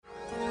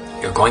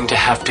You're going to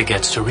have to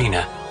get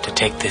Serena to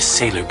take this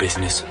sailor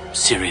business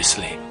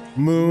seriously.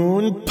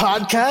 Moon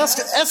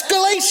Podcast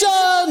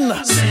Escalation!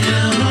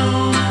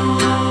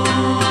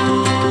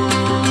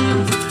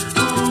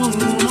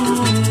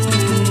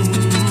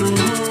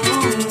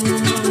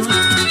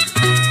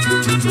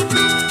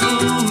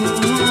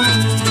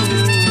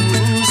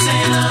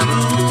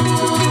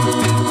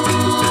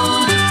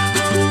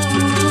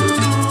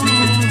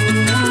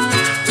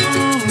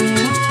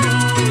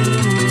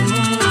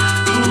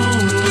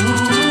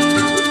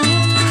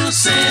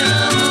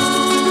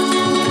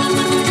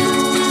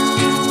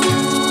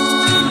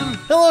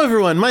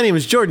 Everyone, my name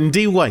is Jordan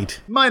D.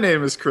 White. My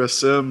name is Chris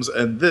Sims,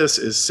 and this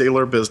is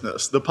Sailor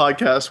Business, the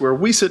podcast where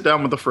we sit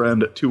down with a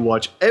friend to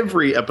watch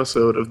every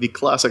episode of the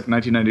classic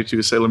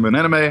 1992 Sailor Moon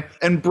anime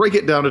and break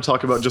it down to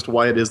talk about just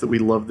why it is that we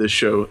love this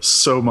show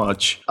so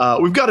much.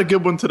 We've got a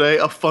good one today,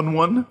 a fun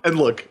one, and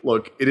look,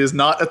 it is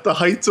not at the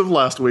heights of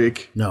last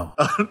week. No.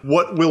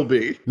 What will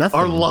be? Nothing.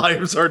 Our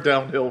lives are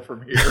downhill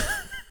from here.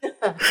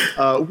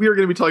 We are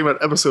going to be talking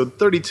about episode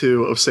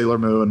 32 of Sailor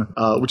Moon,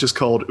 which is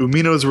called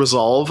Umino's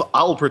Resolve,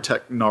 I'll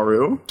Protect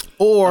Naru.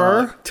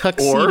 Or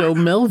Tuxedo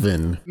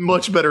Melvin.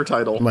 Much better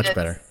title. Much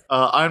better.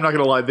 I'm not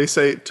going to lie. They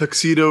say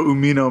Tuxedo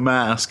Umino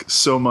Mask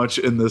so much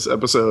in this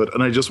episode,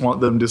 and I just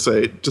want them to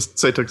say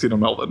Tuxedo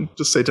Melvin.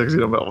 Just say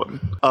Tuxedo Melvin.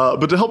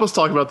 But to help us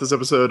talk about this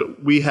episode,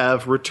 we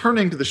have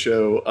returning to the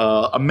show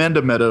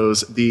Amanda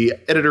Meadows, the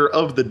editor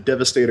of The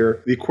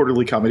Devastator, the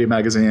quarterly comedy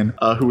magazine,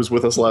 who was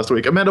with us last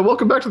week. Amanda,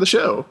 welcome back to the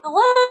show.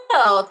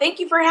 Hello. Thank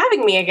you for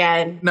having me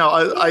again. Now,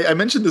 I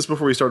mentioned this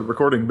before we started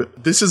recording,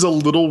 but this is a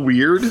little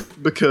weird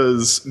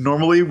because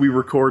normally we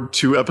record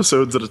 2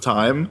 episodes at a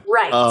time.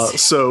 Right.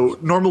 So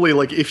normally,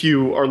 like, if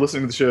you are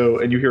listening to the show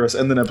and you hear us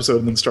end an episode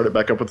and then start it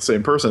back up with the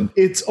same person,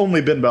 it's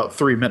only been about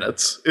 3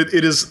 minutes.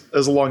 It is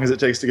as long as it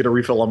takes to get a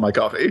refill on my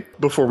coffee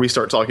before we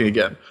start talking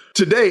again.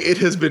 Today, it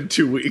has been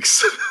 2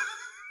 weeks.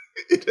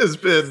 It has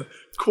been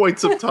quite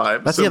some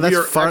time. That's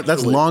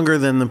longer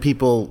than the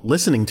people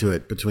listening to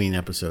it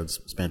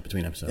spent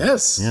between episodes.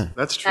 Yes, yeah,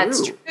 that's true.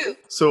 That's true.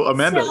 So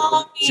Amanda,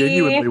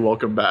 genuinely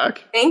welcome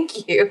back.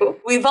 Thank you.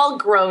 We've all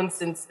grown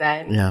since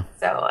then. Yeah.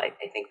 So I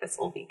think this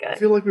will be good. I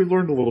feel like we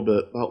learned a little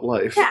bit about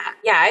life. Yeah.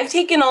 I've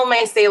taken all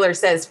my Sailor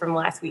Says from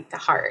last week to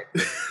heart.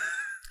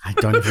 I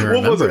don't even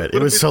remember it.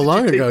 It was so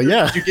long ago.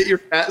 Yeah. Did you get your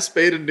cat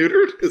spayed and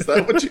neutered? Is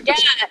that what you did? Yeah.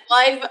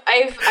 Well,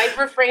 I've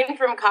refrained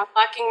from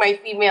cock-blocking my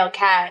female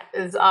cat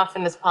as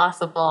often as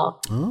possible.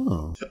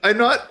 Oh. I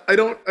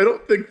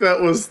don't think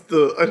that was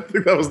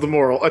the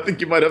moral. I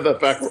think you might have that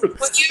backwards.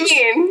 What do you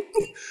mean?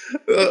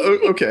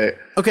 Okay.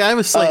 Okay, I have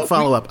a slight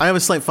follow-up. I have a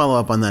slight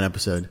follow-up on that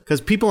episode.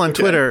 Because people on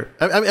Twitter,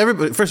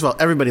 first of all,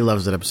 everybody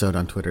loves that episode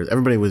on Twitter.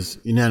 Everybody was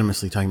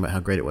unanimously talking about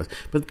how great it was.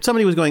 But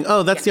somebody was going,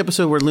 oh, that's the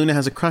episode where Luna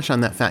has a crush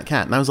on that fat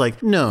cat. And I was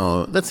like,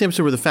 no, that's the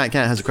episode where the fat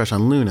cat has a crush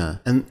on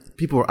Luna. And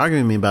people were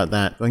arguing with me about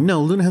that, going,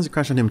 no, Luna has a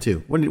crush on him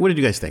too. What did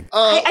you guys think?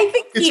 I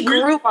think he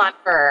grew on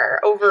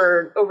her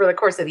over the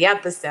course of the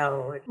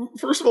episode.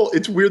 First of all,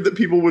 it's weird that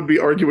people would be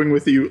arguing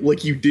with you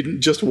like you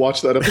didn't just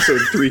watch that episode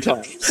 3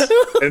 times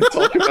and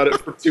talk about it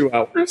for 2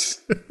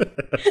 hours.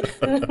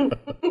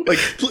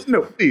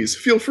 No, please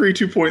feel free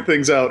to point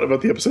things out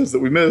about the episodes that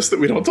we missed that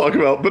we don't talk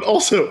about, but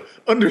also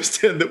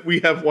understand that we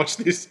have watched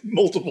these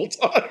multiple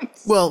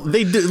times. Well,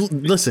 they do.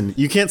 Listen,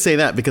 you can't say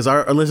that because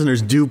our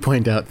listeners do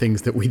point out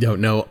things that we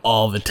don't know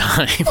all the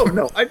time. Oh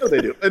no, I know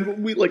they do,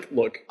 and we I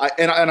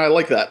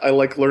like that. I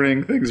like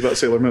learning things about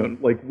Sailor Moon.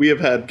 Like, we have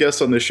had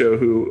guests on this show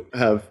who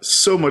have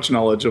so much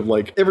knowledge of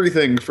like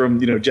everything from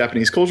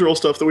Japanese cultural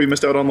stuff that we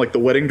missed out on, like the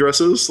wedding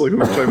dresses. Like, we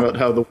were talking about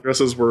how the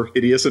dresses were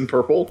hideous in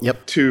purple.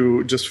 Yep.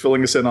 To just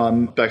filling us in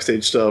on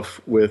backstage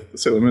stuff with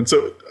Sailor Moon.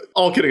 So,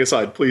 all kidding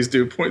aside, please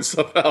do point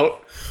stuff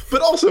out.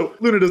 But also,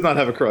 Luna does not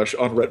have a crush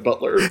on Rhett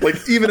Butler. Like,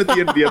 even at the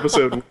end of the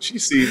episode, when she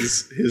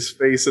sees his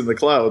face in the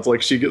clouds,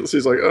 like,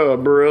 she's like, oh,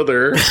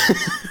 brother.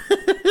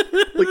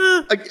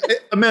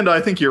 Amanda,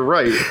 I think you're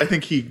right. I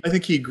think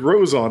he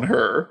grows on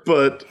her,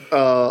 but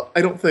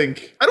I don't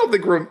think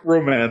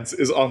romance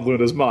is on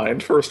Luna's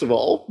mind. First of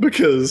all,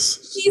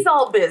 because she's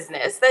all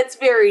business. That's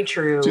very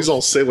true. She's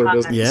all Sailor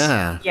business.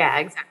 Yeah,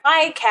 exactly.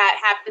 My cat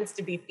happens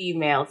to be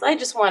female, so I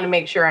just want to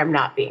make sure I'm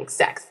not being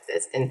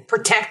sexist and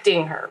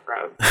protecting her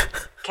from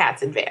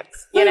cats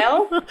advance. Yep.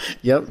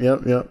 Yep.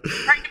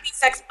 Trying to be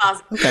sex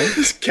positive. Okay.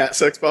 Cat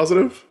sex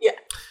positive. Yeah.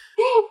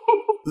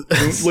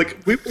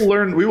 Like, we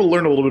will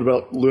learn a little bit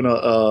about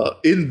Luna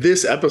in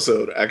this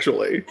episode,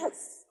 actually.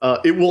 Yes.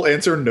 It will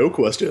answer no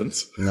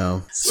questions.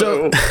 No.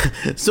 So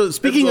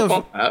speaking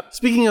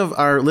of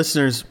our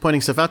listeners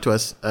pointing stuff out to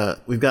us,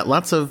 we've got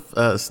lots of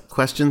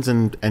questions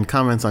and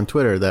comments on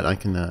Twitter that I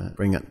can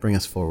bring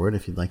us forward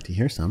if you'd like to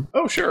hear some.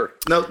 Oh, sure.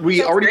 Now,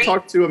 we already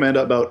talked to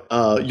Amanda about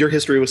your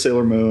history with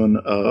Sailor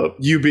Moon,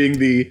 you being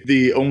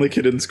the only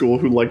kid in school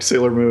who liked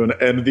Sailor Moon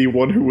and the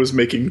one who was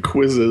making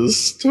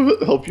quizzes to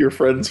help your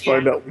friends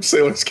find out which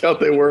Sailor Scout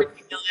they were.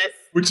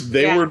 Which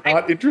they were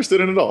not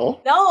interested in at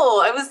all.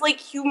 No, it was like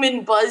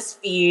human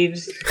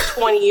BuzzFeed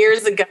 20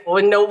 years ago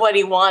and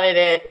nobody wanted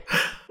it.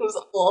 was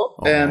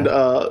awful. And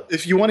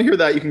if you want to hear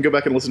that, you can go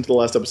back and listen to the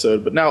last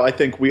episode. But now I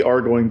think we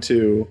are going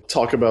to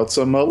talk about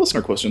some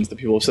listener questions that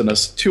people have sent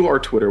us to our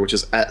Twitter, which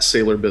is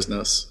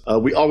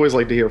 @SailorBusiness. We always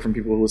like to hear from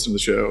people who listen to the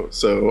show.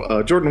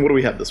 So, Jordan, what do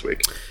we have this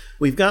week?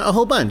 We've got a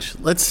whole bunch.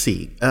 Let's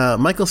see.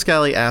 Michael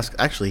Scally asked,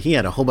 actually, he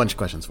had a whole bunch of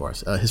questions for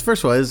us. His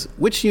first was,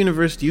 which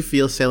universe do you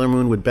feel Sailor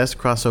Moon would best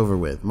cross over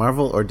with,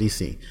 Marvel or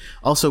DC?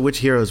 Also, which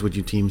heroes would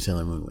you team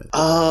Sailor Moon with?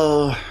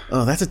 Oh,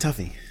 that's a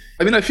toughie.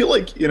 I mean, I feel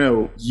like,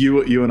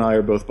 you and I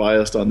are both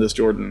biased on this,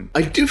 Jordan.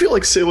 I do feel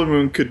like Sailor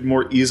Moon could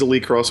more easily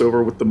cross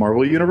over with the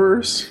Marvel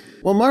Universe.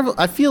 Well,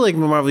 I feel like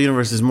the Marvel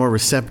Universe is more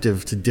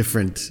receptive to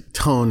different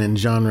tone and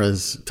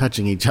genres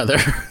touching each other.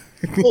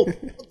 Well,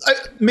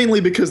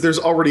 mainly because there's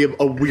already a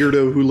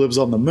weirdo who lives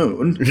on the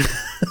moon.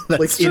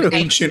 Like true. in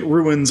ancient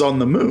ruins on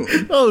the moon.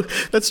 Oh,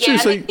 that's true. Yeah,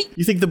 So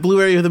you think the blue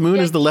area of the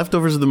moon is the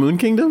leftovers of the Moon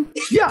Kingdom?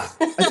 Yeah,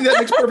 I think that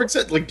makes perfect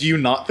sense. Like, do you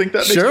not think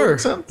that makes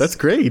perfect sense? That's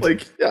great.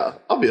 Like, yeah,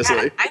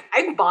 obviously.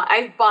 I've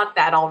bought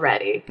that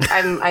already.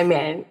 I'm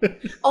in.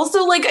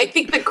 Also, like, I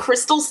think the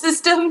crystal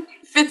system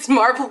fits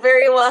Marvel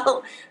very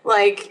well.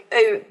 Like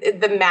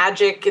the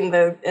magic and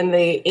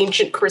the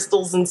ancient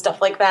crystals and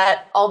stuff like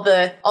that. All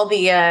the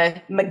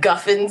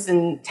MacGuffins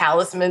and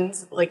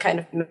talismans like kind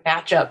of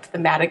match up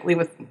thematically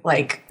with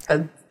like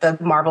the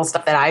Marvel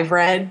stuff that I've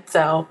read.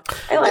 So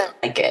I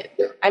like it.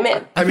 I'm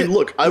in. I mean,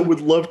 look, I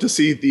would love to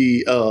see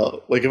the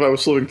like if I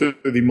was flipping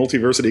through the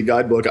Multiversity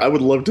guidebook, I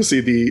would love to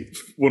see the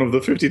one of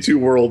the 52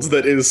 worlds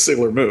that is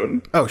Sailor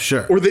Moon. Oh,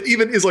 sure. Or that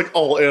even is like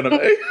all anime.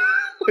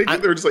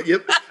 Like they're just like,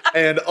 yep,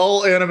 and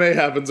all anime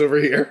happens over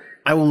here.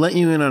 I will let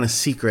you in on a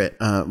secret,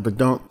 but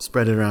don't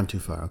spread it around too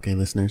far, okay,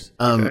 listeners?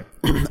 Okay.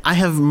 I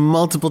have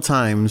multiple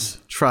times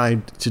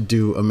tried to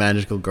do a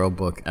magical girl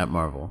book at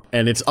Marvel,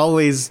 and it's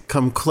always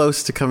come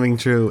close to coming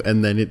true,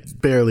 and then it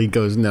barely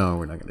goes, no,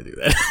 we're not going to do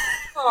that.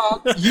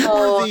 You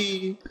were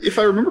if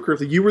I remember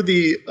correctly, you were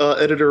the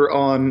editor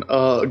on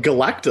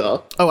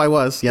Galacta. Oh, I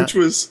was, yeah. Which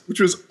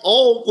was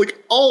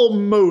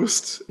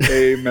almost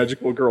a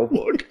magical girl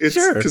book. It's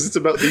Sure. Because it's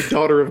about the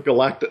daughter of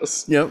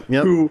Galactus.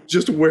 Yep. Who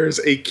just wears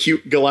a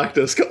cute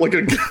Galactus,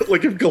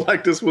 like if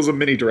Galactus was a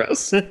mini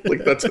dress.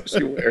 Like that's what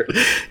she wears.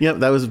 Yep,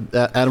 that was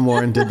Adam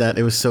Warren did that.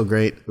 It was so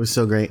great. It was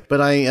so great.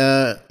 But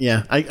I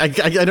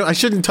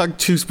shouldn't talk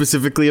too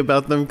specifically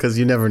about them because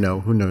you never know.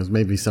 Who knows?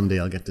 Maybe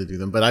someday I'll get to do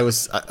them. But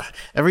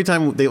every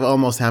time they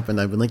almost happened,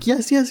 I've been like,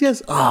 yes.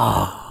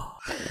 Oh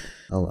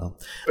well.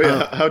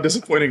 How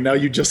disappointing! Now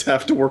you just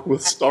have to work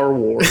with Star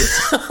Wars.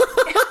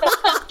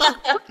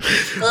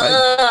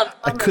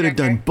 I could have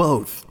done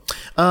both.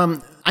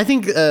 I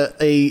think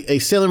a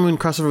Sailor Moon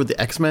crossover with the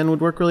X-Men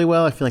would work really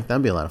well. I feel like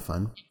that'd be a lot of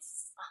fun.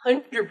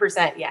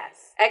 100% yes.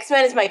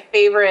 X-Men is my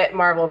favorite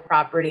Marvel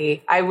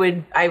property. I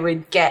would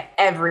get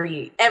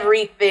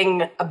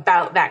everything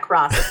about that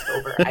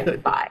crossover. I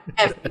would buy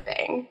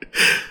everything.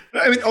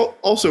 I mean,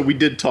 also we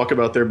did talk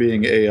about there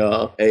being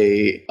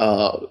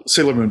a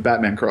Sailor Moon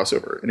Batman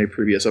crossover in a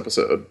previous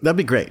episode. That'd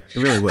be great.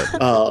 It really would.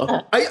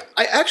 I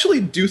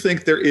actually do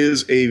think there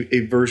is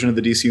a version of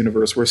the DC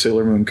universe where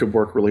Sailor Moon could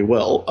work really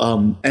well.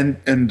 And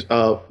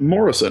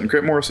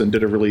Grant Morrison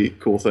did a really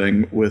cool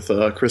thing with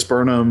Chris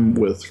Burnham,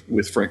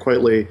 with Frank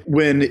Quitely.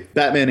 When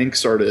Batman Inc.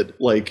 started,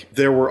 like,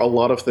 there were a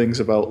lot of things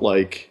about,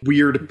 like,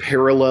 weird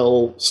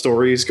parallel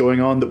stories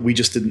going on that we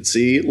just didn't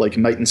see, like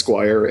Knight and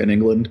Squire in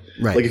England.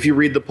 Right. Like, if you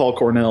read the Paul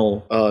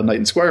Cornell Knight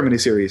and Squire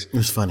miniseries, it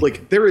was funny.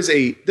 Like, there is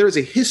a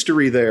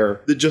history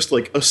there that just,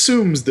 like,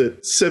 assumes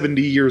that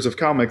 70 years of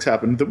comics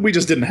happened that we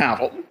just didn't have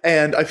them.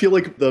 And I feel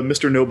like the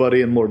Mr.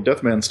 Nobody and Lord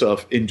Deathman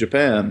stuff in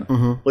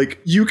Japan, like,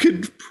 you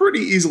could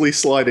pretty easily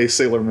slide a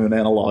Sailor Moon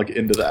analog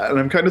into that. And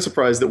I'm kind of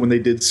surprised that when they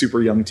did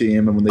Super Young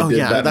Team and when they did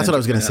Batman that's what I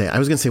was going to Japan, say. I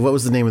was going to say, what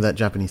was the name of that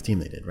Japanese team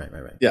they did? Right.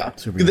 Yeah.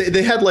 Super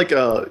They had like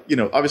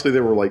obviously they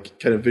were like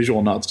kind of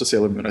visual nods to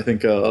Sailor Moon. I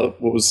think what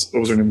was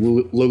her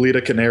name?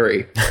 Lolita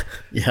Canary.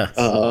 Yes.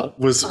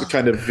 Was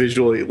kind of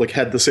visually like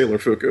had the Sailor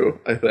Fuku,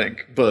 I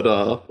think. But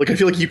like I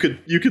feel like you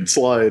could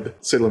slide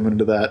Sailor Moon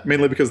into that,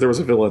 mainly because there was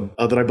a villain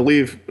that I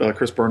believe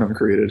Chris Burnham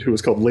created who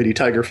was called Lady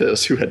Tiger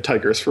Fist, who had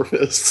tigers for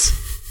fists.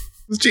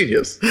 It was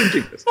genius.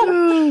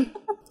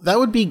 That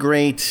would be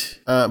great,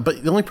 but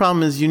the only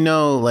problem is,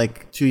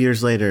 like 2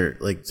 years later,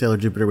 like Sailor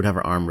Jupiter would have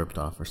her arm ripped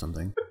off or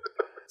something.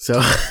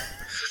 So,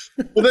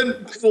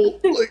 Look,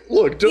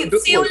 Sailor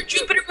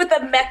Jupiter with a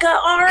mecha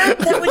arm.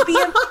 That would be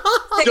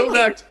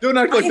amazing. Don't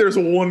act like there's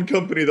one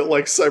company that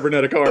likes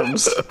cybernetic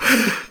arms.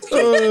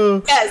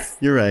 Yes,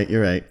 you're right.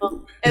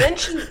 and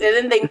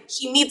then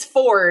she meets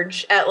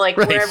Forge at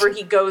wherever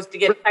he goes to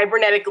get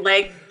cybernetic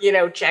leg,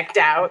 checked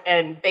out,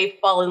 and they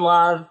fall in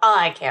love. Oh,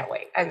 I can't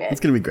wait. I'm in. It's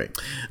gonna be great.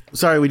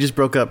 Sorry, we just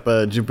broke up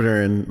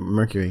Jupiter and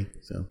Mercury.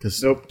 So,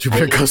 because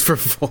Jupiter goes for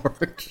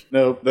Forge.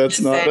 No, that's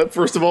not. That,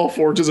 first of all,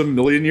 Forge is 1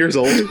 million years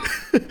old.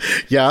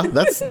 Yeah,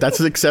 that's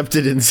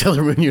accepted in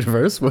Sailor Moon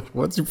universe.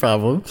 What's your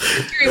problem?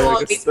 Mercury will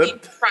always be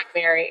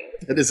primary.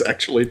 That is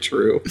actually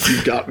true.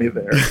 You got me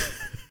there.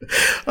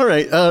 All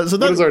right. So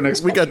that is our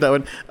next We got that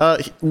one.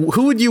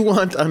 Who would you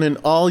want on an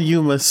all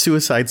Yuma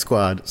Suicide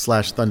Squad /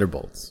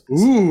 Thunderbolts?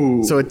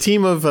 Ooh. So a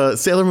team of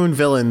Sailor Moon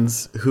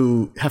villains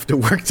who have to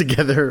work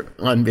together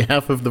on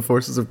behalf of the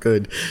forces of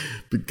good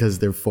because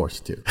they're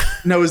forced to.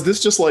 Now, is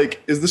this just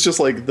like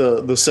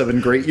the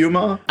seven great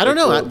Yuma? I don't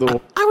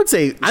know. I would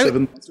say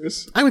seven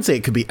monsters. I would say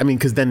it could be. I mean,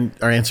 because then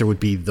our answer would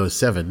be those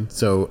seven.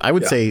 So I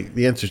would say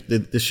the answer.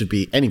 This should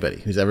be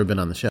anybody who's ever been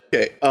on the show.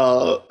 Okay.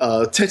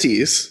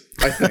 Tetis,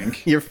 I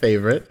think. Your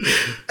favorite.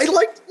 I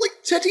liked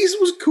Tetis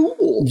was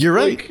cool. You're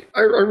right. Like,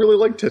 I really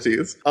like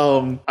Tetis.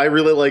 I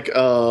really like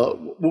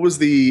what was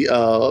the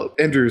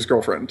Andrew's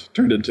girlfriend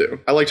turned into?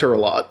 I liked her a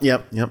lot.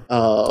 Yep.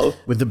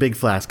 With the big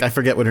flask. I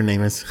forget what her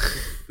name is.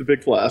 The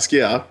big flask,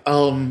 yeah.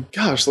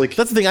 Gosh, like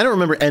that's the thing. I don't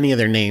remember any of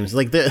their names.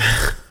 Like they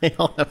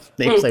all have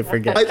names I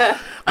forget.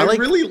 I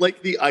really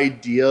like the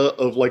idea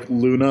of like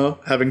Luna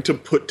having to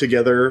put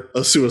together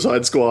a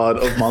Suicide Squad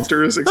of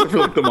monsters, except for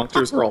like the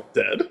monsters are all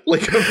dead.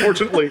 Like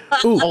unfortunately,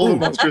 all the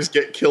monsters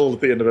get killed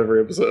at the end of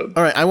every episode.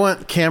 All right, I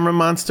want Camera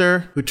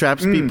Monster who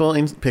traps people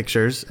in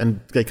pictures and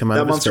they come out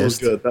of his monster was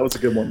fist. good. That was a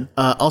good one.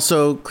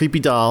 Also, Creepy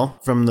Doll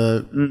from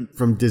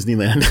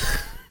Disneyland.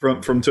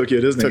 From Tokyo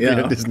Disney,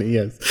 Tokyo Disney,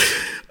 yes.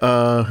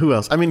 Who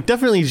else? I mean,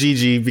 definitely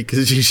Gigi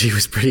because Gigi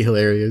was pretty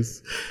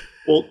hilarious.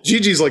 Well,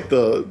 Gigi's like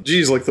the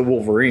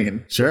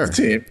Wolverine Sure. of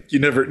the team. You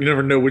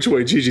never know which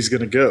way Gigi's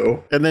gonna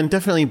go. And then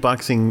definitely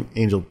Boxing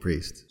Angel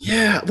Priest.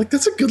 Yeah, like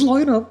that's a good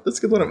lineup.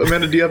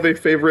 Amanda, do you have a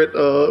favorite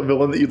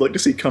villain that you'd like to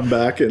see come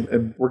back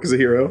and work as a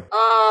hero?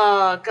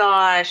 Oh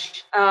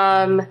gosh.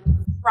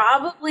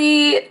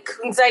 Probably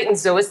Kunzite and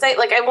Zoisite.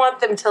 Like I want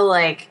them to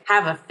like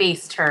have a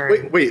face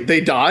turn. Wait, they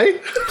die?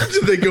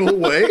 Did they go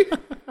away?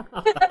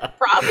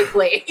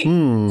 Probably.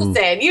 Listen,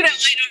 I don't know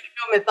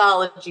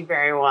mythology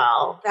very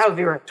well. That would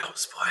be right. Don't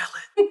spoil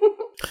it.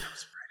 Don't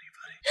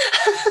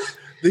spoil anybody.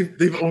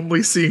 They've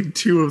only seen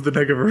 2 of the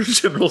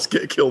Negaverse generals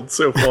get killed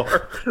so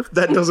far.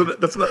 That's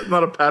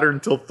not a pattern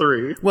till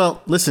 3.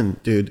 Well, listen,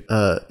 dude.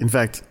 In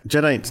fact,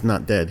 Jedi's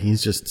not dead.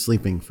 He's just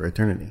sleeping for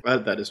eternity.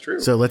 That is true.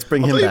 So let's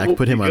bring him back.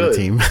 Put him on the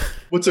team.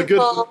 What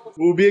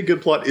would be a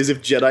good plot is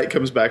if Jedi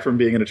comes back from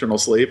being in eternal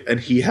sleep and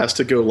he has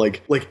to go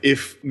like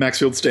if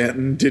Maxfield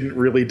Stanton didn't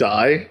really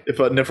die, if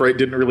Nephrite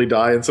didn't really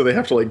die, and so they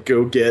have to like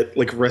go get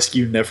like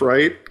rescue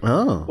Nephrite.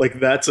 Oh,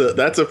 like that's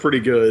a pretty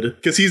good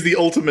because he's the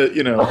ultimate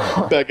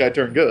bad guy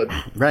turned good.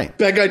 Right.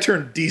 Bad guy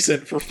turned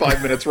decent for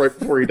 5 minutes right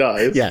before he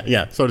dies.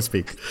 Yeah, so to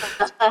speak. So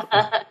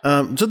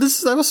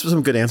that was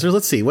some good answers.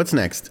 Let's see what's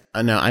next.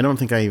 Now I don't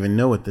think I even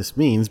know what this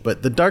means,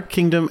 but the Dark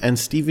Kingdom and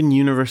Steven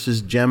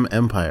Universe's Gem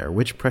Empire.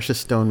 Which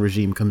precious stone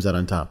regime comes out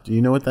on top? Do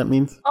you know what that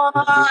means?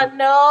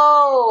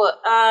 No.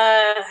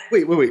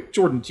 Wait,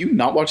 Jordan, do you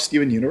not watch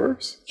Steven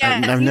Universe?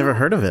 Yeah, I've never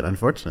heard of it,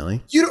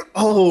 unfortunately. You don't.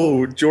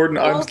 Oh, Jordan,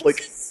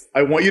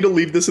 I want you to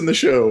leave this in the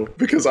show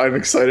because I'm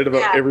excited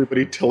about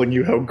everybody telling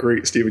you how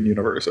great Steven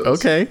Universe is.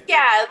 Okay.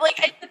 Yeah,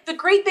 the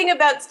great thing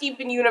about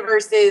Steven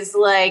Universe is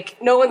like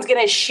no one's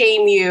gonna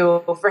shame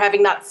you for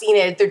having not seen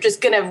it. They're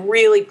just gonna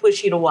really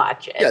push you to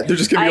watch it. Yeah, they're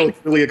just gonna be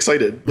like really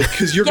excited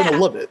because you're gonna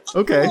love it.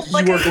 Okay, you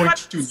are going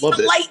to love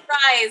it. Light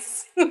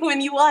rise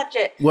when you watch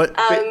it.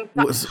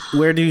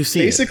 Where do you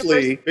see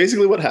it?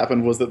 Basically, what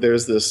happened was that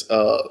there's this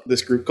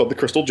group called the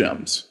Crystal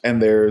Gems,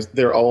 and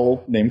they're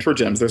all named for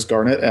gems. There's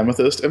Garnet,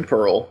 Amethyst, and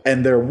Pearl.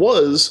 And there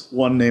was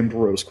one named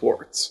Rose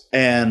Quartz.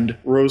 And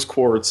Rose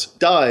Quartz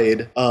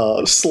died,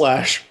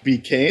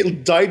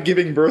 died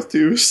giving birth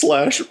to,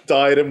 /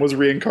 died and was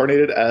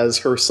reincarnated as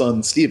her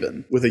son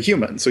Steven with a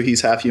human. So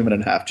he's half human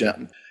and half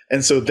gem.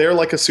 And so they're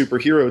like a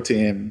superhero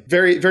team,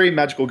 very, very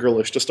magical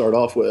girlish to start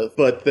off with.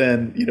 But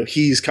then,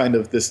 he's kind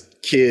of this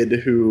kid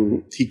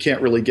who he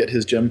can't really get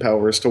his gem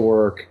powers to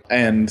work.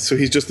 And so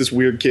he's just this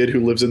weird kid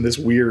who lives in this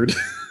weird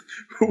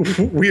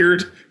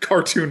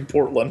cartoon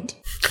Portland.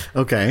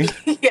 Okay.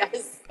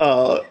 Yes.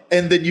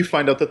 And then you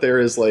find out that there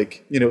is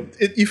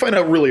you find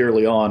out really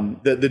early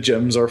on that the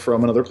gems are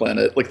from another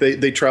planet. Like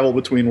they travel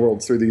between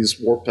worlds through these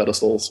warp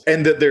pedestals,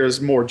 and that there's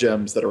more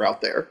gems that are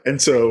out there.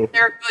 And so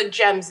there are good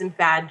gems and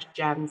bad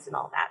gems and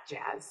all that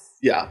jazz.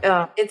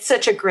 Yeah. It's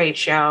such a great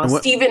show.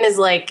 Steven is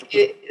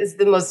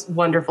the most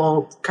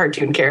wonderful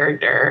cartoon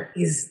character.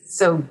 He's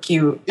so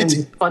cute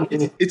and fun.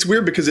 It's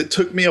weird because it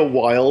took me a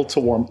while to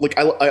warm. Like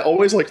I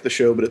always liked the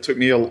show, but it took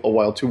me a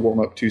while to warm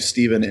up to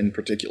Steven in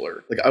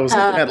particular. Like I was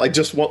like, man, I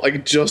just want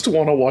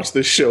to watch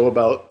this show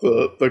about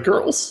the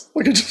girls.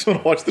 Like I just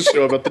want to watch the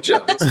show about the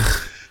gems.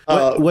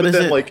 What is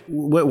it?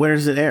 Where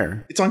does it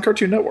air? It's on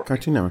Cartoon Network.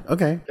 Cartoon Network.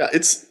 Okay. Yeah,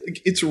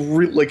 it's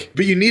really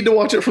but you need to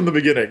watch it from the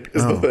beginning.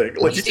 Is the thing.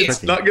 Like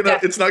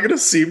it's not gonna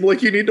seem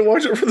like you need to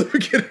watch it from the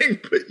beginning,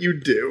 but you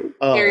do.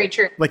 Very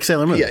true. Like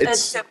Sailor Moon.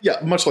 Yeah,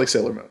 much like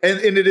Sailor Moon,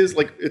 and it is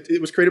like it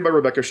was created by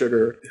Rebecca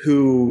Sugar,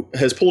 who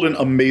has pulled in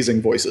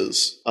amazing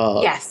voices.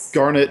 Yes.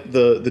 Garnet,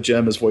 the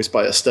gem, is voiced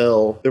by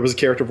Estelle. There was a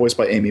character voiced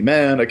by Amy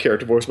Mann, a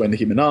character voiced by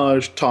Nicki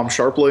Minaj. Tom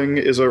Sharpling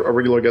is a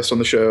regular guest on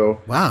the show.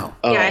 Wow.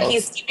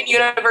 He's Steven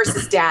Universe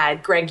Universe's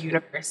dad, Greg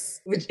Universe.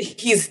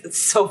 He's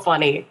so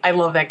funny. I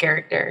love that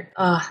character.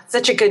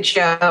 Such a good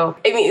show.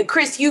 I mean,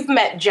 Chris, you've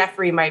met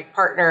Jeffrey, my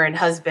partner and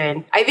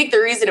husband. I think the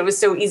reason it was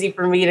so easy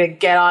for me to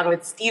get on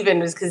with Steven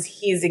was because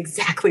he's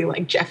exactly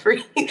like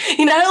Jeffrey.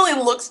 He not only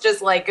looks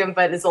just like him,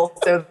 but is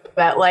also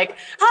that like,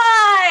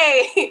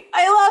 hi,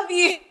 I love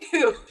you.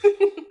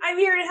 I'm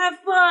here to have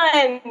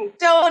fun.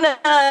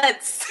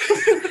 Donuts.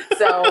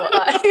 So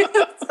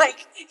it's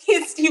like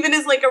Steven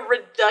is like a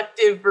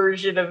reductive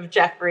version of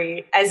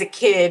Jeffrey as a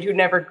kid who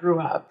never grew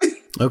up.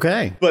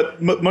 Okay.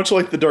 But much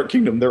like the Dark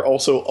Kingdom, they're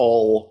also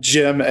all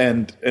gem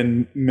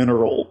and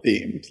mineral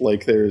themed.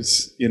 Like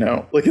there's,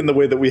 like in the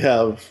way that we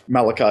have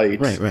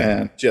Malachite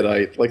and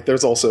Jedi, like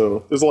there's a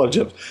lot of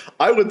gems.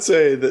 I would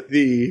say that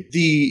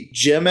the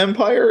Gem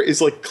Empire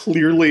is like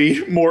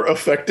clearly more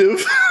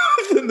effective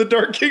than the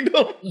Dark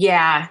Kingdom.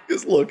 Yeah.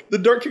 Because look, the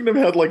Dark Kingdom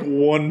had like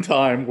one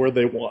time where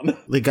they won.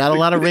 They got a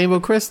lot of rainbow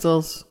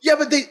crystals. Yeah,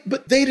 but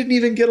they didn't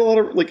even get a lot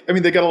of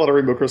they got a lot of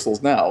rainbow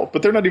crystals now,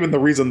 but they're not even the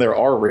reason there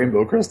are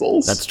rainbow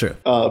crystals. That's true.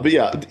 But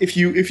yeah, if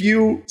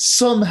you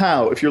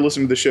somehow, if you're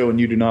listening to the show and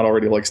you do not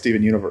already like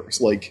Steven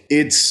Universe, like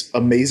it's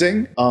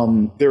amazing.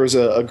 There is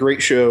a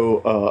great show,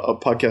 a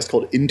podcast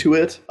called Into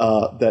It,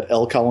 that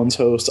Elle Collins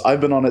hosts. I've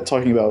been on it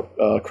talking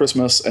about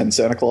Christmas and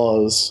Santa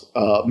Claus.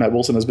 Matt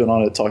Wilson has been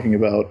on it talking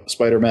about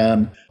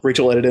Spider-Man.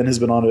 Rachel Edidin has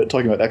been on it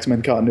talking about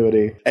X-Men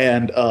continuity.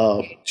 And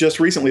just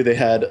recently they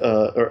had,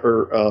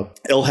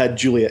 Elle had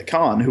Juliette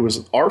Kahn, who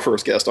was our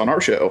first guest on our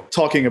show,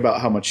 talking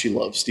about how much she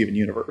loves Steven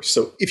Universe.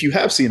 So if you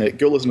have seen it,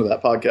 go listen to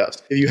that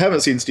podcast. If you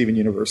haven't seen Steven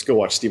Universe, go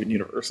watch Steven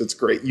Universe. It's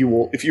great. You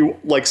will, if you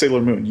like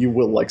Sailor Moon, you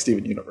will like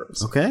Steven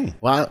Universe. Okay.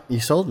 Well, you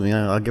sold me.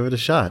 I'll give it a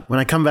shot. When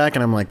I come back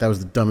and I'm like, that was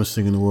the dumbest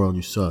thing in the world,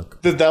 you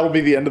suck. That'll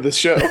be the end of this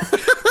show.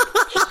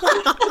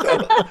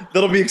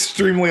 That'll be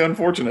extremely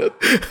unfortunate.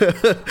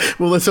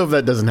 Well, let's hope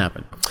that doesn't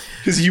happen.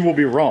 Because you will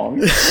be wrong.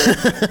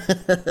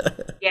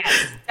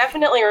 Yes,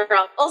 definitely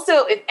wrong.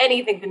 Also, if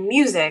anything, the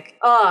music.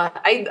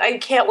 I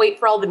can't wait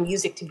for all the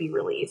music to be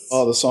released.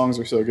 Oh, the songs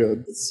are so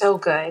good. It's so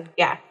good.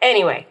 Yeah.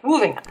 Anyway,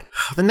 moving on.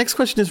 The next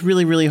question is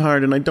really, really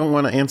hard, and I don't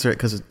want to answer it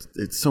because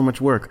it's so much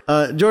work.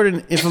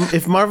 Jordan,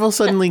 if Marvel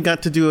suddenly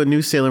got to do a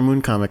new Sailor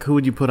Moon comic, who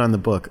would you put on the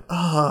book?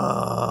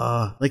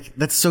 Like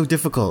that's so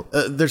difficult.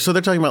 They're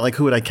talking about like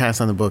who would I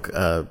cast on the book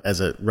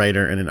as a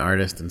writer and an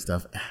artist and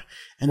stuff.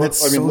 And that's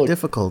so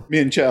difficult. Me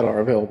and Chad are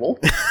available.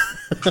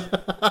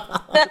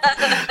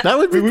 That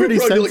would be pretty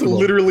sensible. Like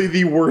literally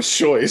the worst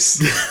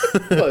choice.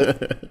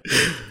 But.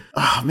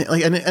 Oh man,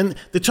 like and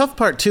the tough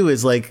part too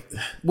is like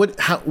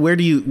where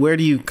do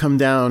you come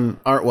down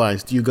art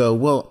wise? Do you go,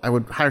 well, I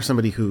would hire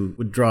somebody who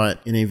would draw it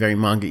in a very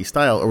manga-y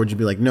style, or would you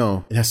be like,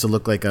 no, it has to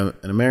look like an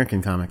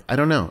American comic? I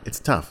don't know. It's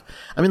tough.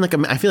 I mean, like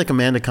I feel like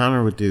Amanda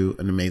Conner would do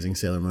an amazing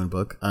Sailor Moon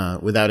book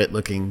without it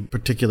looking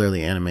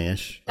particularly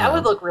anime-ish. That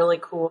would look really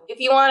cool. If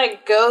you want to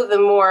go the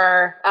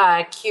more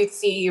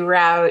cutesy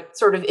route,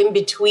 sort of in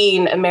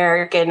between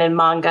American and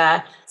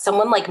manga,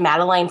 someone like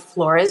Madeline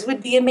Flores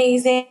would be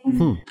amazing.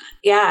 Mm-hmm.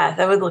 Yeah,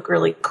 that would look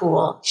really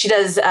cool. She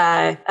does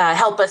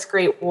Help Us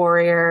Great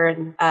Warrior,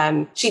 and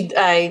I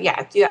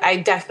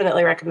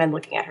definitely recommend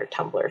looking at her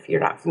Tumblr if you're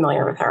not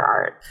familiar with her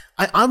art.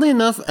 Oddly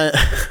enough,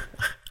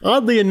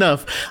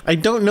 I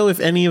don't know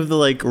if any of the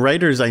like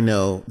writers I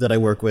know that I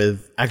work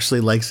with actually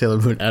like Sailor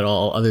Moon at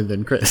all, other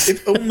than Chris.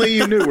 If only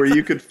you knew where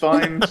you could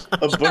find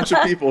a bunch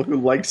of people who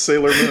liked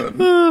Sailor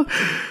Moon.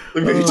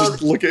 Maybe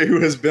just look at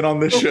who has been on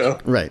this show.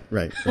 Right.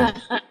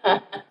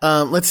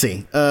 Let's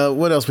see.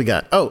 What else we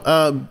got?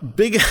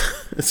 Big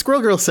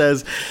Squirrel Girl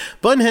says,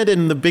 Bunhead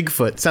and the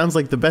Bigfoot sounds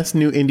like the best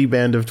new indie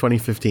band of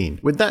 2015.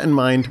 With that in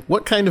mind,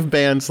 what kind of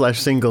band /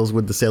 singles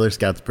would the Sailor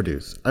Scouts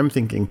produce? I'm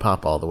thinking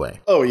pop all the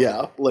way. Oh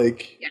yeah,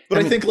 but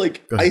I think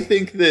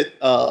that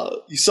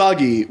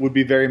Usagi would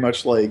be very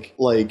much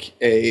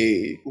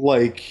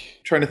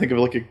trying to think of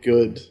like a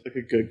good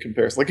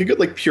comparison, like a good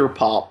like pure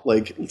pop,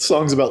 like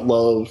songs about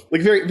love,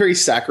 like very very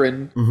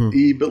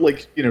saccharine-y, but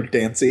like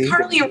dancey.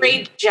 Carly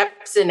Rae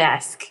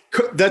Jepsen-esque.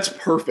 That's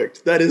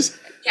perfect. That is.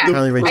 Yeah,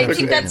 I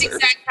think that's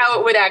exactly how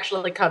it would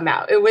actually come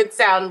out. It would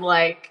sound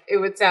like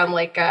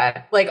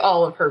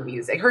all of her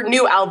music. Her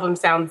new album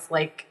sounds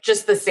like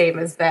just the same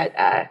as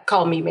that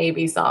 "Call Me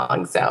Maybe"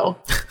 song. So,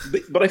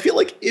 but I feel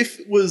like if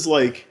it was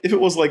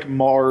like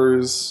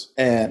Mars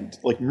and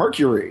like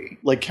Mercury,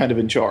 like kind of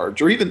in charge,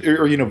 or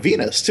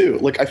Venus too.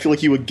 Like I feel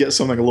like you would get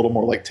something a little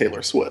more like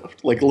Taylor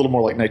Swift, like a little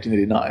more like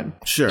 1989.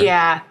 Sure.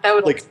 Yeah, that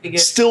would like be good.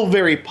 Still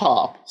very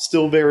pop,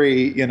 still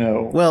very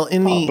well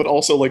in pop, but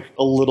also like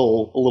a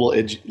little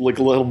edge. Like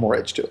a little more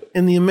edge to it.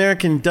 In the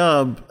American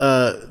dub,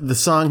 the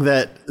song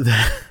that,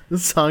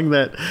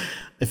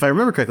 if I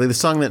remember correctly, the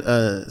song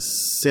that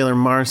Sailor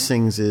Mars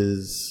sings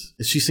is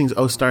she sings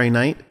 "Oh Starry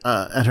Night"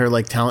 at her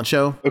like talent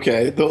show.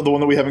 Okay, the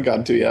one that we haven't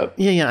gotten to yet.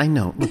 Yeah, I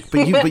know.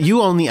 But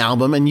you own the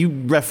album and you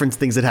reference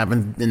things that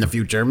happen in the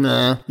future.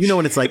 You know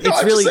what it's like. No,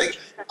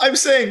 I'm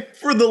saying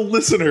for the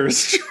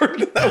listeners,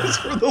 Jordan. That was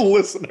for the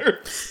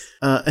listeners.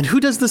 And who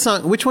does the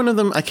song? Which one of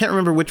them? I can't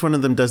remember which one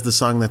of them does the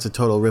song that's a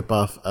total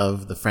ripoff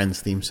of the Friends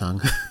theme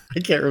song. I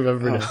can't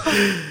remember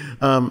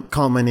now.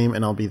 Call my name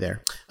and I'll be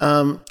there.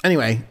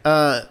 Anyway,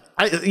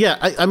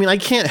 I mean, I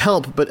can't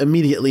help but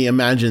immediately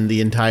imagine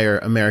the entire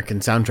American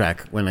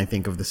soundtrack when I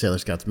think of the Sailor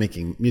Scouts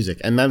making music.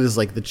 And that is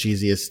like the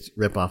cheesiest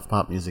ripoff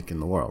pop music in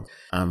the world.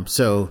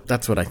 So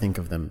that's what I think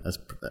of them as.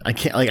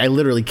 I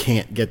literally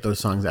can't get those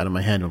songs out of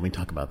my head when we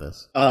talk about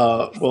this.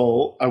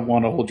 Well, I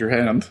want to hold your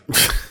hand.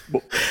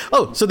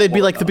 Oh, so they'd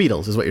be like the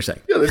Beatles, is what you're saying?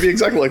 Yeah, they'd be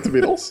exactly like the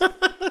Beatles.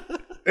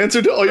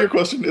 Answer to all your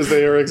question is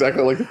they are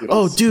exactly like the Beatles.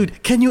 Oh,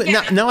 dude, can you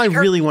now? I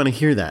really want to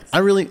hear that. I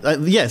really,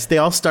 yes, they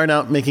all start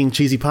out making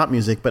cheesy pop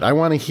music, but I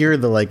want to hear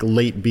the like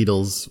late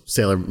Beatles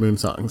Sailor Moon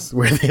songs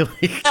where they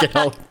like get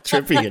all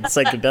trippy and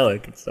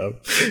psychedelic and stuff.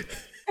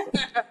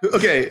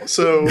 Okay,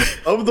 so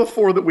of the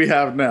 4 that we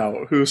have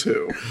now, who's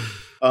who?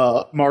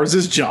 Mars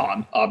is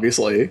John,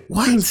 obviously.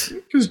 What?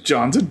 Because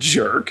John's a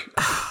jerk.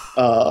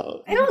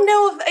 I don't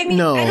know if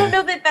No. I don't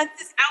know that that's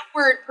his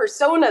outward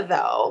persona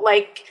though.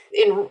 Like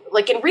in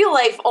real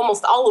life,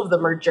 almost all of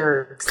them are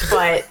jerks.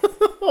 But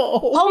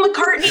Paul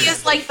McCartney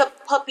is like the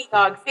puppy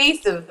dog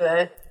face of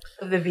the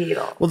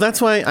Beatles. Well,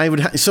 that's why I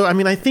would. So, I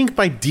mean, I think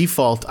by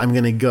default, I'm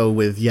going to go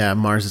with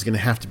Mars is going to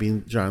have to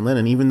be John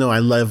Lennon, even though I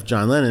love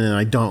John Lennon and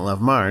I don't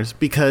love Mars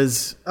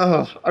because.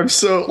 I'm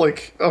so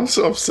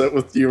upset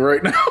with you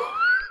right now.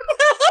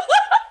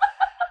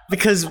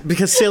 Because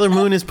Sailor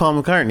Moon is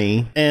Paul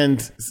McCartney and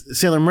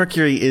Sailor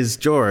Mercury is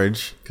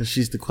George because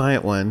she's the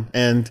quiet one,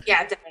 and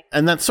Definitely.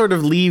 And that sort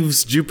of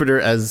leaves Jupiter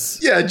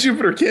as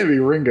Jupiter can't be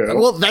Ringo.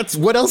 well. That's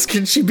what else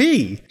can she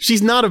be?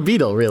 She's not a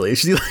Beatle, really.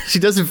 She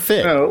doesn't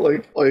fit. No,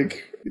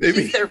 like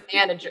maybe He's their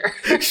manager.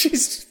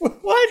 She's what?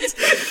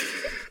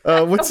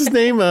 What's his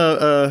name?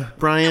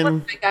 Brian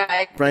What's the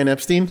guy? Brian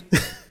Epstein.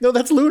 No,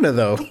 that's Luna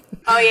though.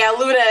 Oh yeah,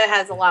 Luna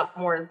has a lot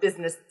more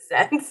business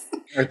sense.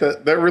 Right,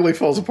 that really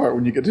falls apart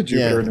when you get to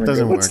Jupiter and it Ringo.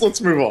 doesn't work.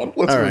 Let's move on.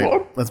 Let's move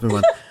on. Let's move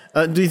on.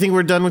 Do you think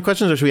we're done with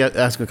questions, or should we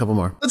ask a couple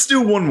more? Let's do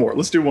one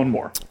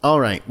more. All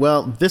right.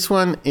 Well, this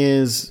one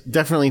is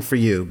definitely for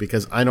you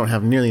because I don't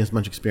have nearly as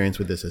much experience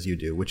with this as you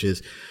do, which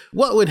is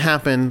what would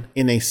happen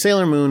in a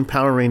Sailor Moon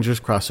Power Rangers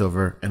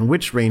crossover and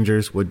which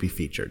Rangers would be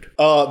featured?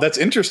 That's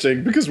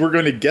interesting because we're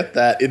going to get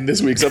that in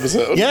this week's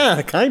episode.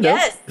 Yeah, kind of.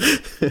 Yes.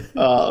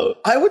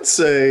 I would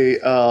say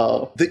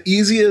the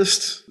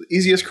easiest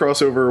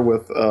crossover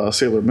with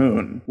Sailor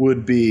Moon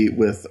would be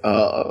with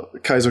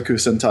Kaizoku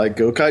Sentai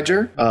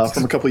Gokaiger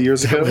from a couple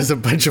years ago. There's a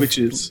bunch of.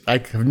 I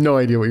have no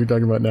idea what you're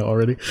talking about now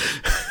already.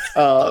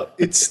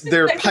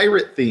 They're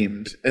pirate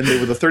themed, and they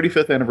were the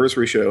 35th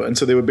anniversary show, and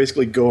so they would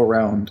basically go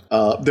around.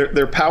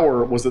 Their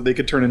power was that they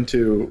could turn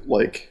into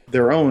like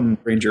their own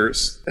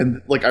rangers,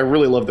 and like I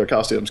really love their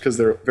costumes because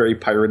they're very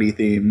piratey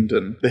themed,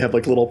 and they have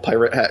like little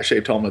pirate hat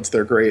shaped helmets.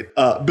 They're great,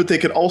 but they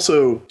could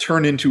also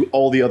turn into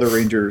all the other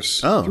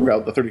rangers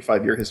throughout the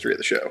 35-year history of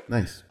the show.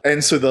 Nice.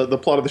 And so the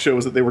plot of the show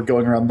was that they were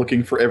going around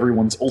looking for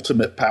everyone's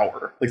ultimate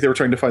power. Like they were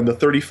trying to find the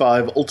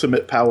 35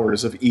 ultimate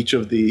powers of each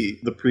of the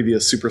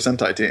previous Super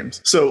Sentai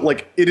teams. So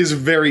like it is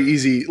very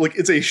easy. Like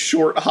it's a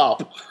short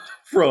hop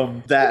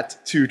from that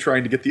to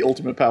trying to get the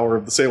ultimate power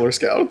of the Sailor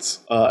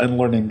Scouts and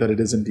learning that it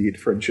is indeed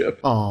friendship.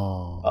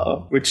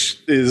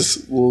 Which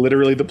is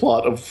literally the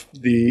plot of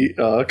the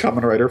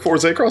Kamen Rider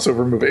Fourze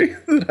crossover movie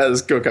that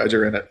has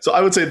Gokaiger in it. So I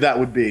would say that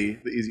would be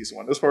the easiest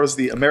one. As far as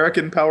the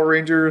American Power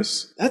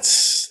Rangers,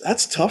 that's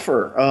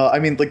tougher. I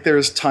mean, like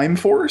there's Time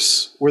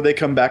Force where they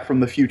come back from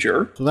the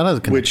future. So that has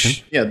a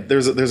connection. Which,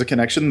 there's a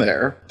connection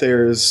there.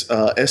 There's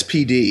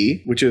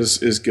SPD, which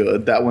is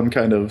good. That one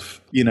kind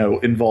of,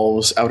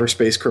 involves outer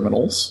space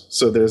criminals.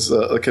 So there's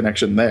a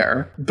connection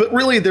there. But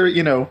really,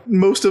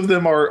 most of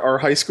them are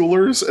high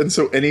schoolers. And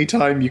so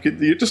anytime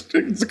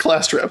it's a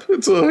class trip.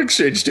 It's an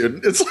exchange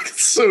student. It's like,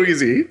 it's so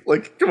easy.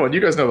 Like, come on, you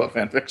guys know about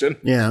fan fiction.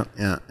 Yeah.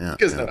 You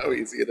guys know how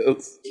easy it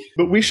is.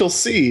 But we shall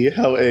see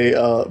how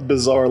a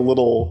bizarre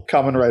little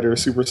Kamen Rider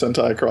Super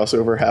Sentai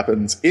crossover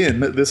happens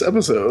in this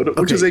episode,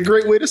 which is a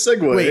great way to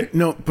segue. Wait,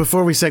 no,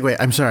 before we segue,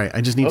 I'm sorry.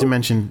 I just need to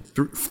mention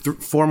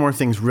 4 more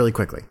things really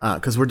quickly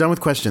because we're done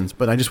with questions.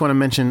 But I just want to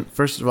mention,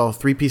 first of all,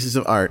 3 pieces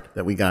of art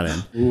that we got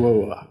in.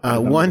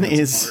 One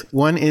is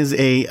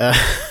a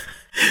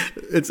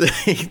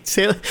it's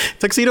a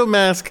tuxedo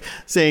mask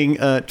saying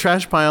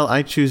 "Trash pile,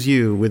 I choose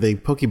you" with a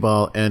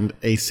Pokeball and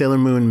a Sailor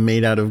Moon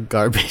made out of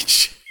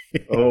garbage.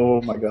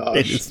 Oh my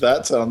gosh,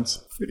 that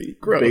sounds pretty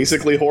gross.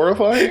 Basically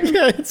horrifying.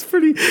 Yeah, it's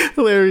pretty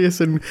hilarious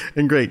and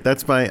great.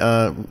 That's by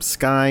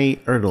Sky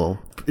Erdl.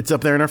 It's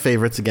up there in our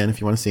favorites again if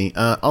you want to see.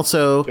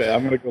 Also, okay,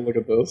 I'm gonna go look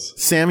at this.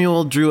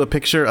 Samuel drew a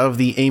picture of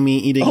the Amy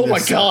eating. Oh my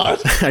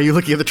god! Are you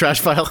looking at the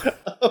trash pile?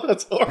 Oh,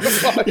 that's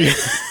horrifying.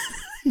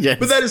 Yes.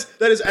 But that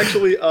is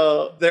actually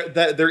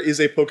there is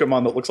a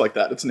Pokemon that looks like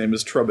that. Its name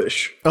is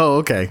Trubbish. Oh,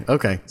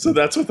 okay. So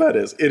that's what that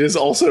is. It is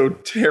also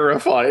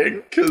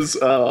terrifying because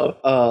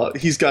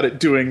he's got it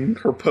doing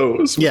her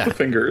pose with the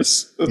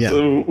fingers.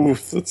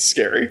 That's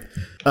scary.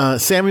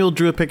 Samuel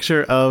drew a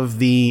picture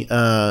of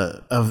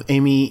of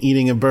Amy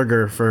eating a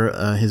burger for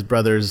his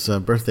brother's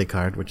birthday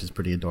card, which is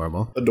pretty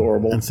adorable.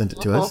 And sent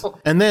it to us.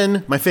 And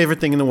then my favorite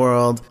thing in the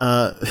world,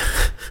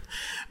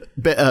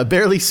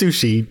 Barely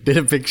Sushi did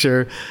a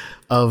picture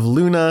of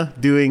Luna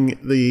doing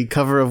the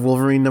cover of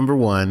Wolverine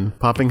 #1,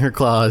 popping her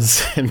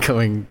claws and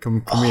going,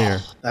 come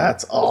here.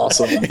 That's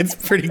awesome. It's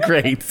pretty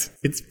great.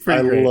 It's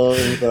pretty great. I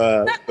love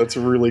that. That's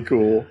really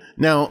cool.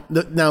 Now,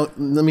 let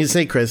me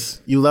say,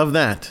 Chris, you love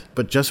that,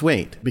 but just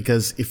wait,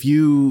 because if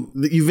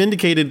you've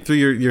indicated through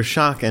your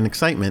shock and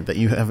excitement that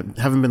you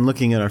haven't been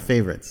looking at our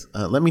favorites.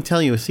 Let me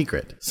tell you a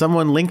secret.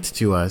 Someone linked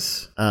to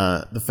us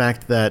the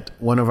fact that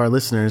one of our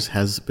listeners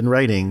has been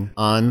writing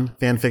on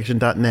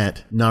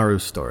fanfiction.net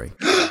Naru's story.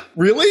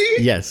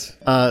 Really? Yes.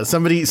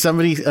 Somebody.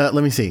 Let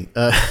me see.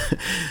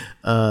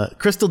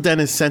 Crystal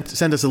Dennis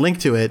sent us a link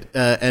to it,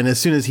 and as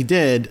soon as he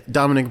did,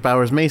 Dominic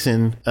Bowers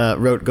Mason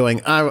wrote,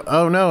 going,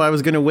 "Oh no, I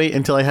was going to wait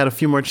until I had a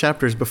few more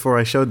chapters before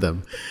I showed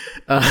them."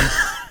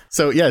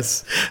 So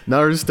yes,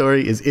 Naru's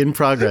story is in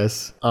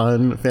progress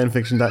on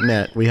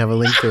fanfiction.net. We have a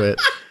link to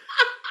it.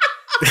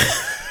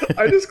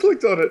 I just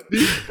clicked on it. The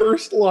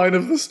first line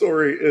of the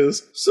story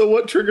is, "So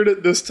what triggered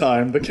it this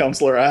time?" the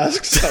counselor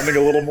asked, sounding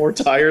a little more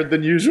tired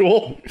than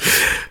usual.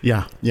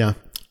 Yeah.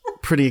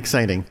 Pretty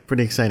exciting.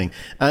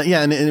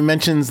 And it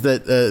mentions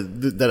that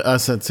that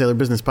us at Sailor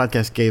Business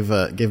Podcast gave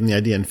him the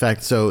idea. In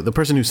fact, so the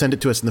person who sent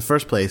it to us in the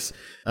first place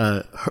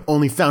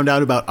only found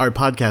out about our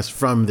podcast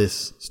from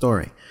this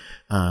story.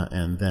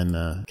 And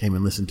then came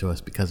and listened to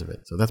us because of it.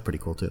 So that's pretty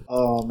cool too.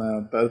 Oh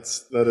man, that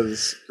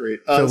is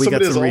great. So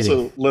somebody has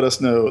also let us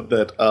know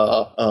that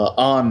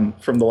An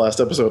from the last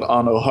episode,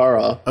 An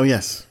O'Hara. Oh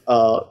yes.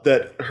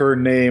 That her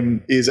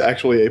name is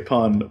actually a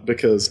pun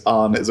because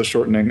An is a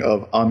shortening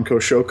of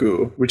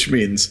Ankoshoku, which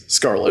means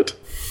scarlet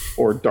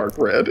or dark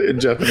red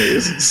in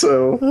Japanese.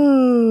 So,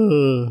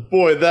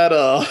 boy, that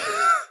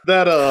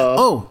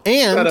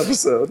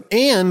episode.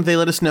 And they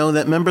let us know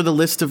that, remember the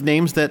list of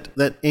names that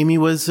Amy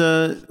was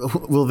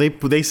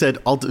they said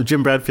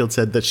Jim Bradfield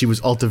said that she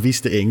was Alta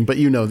Vista-ing, but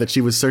that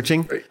she was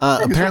searching.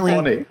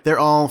 Apparently they're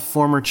all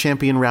former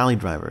champion rally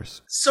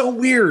drivers. So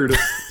weird.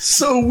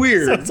 So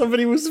weird.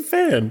 Somebody was a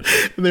fan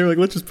and they were like,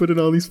 let's just put in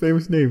all these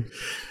famous names.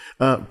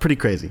 Pretty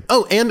crazy.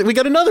 Oh, and we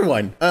got another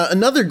one.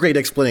 Another great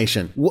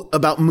explanation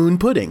about moon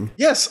pudding.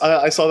 Yes,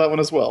 I saw that one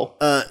as well.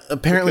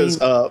 Apparently,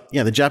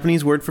 the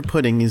Japanese word for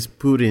pudding is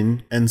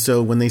purin, and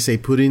so when they say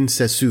purin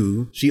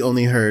sesu, she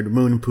only heard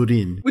moon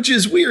purin. Which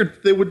is weird.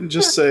 They wouldn't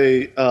just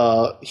say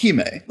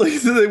hime. Like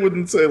they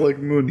wouldn't say like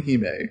moon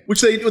hime,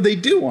 which they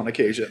do on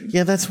occasion.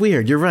 Yeah, that's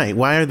weird. You're right.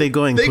 Why are they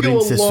going? They go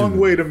a sesu? long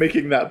way to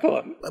making that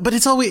pun. But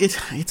it's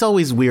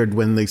always weird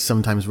when they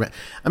sometimes.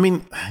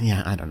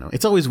 I don't know.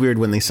 It's always weird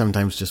when they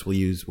sometimes just will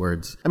use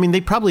words. I mean,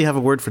 they probably have a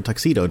word for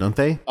tuxedo, don't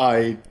they?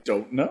 I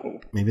don't know.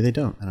 Maybe they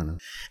don't. I don't know.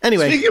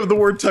 Anyway, speaking of the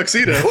word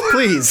tuxedo,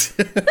 please.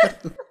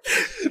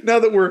 now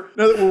that we're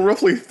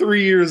roughly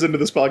 3 years into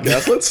this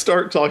podcast, let's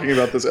start talking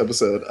about this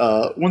episode.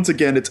 Once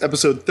again, it's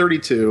episode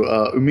 32,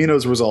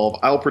 Umino's Resolve,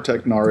 I'll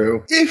Protect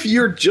Naru. If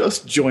you're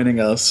just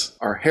joining us,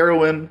 our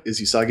heroine is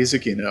Usagi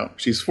Tsukino.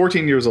 She's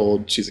 14 years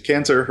old, she's a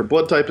Cancer, her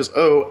blood type is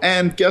O,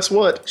 and guess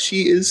what?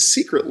 She is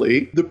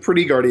secretly the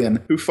pretty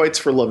guardian who fights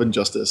for love and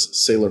justice,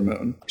 Sailor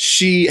Moon.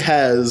 She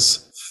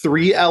has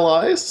 3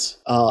 allies.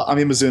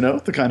 Ami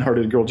Mizuno, the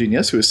kind-hearted girl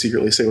genius, who is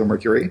secretly Sailor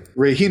Mercury.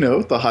 Rei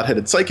Hino, the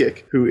hot-headed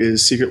psychic, who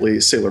is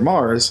secretly Sailor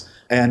Mars.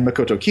 And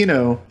Makoto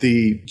Kino,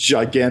 the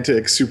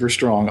gigantic, super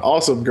strong,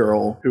 awesome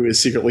girl who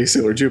is secretly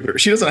Sailor Jupiter.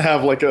 She doesn't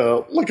have like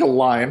a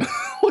line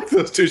like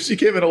those two. She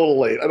came in a little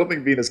late. I don't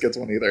think Venus gets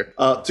one either.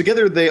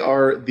 Together, they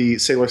are the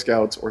Sailor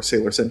Scouts or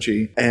Sailor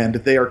Senshi, and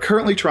they are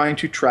currently trying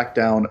to track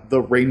down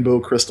the Rainbow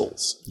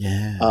Crystals.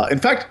 Yeah. In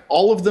fact,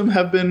 all of them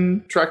have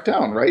been tracked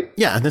down, right?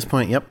 Yeah, at this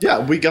point, yep.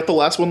 Yeah, we got the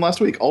last one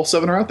last week. All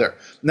 7 are out there.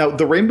 Now,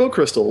 the Rainbow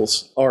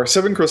Crystals are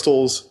 7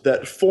 crystals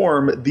that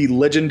form the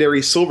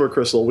legendary Silver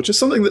Crystal, which is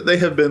something that they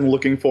have been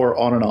looking for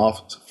on and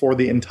off for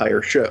the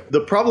entire show. The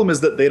problem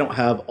is that they don't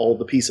have all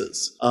the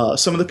pieces.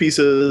 Some of the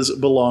pieces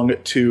belong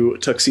to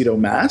Tuxedo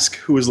Mask,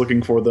 who is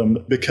looking for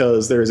them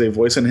because there is a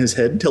voice in his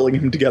head telling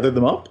him to gather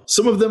them up.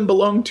 Some of them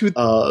belong to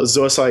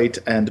Zoisite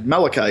and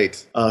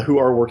Malachite, who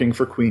are working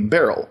for Queen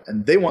Beryl,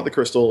 and they want the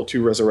crystal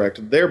to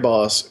resurrect their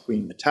boss,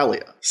 Queen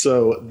Natalia.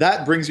 So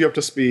that brings you up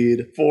to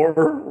speed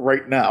for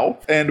right now.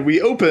 And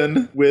we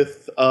open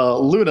with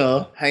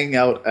Luna hanging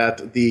out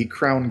at the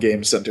Crown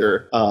Game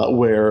Center,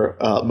 where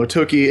Motoko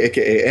Toki,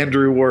 aka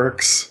Andrew,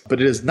 works,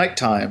 but it is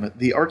nighttime.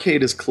 The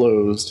arcade is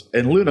closed,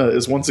 and Luna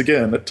is once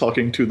again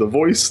talking to the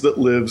voice that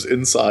lives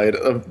inside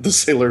of the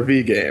Sailor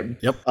V game.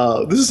 Yep.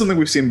 This is something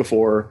we've seen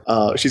before.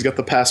 She's got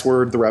the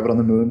password, the rabbit on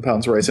the moon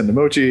pounds rice into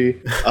mochi,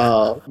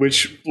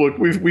 which, look,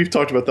 we've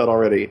talked about that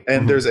already.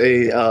 And there's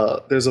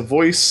a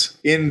voice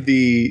in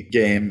the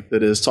game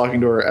that is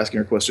talking to her, asking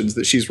her questions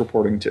that she's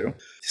reporting to.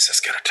 This is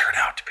going to turn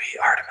out to be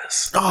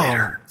Artemis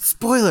later.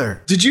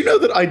 Spoiler. Did you know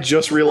that I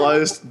just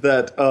realized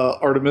that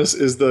Artemis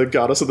is the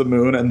goddess of the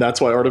moon, and that's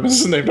why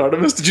Artemis is named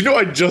Artemis? Did you know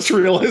I just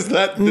realized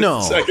that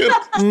this second?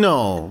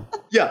 No.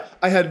 Yeah,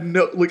 I had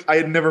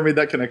never made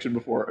that connection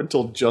before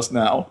until just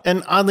now.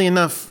 And oddly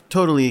enough,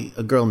 totally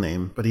a girl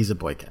name, but he's a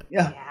boy cat.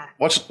 Yeah.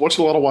 Watched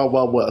a lot of Wild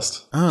Wild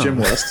West. Jim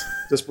West,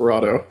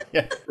 Desperado,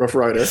 Rough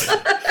Rider.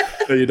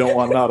 No, you don't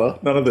want nada.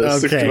 None of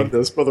this. Okay. Stick to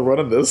this, brother. Run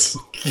of this.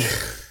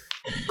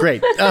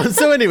 Great.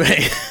 So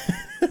anyway,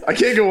 I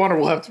can't go on, or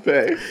we'll have to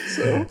pay.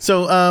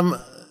 So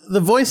the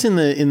voice in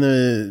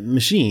the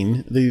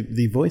machine,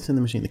 the voice in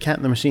the machine, the cat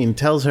in the machine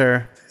tells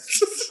her.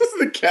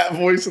 The cat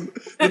voice,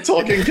 the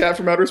talking cat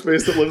from outer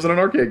space that lives in an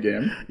arcade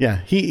game.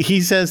 Yeah, he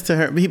says to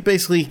her, he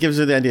basically gives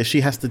her the idea she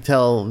has to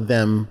tell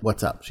them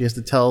what's up. She has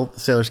to tell the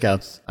Sailor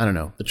Scouts, I don't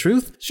know, the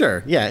truth?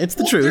 Sure, yeah, it's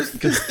the truth.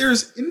 Because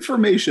there's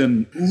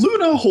information.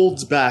 Luna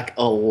holds back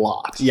a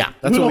lot. Yeah,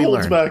 that's Luna what we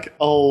holds learned. back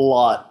a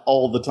lot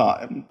all the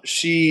time.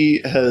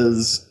 She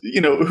has,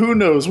 who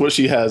knows what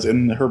she has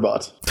in her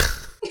butt.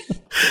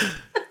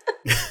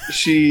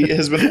 She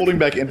has been holding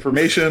back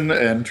information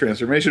and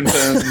transformation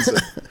pens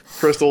and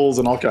crystals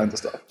and all kinds of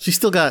stuff. She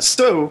still got...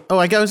 So... Oh,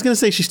 I was going to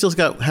say she still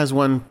has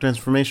one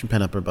transformation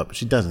pen up her butt, but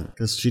she doesn't,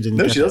 because she didn't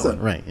get she that doesn't.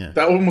 one. Right, yeah.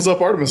 That one was up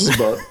Artemis's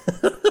butt.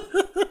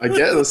 I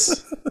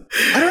guess.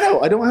 I don't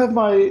know. I don't have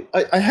my...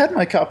 I had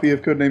my copy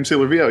of Codename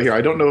Sailor V out here.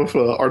 I don't know if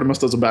Artemis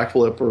does a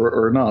backflip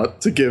or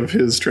not to give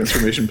his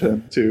transformation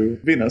pen to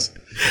Venus.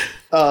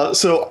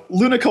 So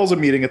Luna calls a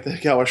meeting at the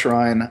Hikawa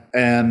Shrine,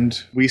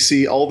 and we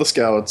see all the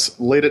scouts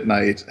late at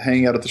night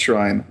hanging out at the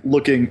shrine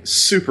looking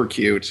super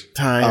cute.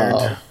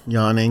 Tired,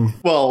 yawning.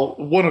 Well,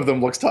 one of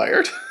them looks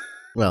tired.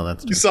 Well,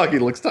 that's true. Yusagi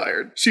looks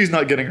tired. She's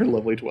not getting her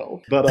lovely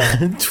 12. But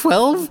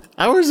 12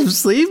 hours of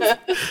sleep?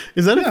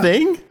 Is that a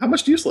thing? How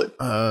much do you sleep?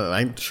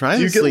 I try Do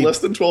to you sleep. get less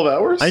than 12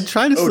 hours? I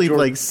try to sleep Jordan.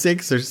 like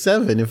 6 or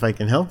 7 if I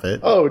can help it.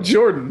 Oh,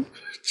 Jordan,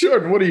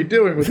 what are you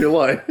doing with your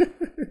life?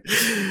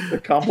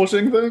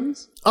 Accomplishing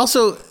things?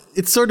 Also,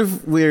 it's sort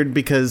of weird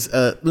because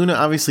Luna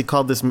obviously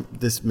called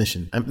this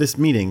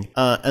meeting,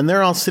 and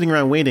they're all sitting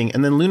around waiting,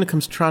 and then Luna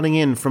comes trotting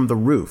in from the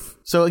roof.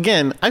 So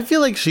again, I feel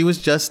like she was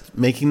just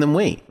making them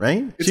wait,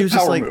 right? It's she a was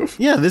just power like, move.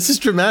 yeah, this is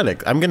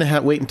dramatic. I'm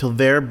gonna wait until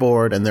they're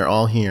bored and they're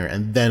all here,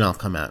 and then I'll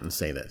come out and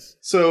say this.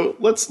 So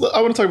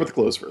I want to talk about the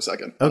clothes for a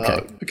second.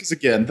 Okay. Because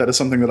again, that is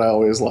something that I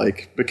always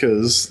like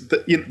because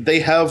they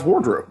have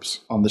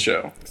wardrobes on the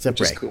show. Except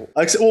which is Rei. cool.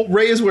 Well,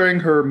 Rei is wearing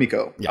her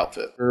Miko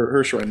outfit,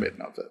 her Shrine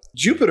Maiden outfit.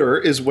 Jupiter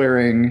is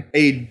wearing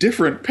a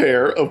different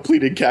pair of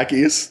pleated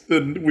khakis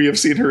than we have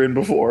seen her in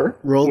before.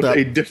 Rolled with up.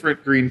 a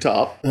different green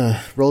top.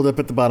 Rolled up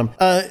at the bottom.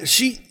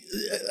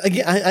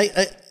 Again,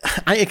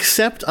 I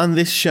accept on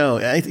this show.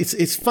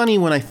 It's funny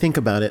when I think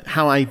about it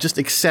how I just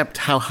accept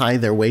how high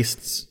their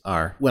waists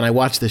are when I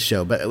watch this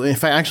show. But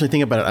if I actually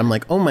think about it, I'm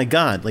like, oh my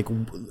god, like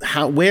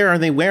where are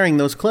they wearing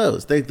those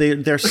clothes?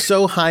 They're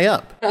so high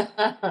up,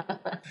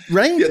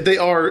 right? Yeah, they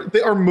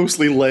are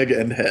mostly leg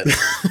and head.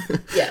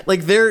 Yeah.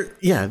 Like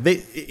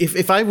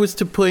if I was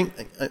to point,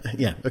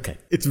 okay,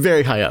 it's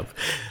very high up.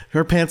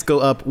 Her pants go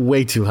up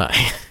way too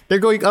high. They're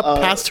going up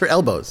past her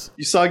elbows.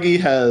 Usagi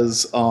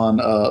has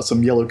on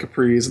some yellow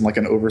capris and like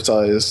an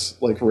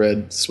oversized like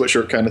red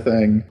sweatshirt kind of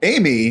thing.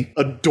 Amy,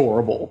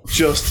 adorable,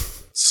 just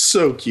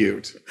so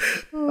cute.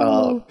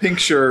 Pink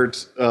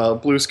shirt,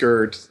 blue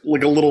skirt,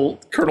 like a little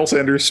Colonel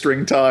Sanders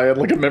string tie, and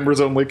like a members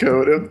only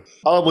coat. It,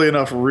 oddly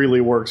enough, really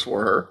works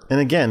for her.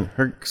 And again,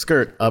 her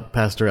skirt up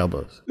past her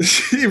elbows.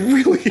 It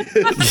really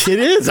is. It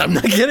is. I'm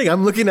not kidding.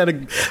 I'm looking at a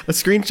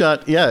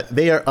screenshot. Yeah,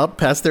 they are up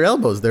past their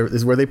elbows. There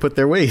is where they put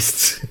their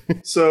waists.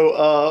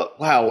 So,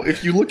 wow.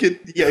 If you look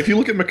at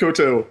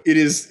Makoto, it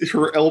is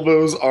her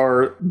elbows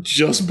are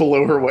just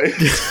below her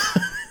waist.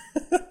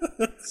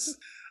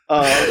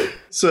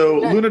 So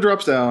Luna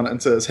drops down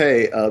and says,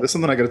 "Hey, there's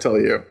something I got to tell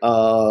you.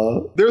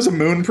 There's a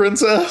moon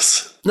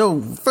princess."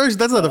 No, that's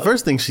not the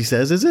first thing she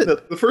says, is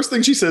it? The first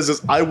thing she says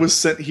is, "I was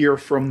sent here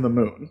from the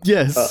moon."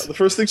 Yes. The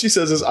first thing she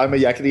says is, "I'm a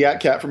yakety yak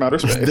cat from outer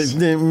space."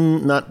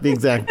 Not the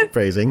exact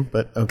phrasing,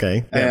 but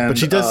okay. Yeah, but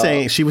she does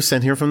say she was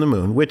sent here from the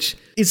moon, which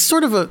is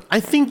sort of I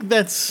think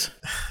that's...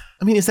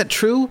 I mean, is that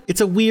true? It's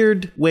a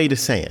weird way to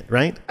say it,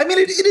 right? I mean,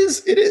 it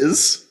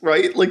is,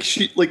 right? Like,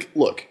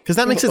 look. Because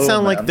that makes it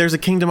sound like there's a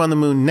kingdom on the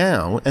moon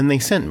now, and they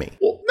sent me.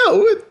 Well,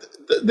 no,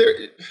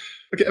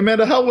 okay,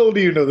 Amanda, how well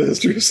do you know the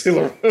history of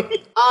Sailor Moon?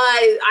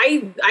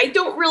 I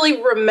don't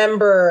really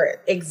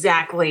remember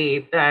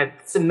exactly the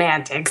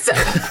semantics of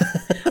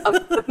of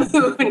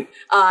the moon.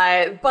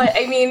 But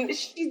I mean,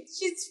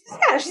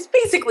 she's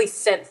basically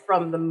sent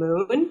from the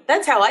moon.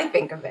 That's how I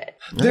think of it.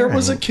 There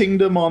was a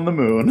kingdom on the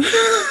moon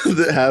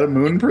that had a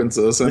moon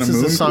princess and This a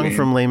moon is a song queen.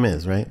 from Les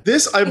Mis, right?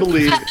 This, I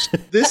believe,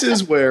 this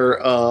is where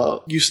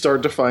you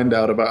start to find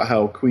out about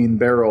how Queen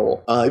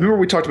Beryl. Remember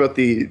we talked about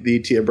the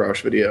Tia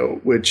Brausch video,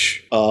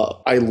 which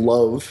I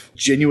love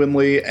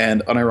genuinely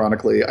and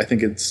unironically. I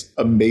think it's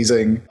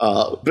amazing.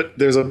 But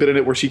there's a bit in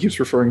it where she keeps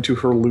referring to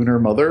her lunar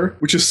mother,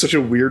 which is such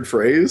a weird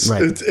phrase.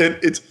 Right.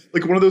 It's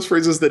like one of those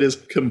phrases that is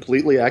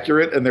completely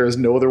accurate, and there is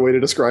no other way to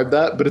describe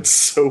that. But it's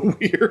so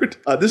weird.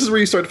 This is where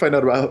you start to find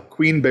out about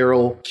Queen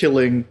Beryl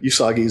killing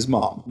Usagi's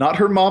mom, not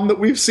her mom that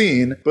we've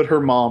seen, but her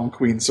mom,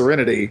 Queen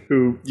Serenity,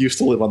 who used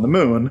to live on the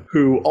moon,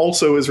 who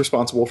also is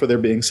responsible for there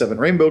being 7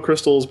 rainbow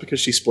crystals because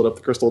she split up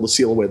the crystal to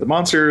seal away the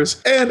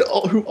monsters, and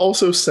who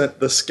also sent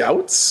the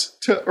scouts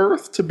to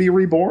Earth to be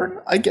reborn,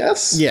 I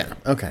guess. Yeah.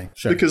 Okay.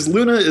 Sure. Because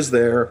Luna is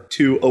there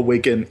to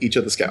awaken each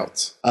of the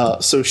scouts.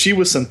 So she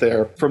was sent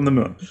there from the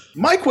moon.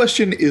 My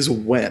question is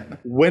when?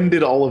 When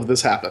did all of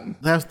this happen?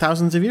 That was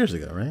thousands of years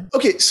ago, right?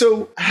 Okay,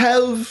 so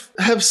have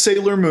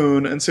Sailor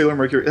Moon and Sailor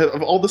Mercury,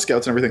 of all the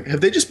scouts and everything,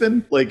 have they just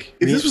been like,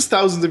 if this was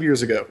thousands of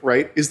years ago,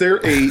 right? Is there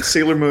a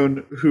Sailor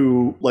Moon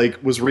who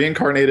like was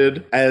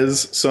reincarnated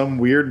as some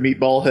weird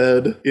meatball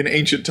head in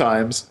ancient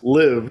times,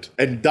 lived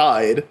and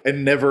died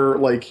and never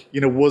like,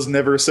 was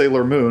never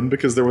Sailor Moon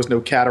because there was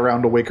no cat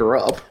around to wake her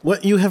up?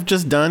 What you have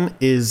just done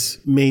is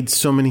made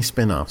so many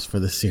spin-offs for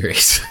this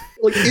series.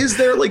 Like, is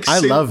there like... I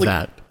love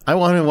that. I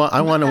want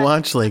to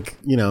watch like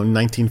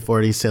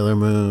 1940 Sailor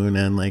Moon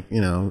and like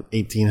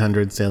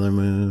 1800 Sailor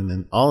Moon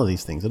and all of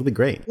these things. It'll be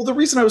great. Well, the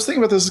reason I was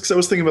thinking about this is because I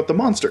was thinking about the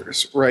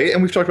monsters, right?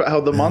 And we've talked about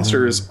how the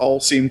monsters all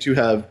seem to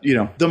have,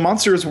 the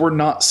monsters were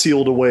not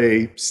sealed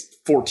away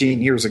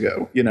 14 years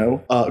ago,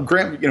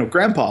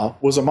 Grandpa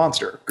was a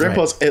monster.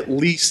 Grandpa's at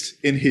least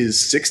in his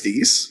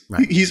 60s.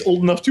 Right. He's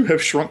old enough to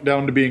have shrunk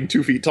down to being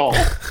 2 feet tall,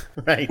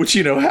 Right. which,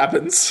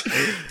 happens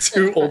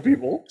to old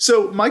people.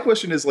 So my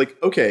question is like,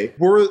 okay,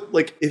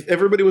 if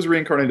everybody was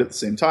reincarnated at the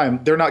same time,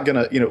 they're not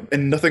gonna,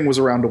 and nothing was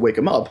around to wake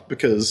them up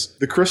because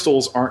the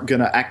crystals aren't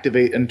gonna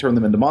activate and turn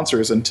them into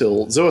monsters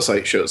until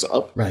Zoisite shows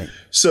up. Right.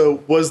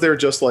 So was there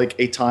just like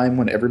a time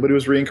when everybody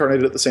was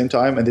reincarnated at the same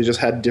time and they just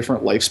had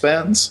different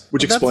lifespans,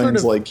 which explains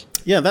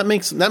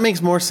that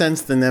makes more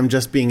sense than them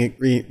just being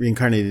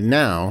reincarnated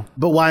now.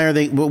 But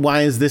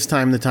why is this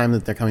time the time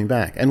that they're coming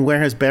back? And where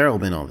has Beryl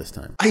been all this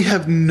time? I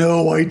have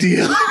no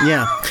idea.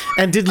 Yeah.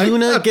 And did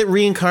Luna get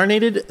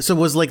reincarnated? So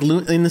was like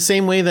Luna, in the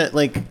same way that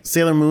like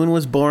Sailor Moon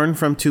was born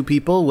from 2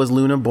 people, was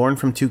Luna born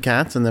from 2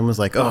 cats and then was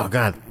like, oh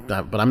God,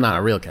 but I'm not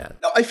a real cat?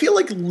 No, I feel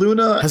like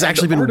Luna has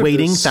actually been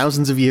waiting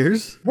thousands of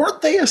years.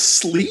 Weren't they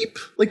asleep?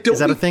 Like, don't is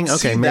that we a thing? Okay,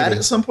 see maybe. that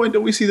at some point?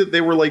 Don't we see that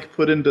they were like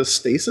put into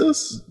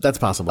stasis? That's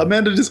possible.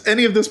 Amanda, does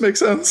any of this make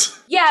sense?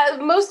 Yeah,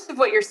 most of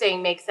what you're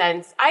saying makes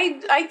sense.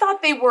 I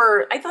thought they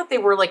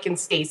were like in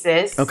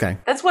stasis. Okay.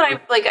 That's what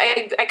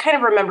I kind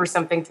of remember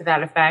something to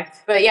that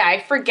effect. But yeah,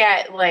 I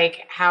forget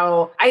like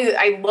how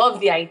I love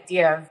the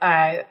idea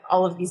of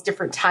all of these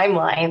different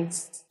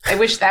timelines. I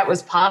wish that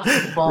was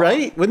possible.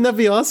 Right? Wouldn't that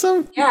be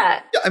awesome?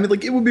 Yeah. I mean,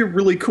 like, it would be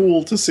really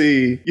cool to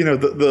see,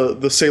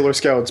 the Sailor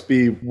Scouts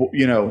be,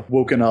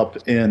 woken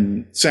up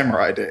in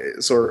samurai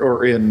days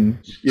or in,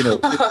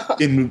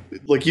 in,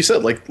 like you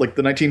said, like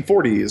the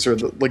 1940s or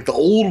the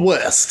Old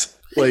West.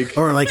 Like,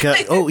 or like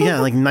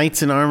like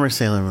Knights in Armor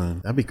Sailor Moon.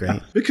 That'd be great.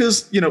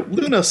 Because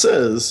Luna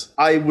says,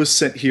 I was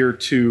sent here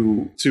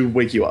to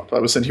wake you up. I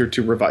was sent here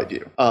to revive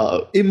you,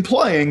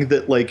 implying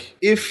that like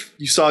if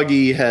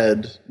Usagi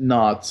had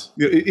not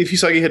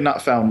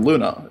found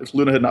Luna, if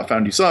Luna had not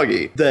found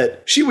Usagi,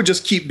 that she would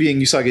just keep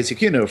being Usagi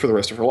Tsukino for the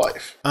rest of her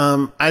life.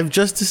 I've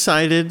just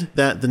decided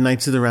that the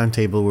Knights of the Round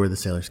Table were the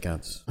Sailor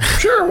Scouts.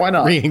 Sure, why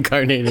not?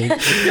 Reincarnating.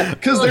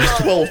 Because there's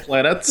 12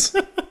 planets.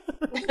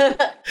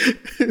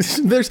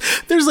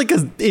 there's like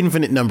an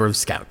infinite number of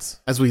scouts,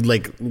 as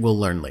we'll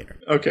learn later.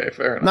 Okay,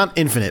 fair enough. Not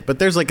infinite, but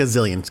there's like a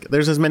zillion.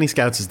 There's as many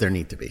scouts as there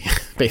need to be,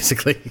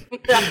 basically.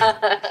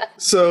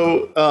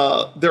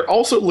 So they're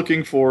also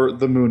looking for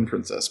the Moon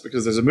Princess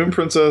because there's a Moon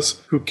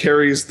Princess who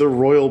carries the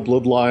royal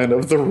bloodline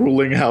of the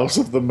ruling house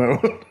of the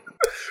moon,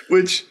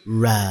 which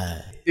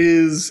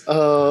is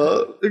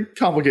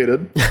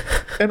complicated.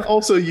 And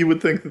also you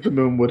would think that the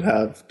moon would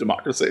have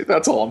democracy.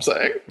 That's all I'm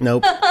saying.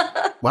 Nope.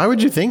 Why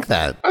would you think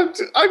that?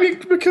 I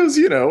mean, because,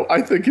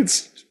 I think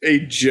it's a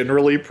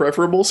generally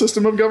preferable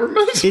system of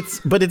government.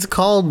 But it's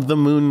called the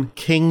Moon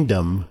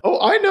Kingdom. Oh,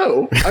 I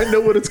know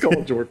what it's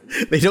called, Jordan.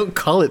 They don't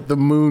call it the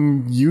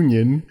Moon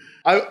Union.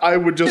 I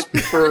would just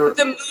prefer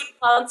the Moon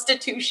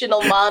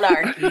Constitutional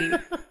Monarchy.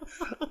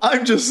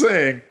 I'm just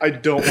saying, I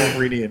don't want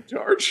Rini in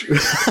charge.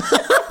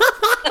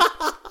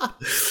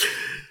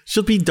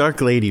 She'll be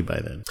Dark Lady by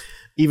then.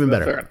 Even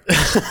better.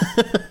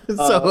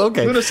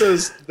 Okay. Luna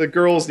says the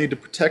girls need to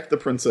protect the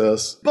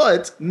princess,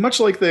 but much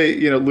like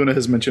Luna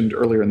has mentioned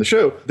earlier in the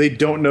show, they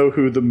don't know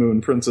who the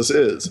Moon Princess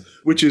is,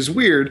 which is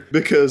weird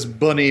because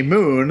Bunny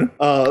Moon,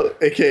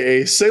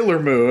 aka Sailor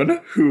Moon,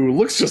 who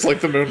looks just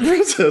like the Moon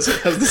Princess,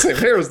 has the same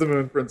hair as the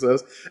Moon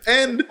Princess,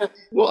 and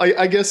well,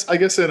 I guess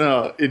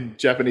in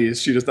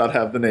Japanese she does not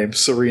have the name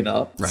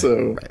Serena.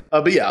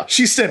 But yeah,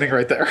 she's standing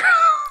right there.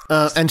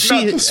 And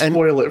she not to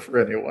spoil it for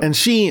anyone. And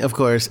she, of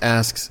course,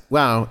 asks,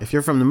 "Wow, if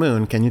you're from the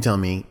moon, can you tell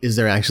me, is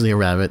there actually a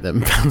rabbit that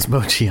pounds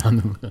mochi on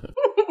the moon?"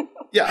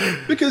 Yeah,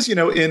 because,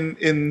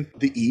 in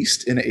the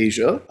East, in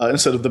Asia,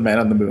 instead of the man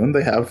on the moon,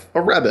 they have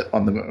a rabbit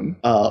on the moon.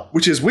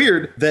 Which is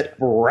weird that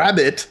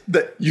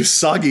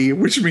Usagi,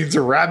 which means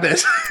a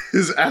rabbit,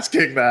 is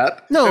asking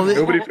that. No,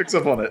 nobody picks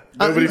up on it.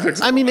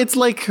 I mean, it's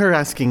like her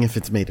asking if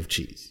it's made of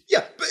cheese.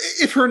 Yeah, but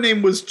if her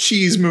name was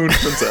Cheese Moon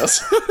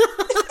Princess.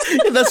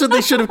 That's what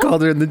they should have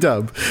called her in the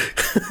dub.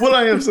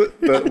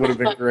 That would have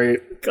been great.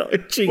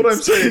 What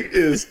I'm saying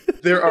is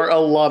there are a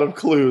lot of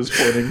clues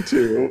pointing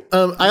to.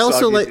 I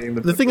also like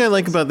the thing I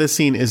like about this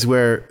scene is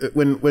where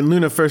when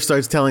Luna first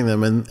starts telling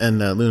them, and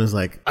Luna's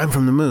like, "I'm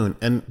from the moon,"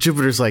 and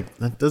Jupiter's like,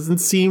 "That doesn't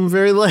seem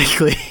very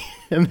likely."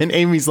 And then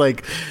Amy's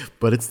like,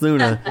 "But it's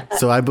Luna,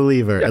 so I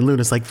believe her." And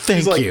Luna's like,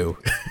 "Thank you."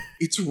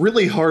 It's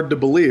really hard to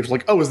believe.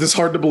 Like, oh, is this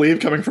hard to believe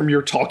coming from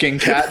your talking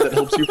cat that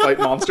helps you fight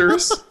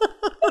monsters?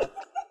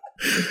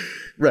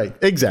 Right,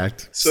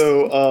 exact.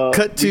 So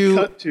cut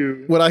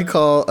to what I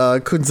call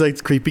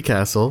Kunzite's creepy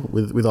castle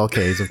with all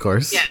K's, of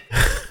course. Yeah.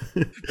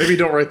 Maybe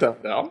don't write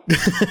that down.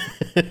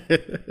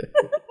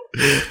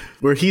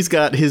 Where he's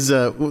got his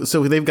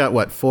so they've got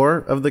what, 4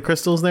 of the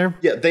crystals there?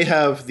 Yeah, they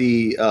have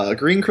the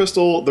green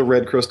crystal, the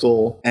red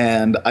crystal,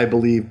 and I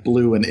believe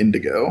blue and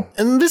indigo.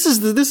 And this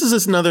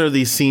is another of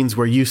these scenes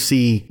where you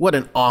see what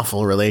an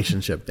awful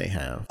relationship they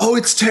have. Oh,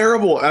 it's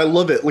terrible. I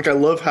love it. Like I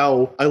love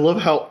how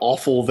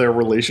awful their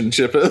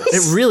relationship is.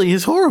 It really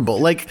is horrible.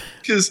 Like,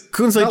 because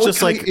Kunzite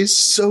just like is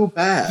so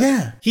bad.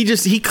 Yeah.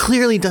 He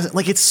clearly doesn't,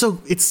 like, it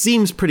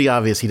seems pretty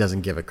obvious he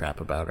doesn't give a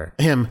crap about her.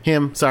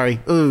 Him, sorry.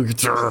 Ooh,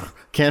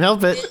 can't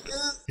help it.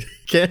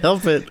 Can't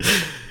help it.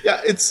 Yeah,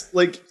 it's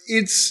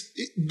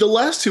the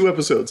last 2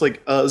 episodes.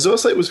 Like,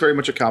 Zoisite was very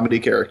much a comedy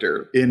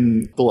character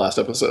in the last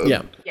episode.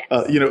 Yeah. Yes.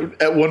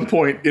 At one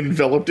point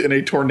enveloped in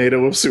a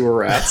tornado of sewer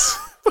rats.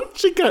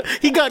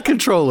 He got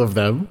control of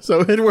them,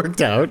 so it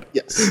worked out.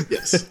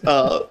 Yes.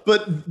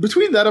 But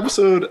between that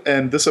episode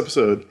and this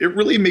episode, it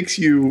really makes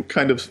you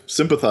kind of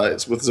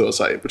sympathize with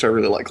Zoisite, which I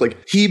really like. Like,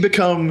 he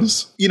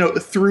becomes,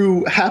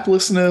 through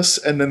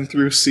haplessness and then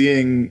through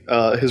seeing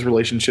his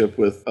relationship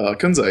with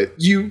Kunzite,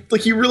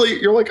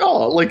 you're like,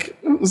 oh, like,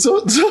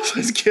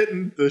 Zoisite's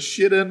getting the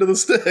shit end of the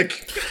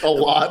stick a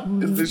lot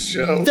in this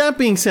show. That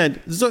being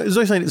said,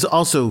 Zoisite is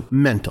also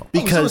mental.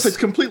 Because Zoisite's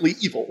completely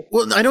evil.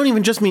 Well, I don't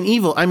even just mean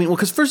evil. I mean,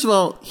 because first of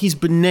all, he's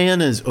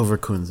bananas over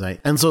Kunzite.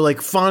 And so,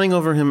 like, fawning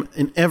over him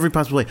in every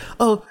possible way.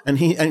 Oh, and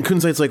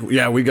Kunzite's like,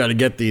 yeah, we got to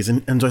get these.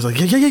 And Zoisite's like,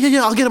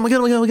 yeah, I'll get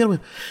him.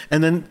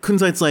 And then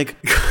Kunzite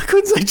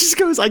just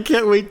goes, I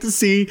can't wait to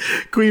see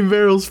Queen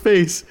Beryl's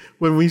face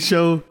when we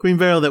show Queen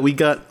Beryl that we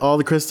got all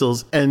the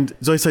crystals. And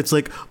Zoisite's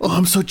like, oh,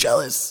 I'm so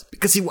jealous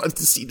because he wants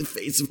to see the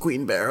face of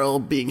Queen Beryl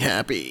being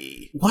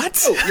happy.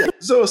 What? Oh, yeah.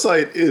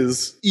 Zoisite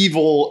is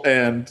evil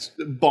and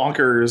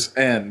bonkers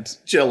and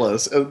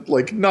jealous and,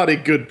 like, not a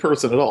good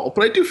person at all.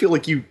 But I do feel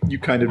like you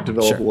kind of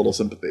develop a little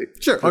sympathy.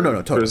 Sure.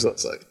 Totally. For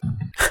Zoisite.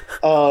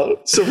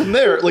 So from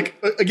there, like,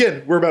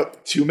 again, we're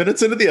about 2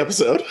 minutes into the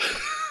episode.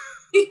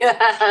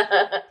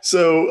 Yeah.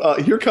 So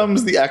here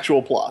comes the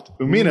actual plot.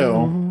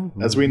 Umino,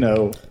 as we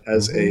know,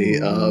 has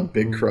a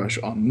big crush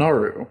on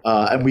Naru.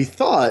 And we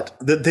thought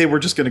that they were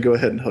just going to go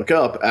ahead and hook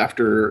up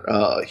after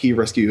he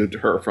rescued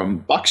her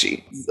from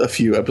Bakshi a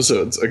few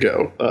episodes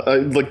ago.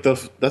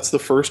 That's the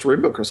first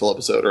Rainbow Crystal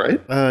episode,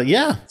 right?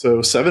 Yeah.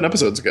 So 7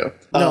 episodes ago.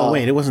 No,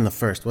 wait, it wasn't the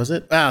first, was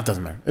it? It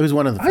doesn't matter. It was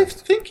one of the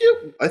first.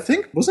 I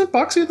think, wasn't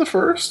Bakshi the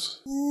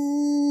first?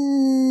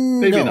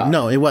 Maybe not.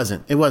 No, it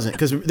wasn't.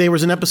 Because there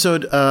was an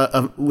episode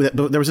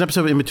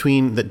in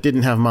between that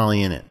didn't have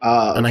Molly in it,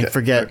 and I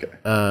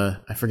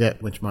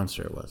forget which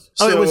monster it was.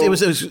 So,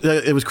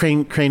 it was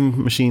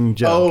Crane Machine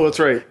Joe. Oh, that's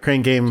right.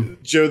 Crane Game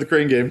Joe, the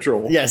Crane Game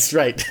troll. Yes,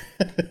 right.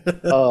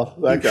 Oh,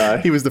 that guy.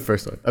 He was the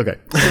first one. Okay.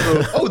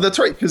 That's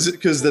right,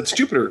 because that's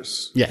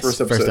Jupiter's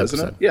first episode,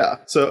 isn't it? Yeah.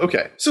 So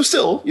okay. So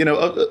still,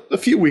 a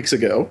few weeks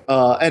ago,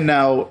 and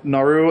now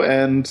Naru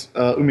and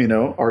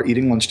Umino are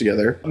eating lunch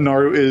together.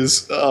 Naru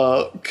is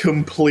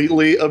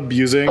completely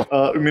abusing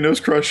Umino's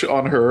crush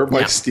on her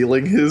by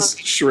stealing his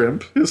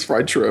shrimp, his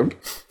fried shrimp.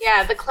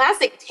 Yeah, the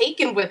classic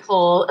taken with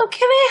whole. Oh,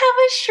 can I have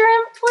a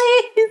shrimp,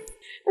 please?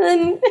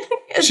 And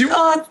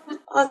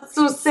it's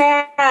so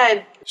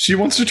sad. She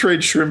wants to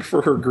trade shrimp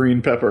for her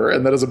green pepper,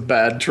 and that is a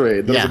bad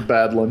trade. That is a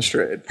bad lunch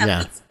trade.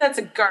 That's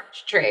a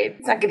garbage trade.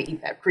 He's not going to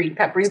eat that green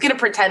pepper. He's going to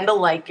pretend to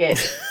like it.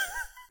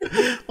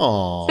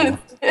 Aww.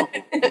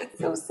 It's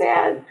so so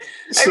sad.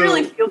 So- I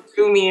really feel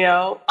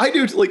Umino. I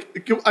do,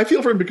 like, I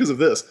feel for him because of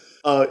this.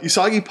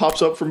 Usagi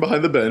pops up from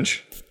behind the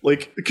bench,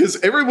 like, because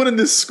everyone in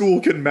this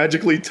school can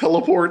magically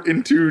teleport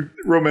into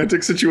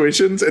romantic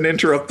situations and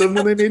interrupt them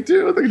when they need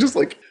to. They just,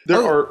 like,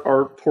 there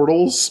are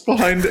portals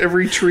behind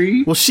every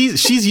tree. Well,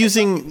 she's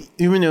using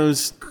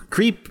Umino's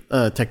creep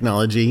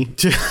technology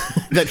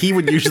that he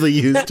would usually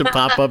use to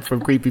pop up from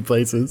creepy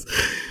places.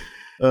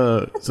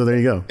 So there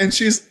you go. And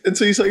so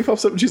Usagi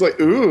pops up and she's like,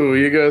 "Ooh,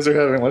 you guys are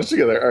having lunch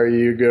together. Are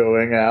you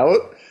going out?"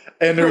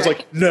 And there was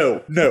like,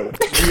 no,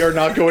 we are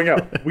not going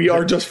out. We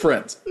are just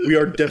friends. We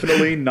are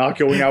definitely not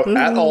going out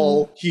at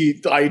all.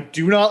 I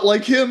do not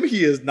like him.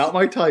 He is not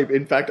my type.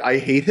 In fact, I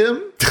hate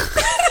him.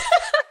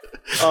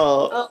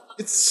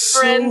 It's so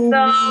Friend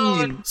zone.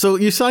 mean. So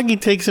Usagi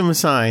takes him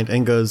aside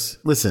and goes,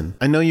 "Listen,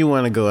 I know you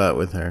want to go out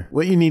with her.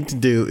 What you need to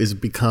do is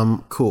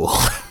become cool."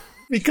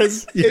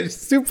 Because you're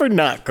super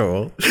not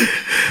cool.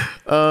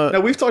 Now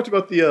we've talked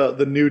about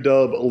the new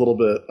dub a little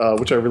bit,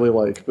 which I really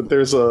like. But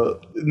there's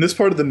in this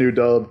part of the new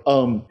dub,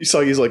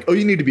 Usagi's like, "Oh,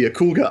 you need to be a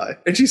cool guy,"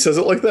 and she says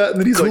it like that, and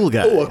then he's Cool like,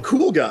 guy. "Oh, a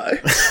cool guy."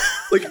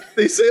 Like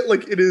they say it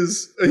like it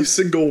is a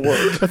single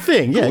word. A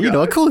thing, yeah, Cool you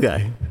know, a guy. cool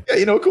guy. Yeah,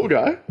 you know, a cool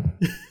guy.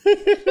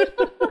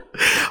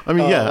 I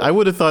mean, yeah, I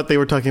would have thought they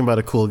were talking about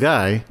a cool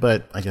guy,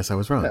 but I guess I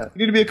was wrong. Yeah. You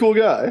need to be a cool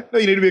guy. No,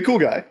 you need to be a cool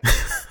guy.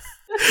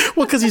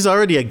 Well, because he's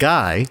already a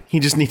guy, he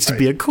just needs to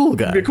be a cool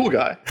guy. Be a cool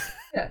guy.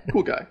 Yeah,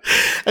 cool guy.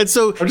 And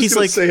so I'm just he's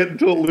gonna like, say it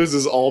until it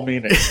loses all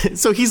meaning.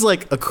 so he's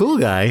like a cool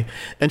guy,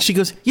 and she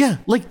goes, "Yeah,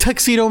 like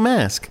Tuxedo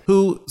Mask,"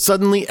 who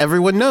suddenly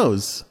everyone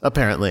knows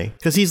apparently,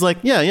 because he's like,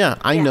 "Yeah,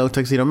 I know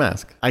Tuxedo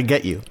Mask. I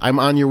get you. I'm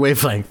on your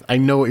wavelength. I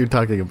know what you're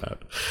talking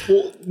about."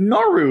 Well,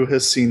 Naru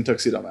has seen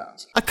Tuxedo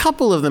Mask. A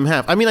couple of them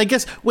have. I mean, I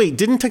guess. Wait,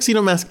 didn't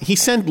Tuxedo Mask? He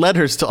sent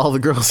letters to all the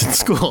girls in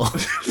school.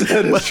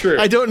 That is true.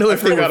 I don't know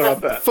if they forgot were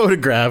about that.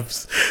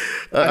 photographs.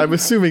 I'm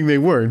assuming they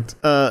weren't.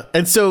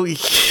 And so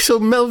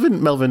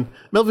Melvin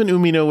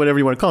Umino, whatever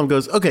you want to call him,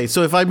 goes, "Okay,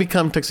 so if I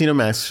become Tuxedo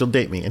Mask, she'll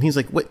date me." And he's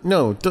like, "Wait,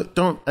 no,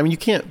 don't. I mean, you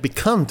can't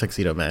become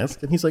Tuxedo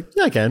Mask." And he's like,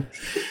 "Yeah, I can.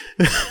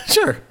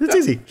 Sure, it's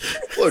easy."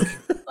 Look,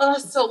 Oh,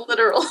 so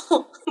literal.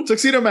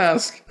 Tuxedo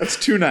Mask, that's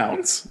 2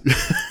 nouns.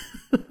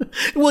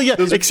 Well, yeah,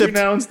 Those are except,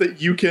 2 nouns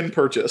that you can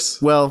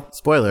purchase. well,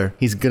 spoiler,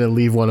 he's gonna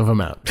leave one of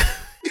them out.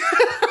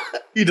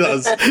 He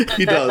does,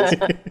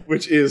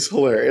 which is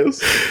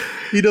hilarious.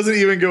 He doesn't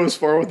even go as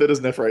far with it as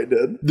Nephrite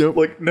did. Nope.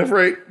 Like,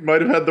 Nephrite might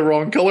have had the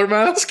wrong color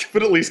mask,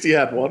 but at least he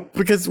had one.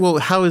 Because, well,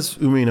 how is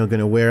Umino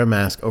gonna wear a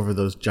mask over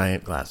those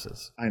giant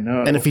glasses? I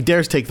know. And if he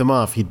dares take them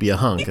off, he'd be a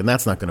hunk, and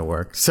that's not gonna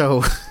work.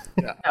 So.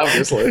 Yeah,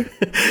 obviously.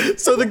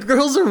 So the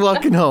girls are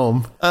walking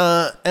home,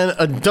 and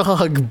a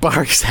dog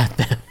barks at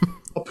them.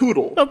 A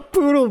poodle. A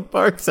poodle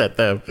barks at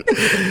them.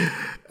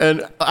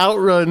 And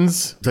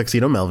outruns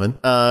Tuxedo Melvin,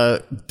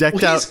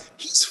 decked Well, out.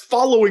 he's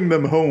following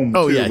them home,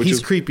 Oh, too, yeah, which he's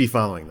is creepy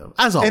following them,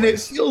 as always. And it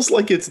feels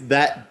like it's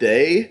that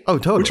day. Oh,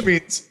 totally. Which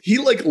means he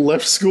like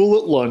left school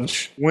at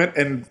lunch, went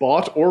and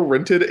bought or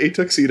rented a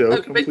tuxedo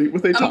complete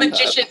with a top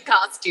magician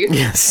costume.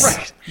 Yes.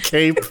 Right.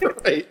 Cape,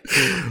 hat.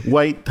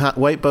 Right.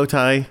 white bow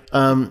tie.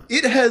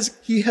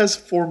 He has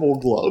formal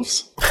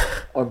gloves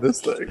on this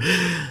thing.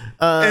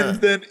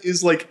 And then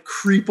is like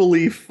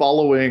creepily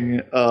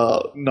following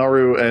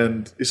Naru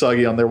and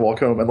Usagi on their walk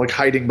home and like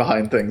hiding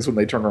behind things when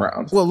they turn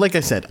around. Well, like I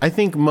said, I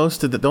think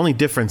most of the only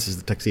difference is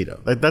the tuxedo.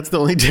 Like, that's the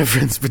only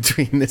difference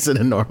between this and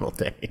a normal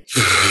day.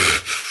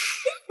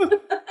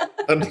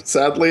 And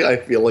sadly, I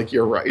feel like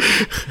you're right.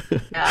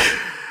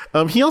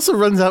 Yeah. He also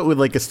runs out with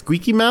like a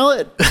squeaky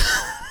mallet.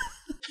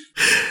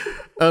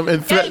 And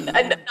And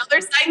another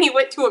sign he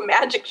went to a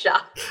magic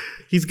shop.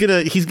 he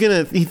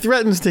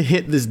threatens to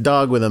hit this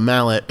dog with a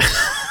mallet.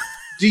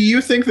 Do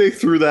you think they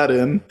threw that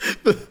in?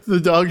 The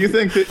dog, You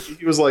think that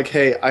he was like,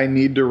 "Hey, I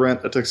need to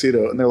rent a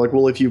tuxedo," and they're like,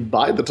 "Well, if you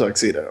buy the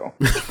tuxedo,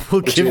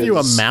 will give you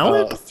a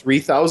mallet?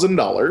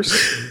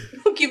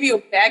 $3,000. He'll give you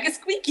a bag of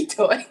squeaky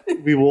toy.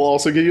 We will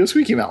also give you a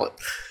squeaky mallet."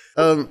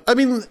 I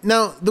mean,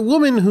 now the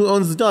woman who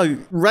owns the dog,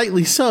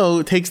 rightly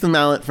so, takes the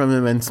mallet from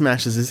him and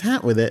smashes his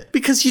hat with it,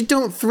 because you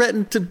don't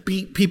threaten to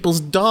beat people's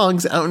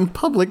dogs out in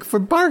public for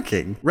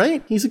barking,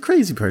 right? He's a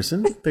crazy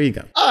person. There you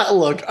go.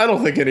 Look, I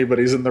don't think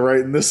anybody's in the right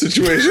in this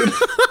situation.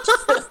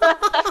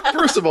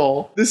 First of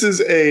all, this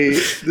is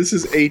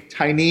a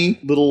tiny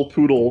little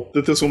poodle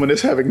that this woman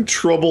is having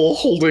trouble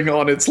holding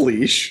on its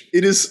leash.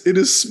 It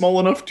is small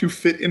enough to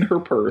fit in her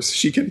purse.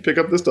 She can pick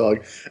up this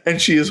dog,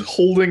 and she is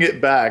holding it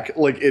back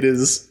like it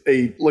is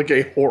a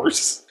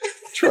horse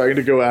trying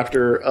to go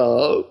after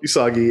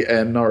Usagi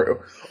and Naru.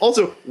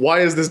 Also, why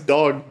is this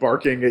dog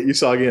barking at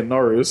Usagi and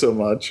Naru so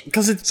much?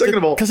 Second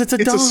of all, it's a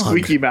dog. a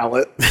squeaky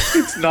mallet.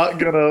 It's not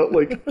gonna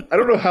I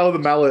don't know how the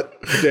mallet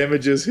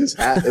damages his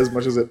hat as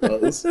much as it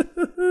does.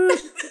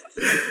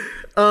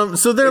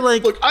 So they're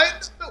like, Look, I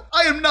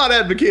am not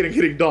advocating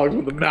hitting dogs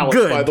with a mallet,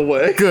 good, by the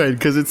way. good,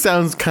 because it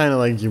sounds kind of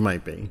like you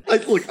might be.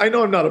 I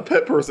know I'm not a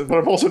pet person, but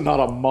I'm also not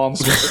a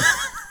monster.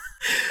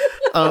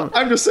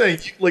 I'm just saying,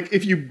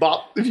 if you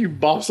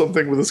bop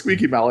something with a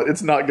squeaky mallet,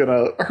 it's not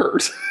gonna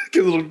hurt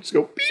because it'll just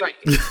go beep.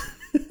 Right.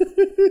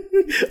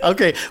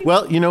 Okay,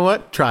 well, you know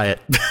what? Try it.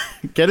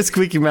 Get a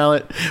squeaky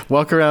mallet,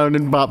 walk around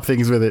and bop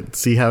things with it,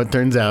 see how it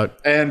turns out.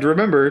 And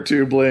remember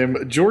to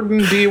blame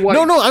Jordan D. White.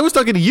 No, I was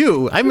talking to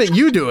you. I meant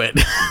you do it.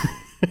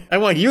 I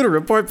want you to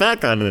report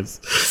back on this.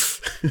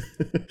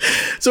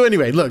 So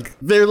anyway, look,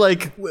 they're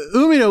like,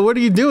 Umino, what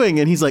are you doing?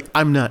 And he's like,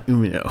 I'm not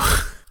Umino.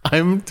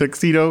 I'm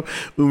Tuxedo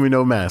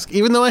Umino Mask.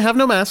 Even though I have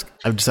no mask,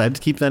 I've decided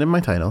to keep that in my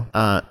title,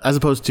 as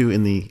opposed to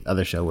in the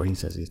other show where he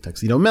says he's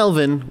Tuxedo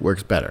Melvin.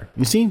 Works better.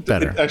 You see?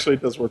 Better. It actually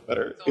does work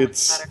better.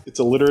 It's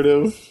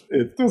alliterative.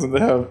 It doesn't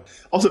have...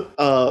 Also,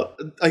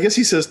 I guess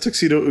he says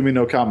Tuxedo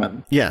Umino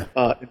Kamen. Yeah.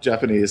 In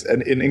Japanese.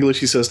 And in English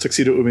he says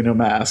Tuxedo Umino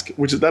Mask,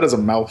 that is a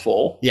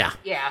mouthful. Yeah.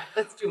 Yeah,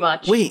 that's too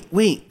much.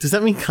 Wait. Does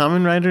that mean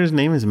Kamen Rider's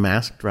name is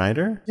Masked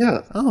Rider?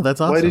 Yeah. Oh, that's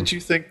awesome. Why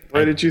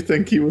did you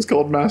think he was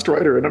called Masked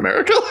Rider in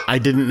America? I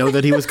didn't know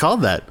that he was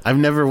called that. I've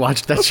never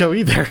watched that show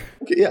either.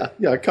 Okay, yeah.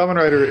 Kamen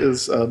Rider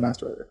is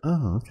Masked Rider.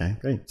 Oh, okay.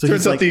 Great. So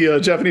Turns out the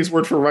Japanese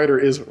word for rider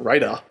is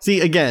Raida.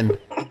 See, again,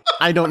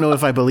 I don't know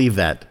if I believe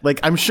that. Like,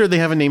 I'm sure they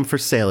have a name for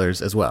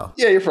sailors as well.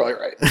 Yeah, you're probably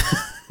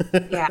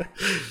right. Yeah.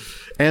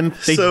 And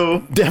they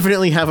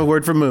definitely have a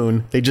word for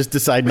moon. They just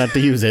decide not to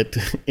use it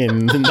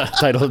in the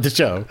title of the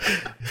show.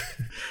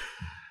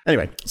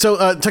 Anyway,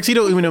 so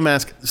Tuxedo Umino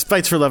Mask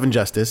fights for love and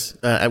justice,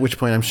 at which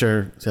point I'm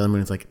sure Sailor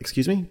Moon is like,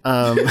 excuse me?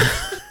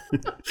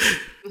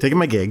 Taking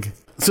my gig.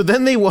 So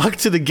then they walk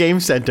to the game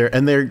center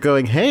and they're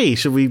going, hey,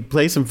 should we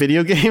play some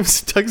video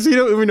games?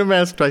 Tuxedo Umino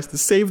Mask tries to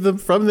save them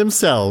from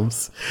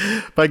themselves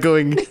by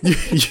going,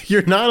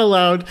 you're not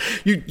allowed.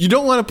 You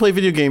don't want to play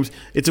video games.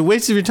 It's a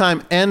waste of your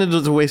time and it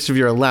is a waste of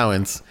your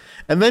allowance.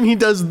 And then he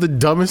does the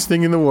dumbest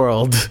thing in the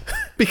world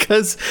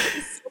because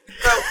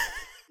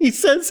he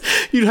says,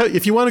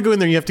 if you want to go in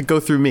there, you have to go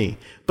through me.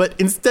 But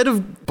instead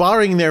of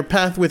barring their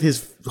path with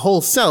his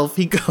whole self,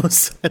 he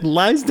goes and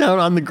lies down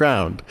on the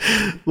ground.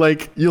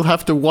 Like, you'll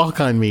have to walk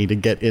on me to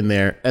get in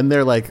there. And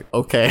they're like,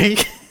 okay.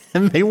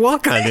 And they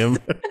walk on him.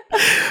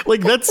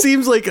 Like, that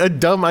seems like a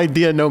dumb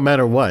idea no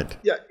matter what.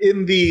 Yeah,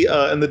 in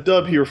the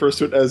dub, he refers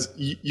to it as,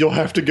 you'll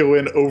have to go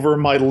in over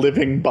my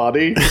living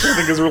body, which I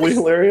think is really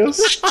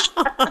hilarious.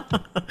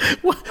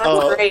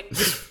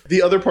 Great.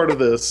 The other part of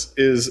this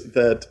is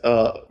that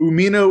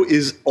Umino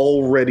is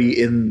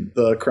already in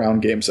the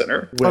Crown Game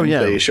Center when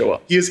they show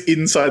up. He is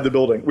inside the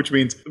building, which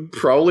means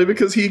probably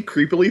because he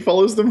creepily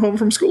follows them home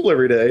from school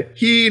every day,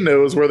 he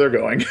knows where they're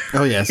going.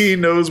 Oh, yes. He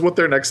knows what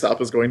their next stop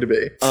is going to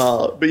be.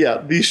 But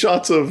yeah, these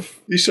shots of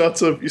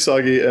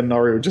Usagi and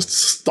Naru just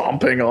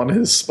stomping on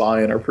his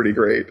spine are pretty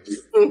great.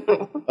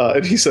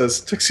 And he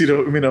says,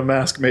 Tuxedo Umino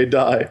Mask may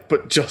die,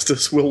 but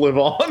justice will live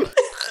on.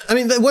 I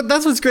mean,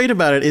 that's what's great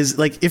about it is,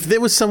 like, if there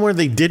was somewhere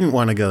they didn't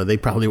want to go, they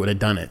probably would have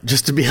done it.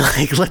 Just to be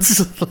like,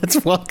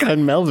 let's walk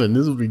on Melvin.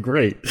 This would be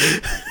great.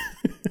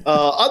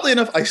 Oddly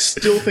enough, I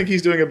still think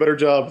he's doing a better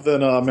job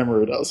than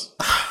Memoru does.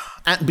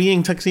 At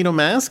being Tuxedo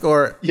Mask,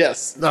 or?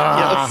 Yes.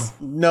 Yes.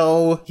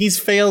 No, he's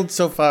failed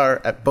so far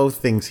at both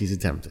things he's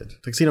attempted.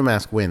 Tuxedo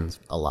Mask wins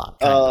a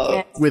lot.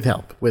 With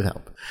help.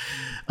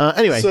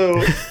 Anyway. So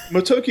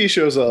Motoki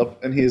shows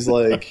up and he's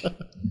like,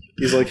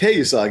 hey,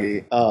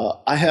 Usagi,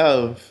 I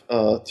have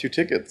 2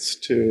 tickets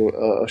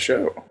to a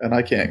show and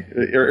I can't,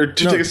 or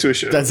 2 tickets to a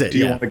show. That's it. Do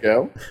you want to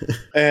go?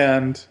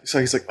 And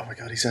Usagi's like, oh my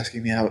God, he's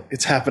asking me out.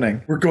 It's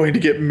happening. We're going to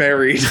get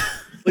married.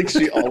 Like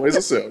she always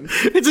assumed.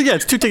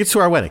 It's 2 tickets to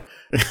our wedding.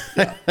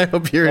 I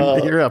hope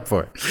you're up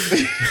for it.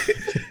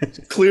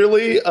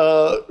 Clearly,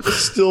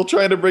 still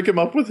trying to break him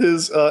up with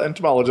his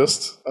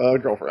entomologist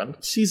girlfriend.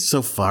 She's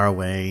so far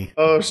away.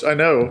 Oh, I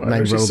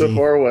know. She's so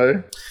far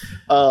away.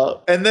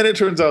 And then it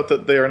turns out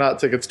that they are not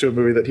tickets to a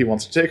movie that he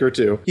wants to take her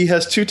to. He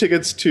has 2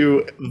 tickets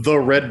to The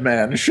Red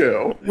Man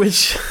Show.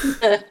 Which,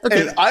 okay.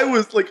 And I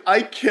was like,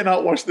 I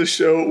cannot watch this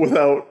show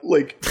without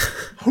like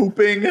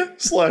hoping /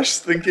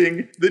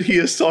 thinking that he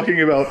is talking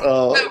about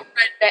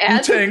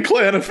Wu-Tang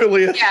Clan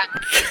affiliate. Yeah.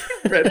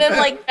 Red And then, Man.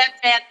 like, that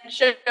man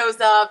shows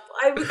up.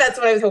 That's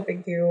what I was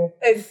hoping to.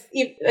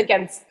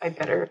 I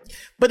better.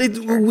 But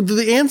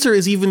the answer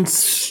is even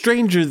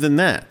stranger than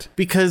that,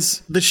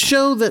 because the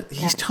show that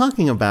he's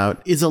talking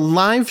about is a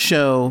live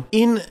show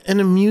in an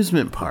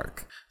amusement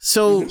park.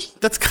 So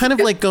that's kind of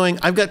like going,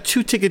 I've got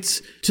 2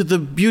 tickets to the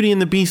Beauty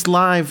and the Beast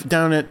live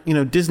down at,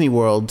 Disney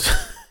World.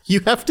 You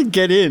have to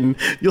get in.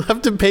 You'll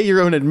have to pay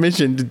your own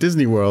admission to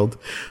Disney World.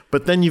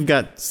 But then you've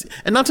got...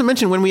 And not to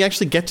mention, when we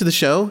actually get to the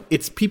show,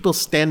 it's people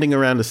standing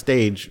around a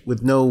stage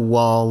with no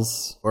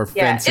walls or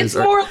fences.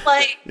 It's more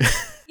like...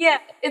 Yeah,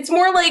 it's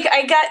more like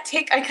I got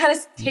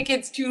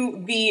tickets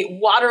to the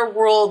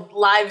Waterworld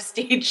live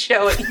stage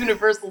show at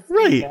Universal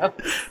Studios.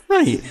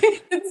 Right.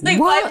 It's like,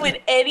 why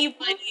would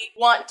anybody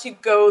want to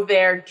go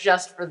there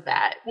just for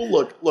that? Well,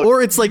 look.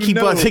 Or it's like he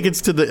bought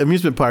tickets to the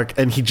amusement park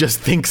and he just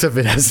thinks of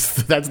it as,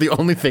 that's the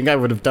only thing I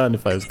would have done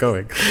if I was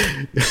going.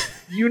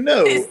 You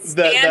know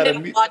stand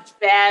and watch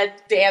bad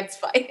dance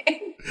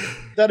fighting.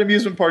 That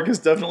amusement park is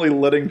definitely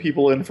letting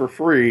people in for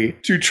free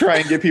to try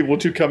and get people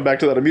to come back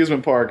to that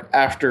amusement park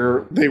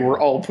after they were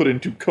all put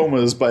into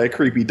comas by a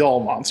creepy doll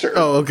monster.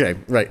 Oh, okay.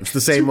 Right. It's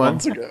the same 2 one.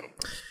 months ago.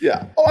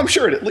 Yeah. Oh, I'm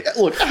sure it.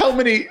 Look, how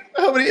many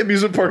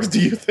amusement parks do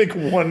you think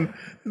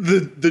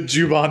the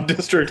Juban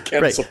district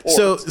can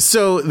support?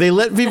 So they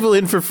let people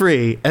in for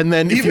free, and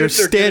then if you're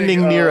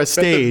standing near a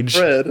stage,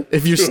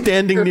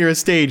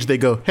 they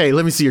go, "Hey,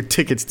 let me see your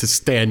tickets to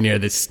stand near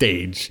this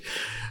stage."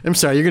 I'm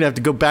sorry, you're gonna have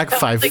to go back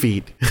 5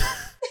 feet.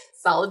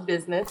 Solid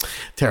business.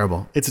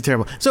 Terrible. It's a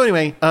terrible. So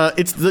anyway,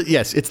 it's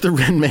the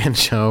Red Man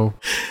show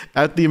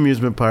at the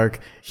amusement park.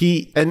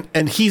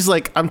 He's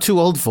like, I'm too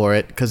old for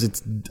it because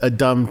it's a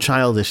dumb,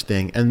 childish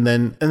thing. And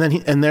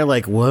they're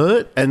like,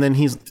 what? And then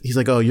he's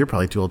like, oh, you're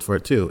probably too old for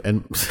it too.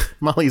 And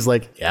Molly's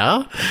like,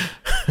 yeah.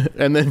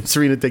 And then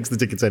Serena takes the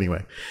tickets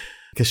anyway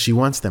because she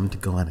wants them to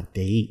go on a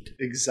date.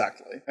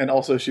 Exactly. And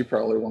also, she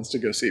probably wants to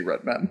go see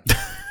Red Men.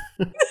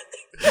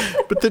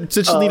 But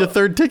she'll need a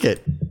third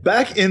ticket.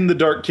 Back in the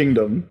Dark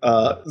Kingdom,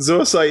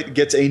 Zoisite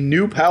gets a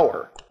new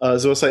power.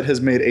 Zoisite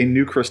has made a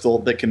new crystal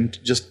that can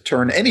just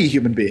turn any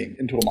human being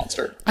into a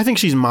monster. I think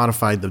she's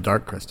modified the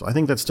Dark Crystal. I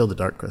think that's still the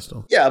Dark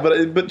Crystal. Yeah,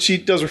 but she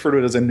does refer to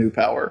it as a new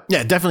power.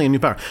 Yeah, definitely a new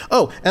power.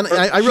 Oh, and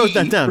I wrote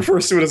that down.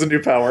 Refers to it as a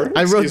new power.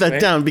 I wrote that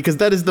down because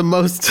that is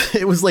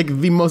it was like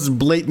the most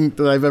blatant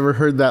that I've ever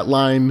heard that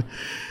line.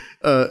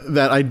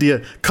 That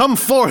idea, come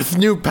forth,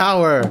 new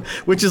power,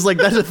 which is like,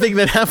 that's a thing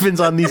that happens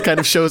on these kind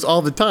of shows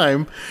all the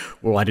time.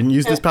 Well, I didn't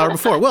use this power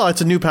before. Well,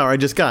 it's a new power I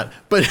just got.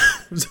 But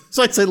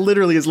so I said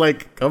literally is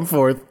like, come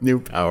forth, new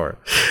power.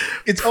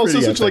 It's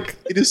also such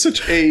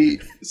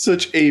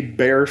a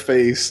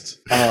barefaced,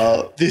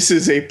 this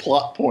is a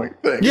plot point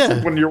thing. Yeah. It's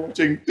like when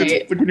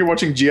you're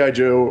watching G.I.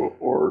 Joe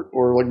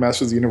or like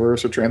Masters of the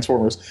Universe or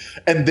Transformers,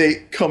 and they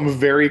come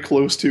very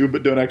close to,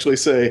 but don't actually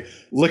say,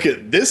 look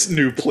at this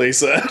new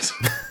playset.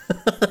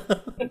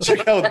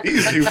 Check out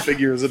these new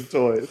figures and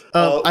toys.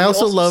 I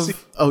also love.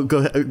 Go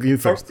ahead. You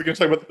first. We're going to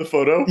talk about the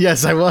photo?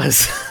 Yes, I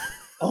was.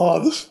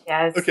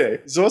 Yes. Okay.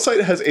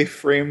 Zoisite has a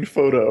framed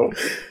photo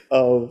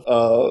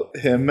of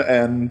him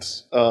and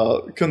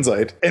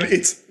Kunzite, and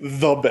it's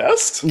the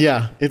best.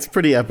 Yeah, it's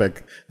pretty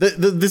epic.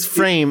 This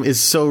frame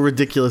is so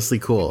ridiculously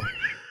cool.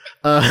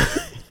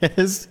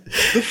 Yes.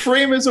 The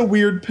frame is a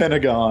weird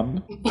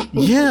pentagon.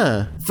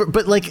 Yeah,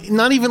 but like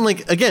not even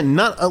like, again,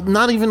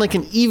 not even like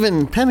an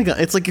even pentagon.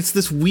 It's like it's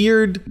this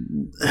weird,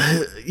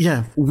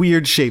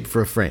 weird shape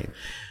for a frame,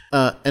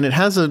 and it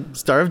has a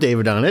Star of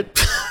David on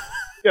it.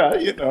 Yeah,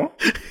 you know,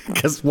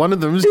 because one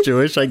of them is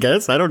Jewish, I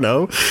guess. I don't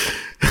know.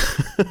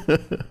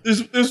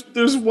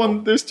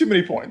 There's too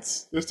many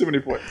points. There's too many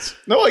points.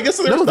 No, I guess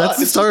there's not. That's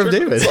the Star of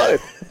David.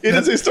 It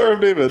is a Star of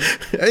David.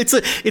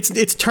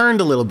 It's turned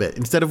a little bit.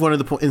 Instead of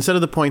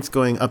the points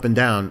going up and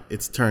down,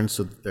 it's turned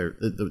so that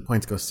the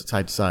points go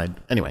side to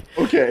side. Anyway.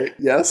 Okay.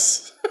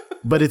 Yes.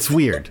 But it's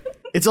weird.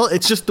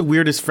 It's just the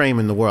weirdest frame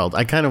in the world.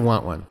 I kind of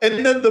want one.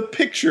 And then the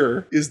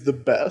picture is the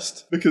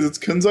best because it's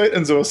Kunzite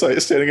and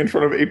Zoisite standing in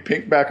front of a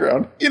pink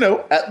background,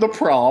 at the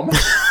prom.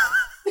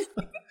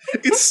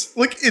 It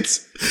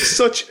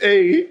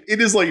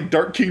is like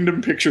Dark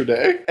Kingdom picture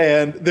day,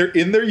 and they're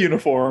in their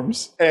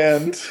uniforms,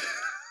 and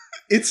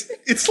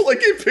it's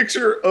like a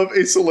picture of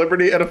a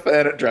celebrity and a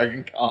fan at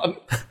Dragon Con.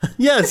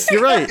 Yes,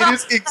 you're right. It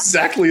is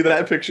exactly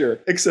that picture,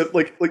 except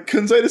like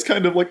Kunzite is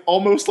kind of like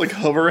almost like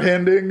hover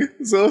handing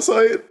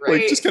Zoisite, right.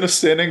 Like just kind of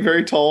standing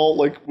very tall,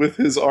 like with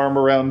his arm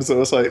around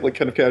Zoisite, like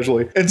kind of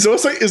casually, and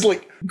Zoisite is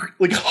like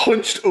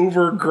hunched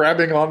over,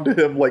 grabbing onto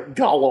him like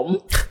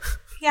Gollum.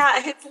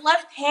 Yeah, his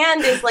left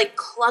hand is like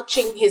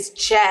clutching his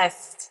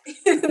chest.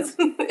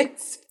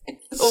 It's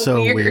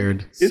so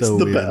weird. It's so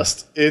the weird.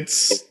 best.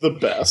 It's the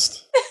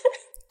best.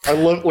 I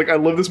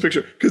love this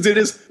picture because it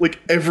is like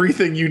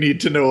everything you need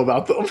to know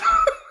about them.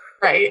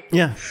 Right.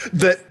 Yeah.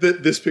 That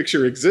this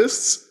picture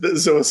exists. That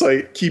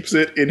Zoisite keeps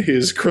it in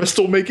his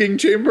crystal making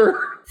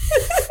chamber.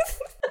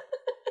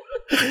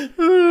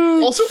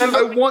 Also,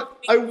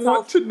 I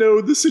want to know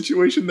the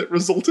situation that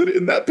resulted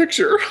in that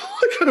picture.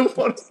 I don't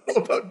want to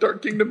know about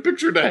Dark Kingdom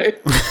Picture Day.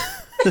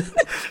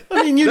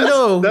 I mean,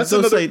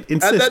 Zoisite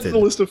insisted. Add that to the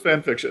list of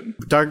fan fiction.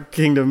 Dark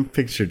Kingdom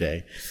Picture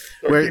Day.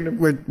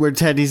 Where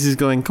Teddy's is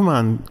going, come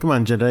on,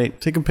 Jedi,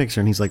 take a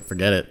picture. And he's like,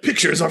 forget it.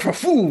 Pictures are for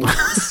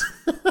fools.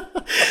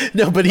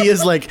 No, but he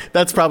is like,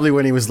 that's probably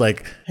when he was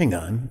like, hang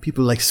on,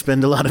 people like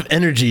spend a lot of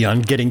energy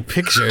on getting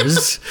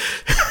pictures.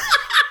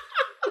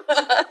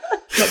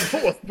 The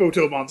fourth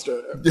Photo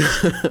Monster.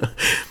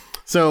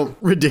 So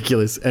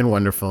ridiculous and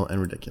wonderful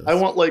and ridiculous. I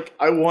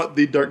want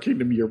the Dark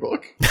Kingdom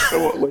yearbook.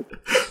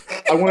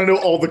 I want to know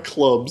all the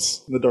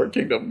clubs in the Dark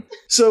Kingdom.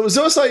 So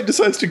Zoisite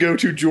decides to go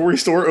to jewelry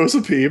store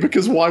Osapi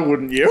because why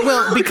wouldn't you?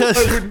 Well, because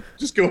I would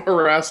just go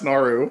harass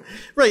Naru.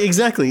 Right,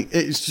 exactly.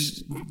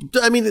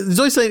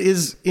 Zoisite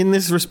is in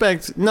this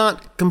respect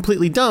not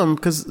completely dumb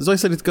because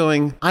Zoisite is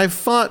going, I've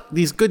fought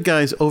these good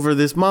guys over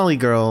this Molly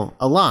girl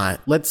a lot.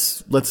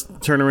 Let's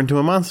turn her into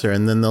a monster,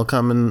 and then they'll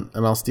come and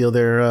I'll steal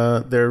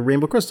their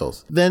rainbow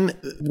crystals. Then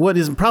what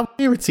is probably my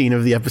favorite scene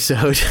of the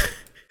episode.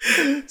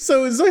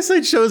 So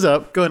Zoisite shows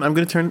up, going, I'm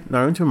going to turn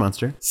Naru into a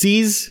monster,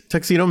 sees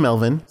Tuxedo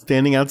Melvin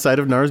standing outside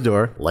of Naru's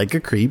door like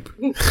a creep.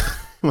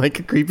 like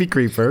a creepy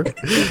creeper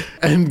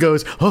and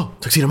goes, "Oh,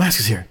 Tuxedo Mask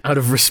is here. Out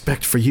of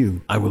respect for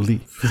you, I will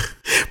leave."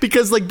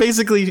 Because like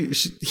basically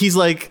he's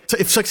like,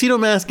 if Tuxedo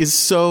Mask is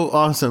so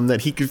awesome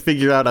that he could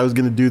figure out I was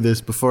going to do this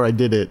before I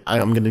did it,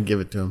 I'm going to give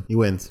it to him. He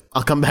wins.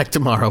 I'll come back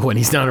tomorrow when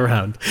he's not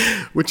around,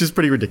 which is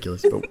pretty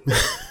ridiculous. But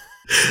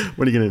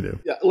what are you going to do?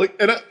 Yeah, like,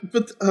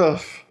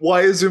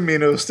 why is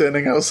Umino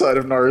standing outside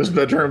of Naru's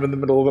bedroom in the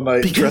middle of the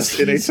night dressed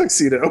in a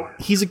tuxedo?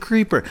 He's a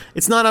creeper.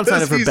 It's not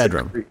outside of her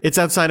bedroom. It's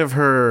outside of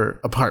her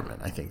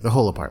apartment, I think. The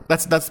whole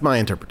apartment. That's my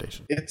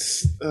interpretation.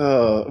 It's,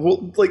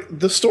 well, like,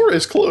 the store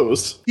is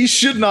closed. He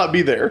should not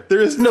be there.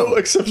 There is no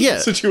acceptable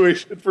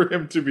situation for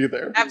him to be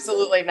there.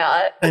 Absolutely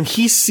not. And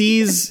he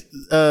sees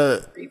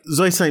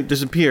Zoisite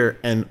disappear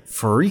and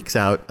freaks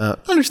out.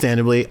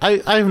 Understandably,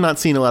 I have not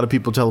seen a lot of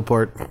people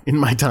teleport in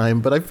my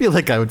time, but I feel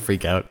like I would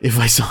freak out if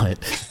I saw it.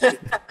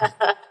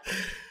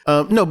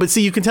 No, but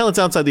see, you can tell it's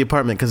outside the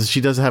apartment because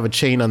she does have a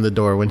chain on the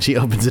door when she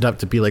opens it up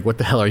to be like, "What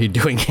the hell are you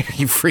doing here,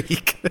 you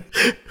freak?"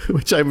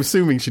 Which I'm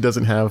assuming she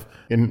doesn't have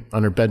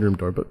on her bedroom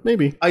door, but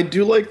maybe. I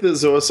do like that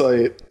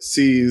Zoisite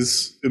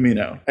sees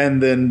Umino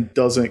and then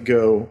doesn't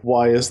go,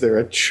 "Why is there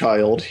a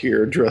child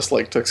here dressed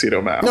like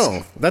Tuxedo Mask?"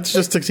 No, that's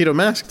just Tuxedo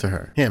Mask to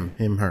her. Him,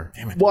 her.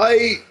 Damn it.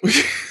 Why?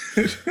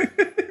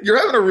 You're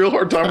having a real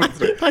hard time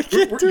with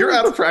it. You're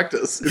out of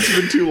practice. It's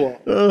been too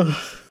long.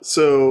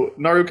 So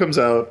Naru comes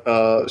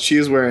out. She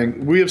is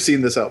wearing, we have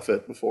seen this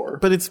outfit before.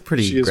 But it's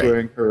pretty She is great.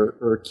 wearing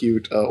her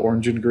cute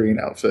orange and green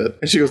outfit.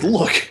 And she goes,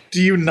 "Look,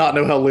 do you not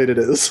know how late it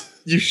is?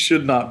 You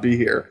should not be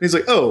here." And he's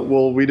like, "Oh,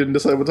 well, we didn't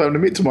decide what time to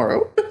meet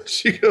tomorrow."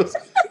 She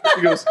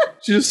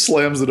just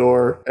slams the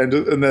door. And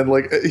then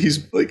like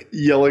he's like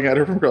yelling at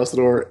her from across the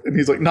door. And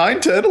he's like, 9,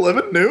 10,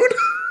 11, noon?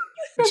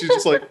 And she's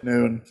just like,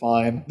 "Noon,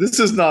 fine. This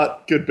is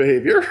not good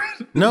behavior."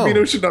 No.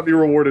 Umino should not be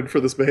rewarded for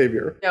this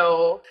behavior.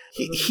 No.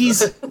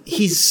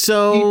 He's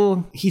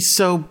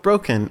so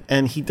broken,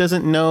 and he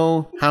doesn't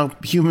know how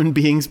human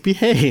beings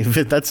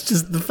behave. That's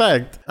just the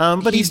fact.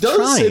 But he he's does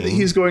trying. say that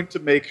he's going to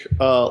make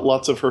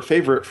lots of her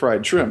favorite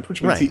fried shrimp,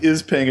 which means Right. he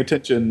is paying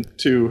attention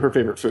to her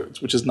favorite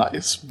foods, which is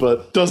nice,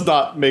 but does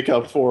not make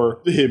up for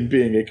him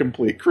being a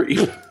complete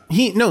creep.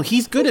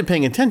 He's good at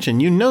paying attention.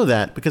 You know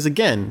that because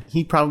again,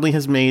 he probably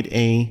has made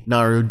a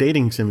Naru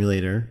dating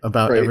simulator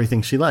about Right.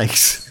 everything she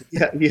likes.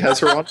 Yeah, he has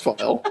her on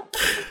file.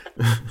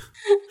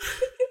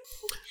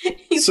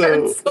 He's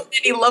earned so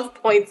many love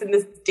points in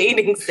this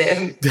dating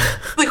sim.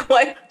 Like,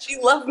 why would she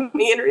love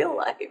me in real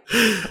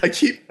life? I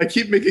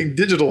keep making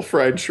digital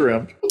fried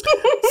shrimp.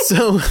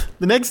 So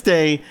the next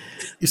day,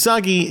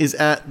 Usagi is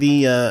at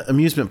the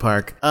amusement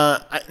park.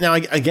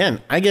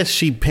 I guess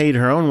she paid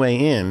her own way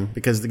in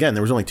because, again,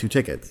 there was only 2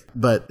 tickets.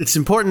 But it's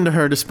important to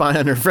her to spy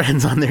on her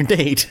friends on their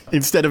date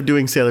instead of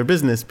doing sailor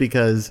business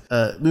because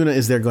Luna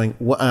is there going,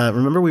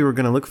 "Remember we were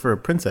going to look for a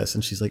princess?"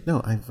 And she's like,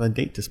 "No, I have a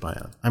date to spy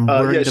on. I'm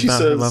worried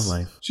about her love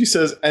life." She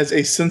says, "As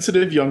a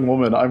sensitive young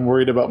woman, I'm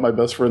worried about my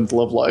best friend's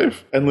love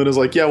life." And Luna's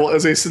like, "Yeah, well,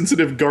 as a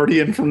sensitive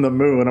guardian from the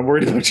moon, I'm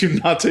worried about you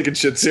not taking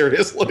shit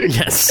seriously."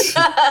 Yes.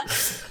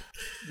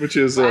 Which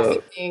is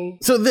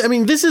So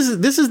this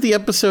is the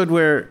episode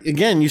where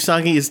again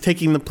Usagi is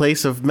taking the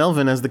place of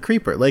Melvin as the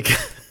creeper. Like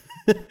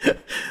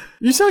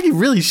Usagi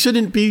really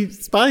shouldn't be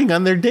spying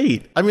on their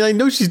date. I mean, I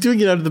know she's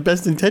doing it out of the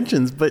best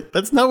intentions, but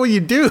that's not what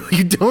you do.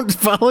 You don't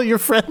follow your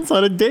friends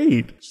on a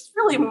date. She's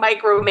really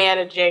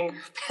micromanaging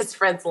her best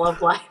friend's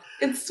love life.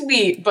 It's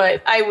sweet,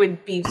 but I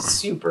would be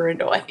super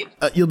annoyed.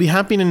 You'll be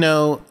happy to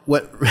know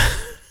what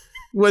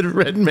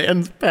Red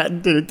Man's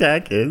patented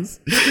attack is.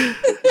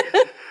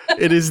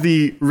 It is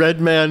the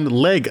Red Man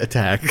leg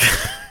attack,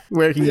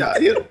 where he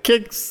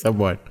kicks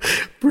someone.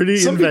 Pretty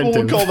some inventive.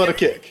 people would call that a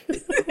kick.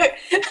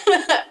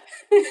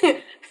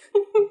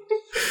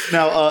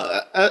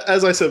 Now,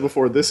 as I said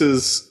before, this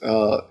is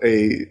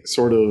a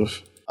sort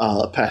of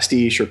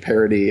pastiche or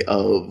parody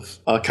of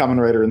Kamen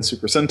Rider and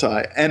Super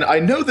Sentai. And I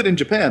know that in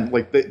Japan,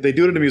 like they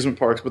do it at amusement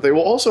parks, but they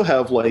will also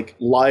have like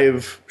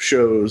live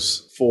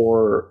shows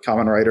for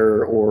Kamen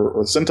Rider or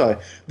Sentai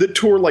that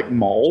tour like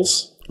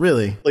malls.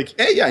 Really? Like,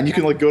 yeah, and you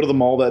can like go to the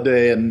mall that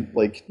day and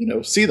like,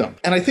 see them.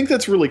 And I think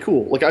that's really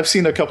cool. Like I've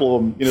seen a couple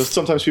of them,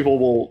 sometimes people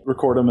will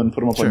record them and put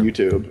them up on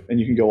YouTube and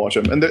you can go watch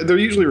them. And they're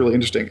usually really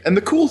interesting. And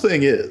the cool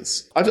thing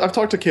is, I've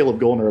talked to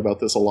Caleb Gollner about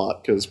this a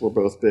lot because we're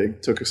both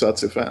big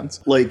Tokusatsu fans.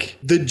 Like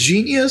the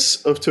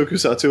genius of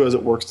Tokusatsu as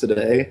it works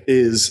today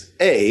is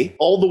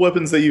all the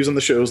weapons they use in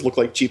the shows look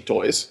like cheap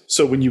toys.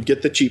 So when you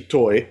get the cheap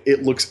toy,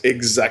 it looks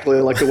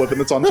exactly like the weapon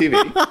that's on TV,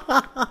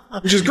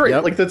 which is great.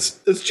 Yep. Like that's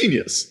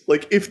genius.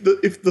 Like if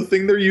the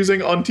thing they're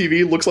using on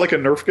TV looks like a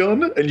Nerf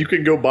gun and you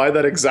can go buy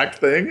that exact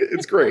thing,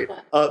 it's great.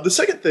 The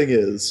second thing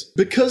is,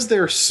 because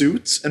they're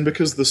suits and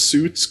because the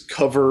suits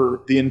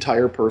cover the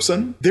entire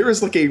person, there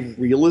is like a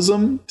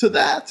realism to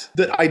that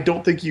I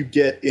don't think you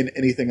get in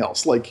anything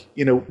else. Like,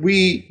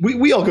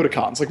 we all go to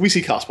cons. Like we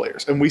see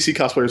cosplayers and we see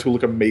cosplayers who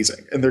look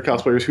amazing and they're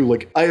cosplayers who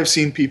like, I have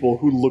seen people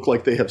who look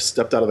like they have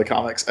stepped out of the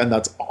comics and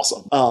that's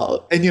awesome.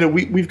 And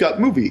we've got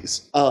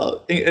movies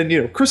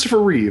and Christopher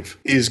Reeve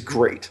is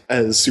great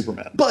as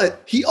Superman, but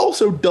he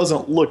also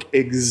doesn't look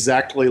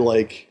exactly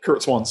like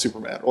Kurt Swan's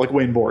Superman or like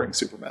Wayne Boring's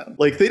Superman.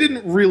 Like, they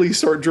didn't really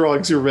start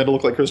drawing Superman to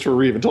look like Christopher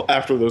Reeve until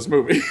after those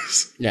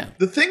movies. Yeah.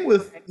 The thing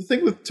with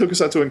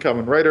Tokusatsu and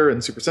Kamen Rider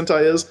and Super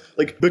Sentai is,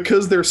 like,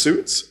 because they're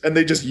suits and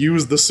they just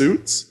use the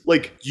suits,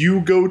 like,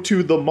 you go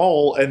to the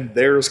mall and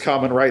there's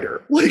Kamen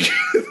Rider. Like,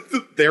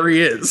 there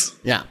he is.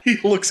 Yeah. He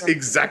looks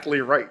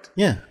exactly right.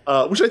 Yeah.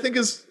 Which I think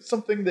is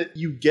something that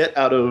you get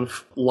out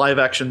of live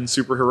action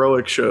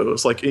superheroic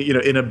shows, like, you know,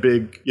 in a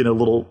big, you know,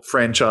 little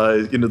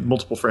franchise, you know,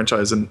 multiple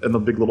franchise and the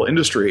big little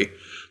industry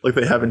like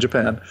they have in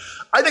Japan.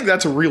 I think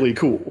that's really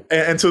cool.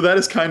 And so that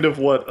is kind of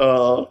what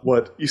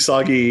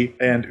Usagi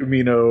and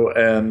Umino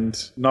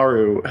and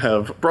Naru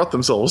have brought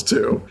themselves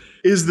to,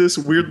 is this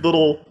weird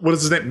little, what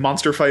is his name?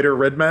 Monster Fighter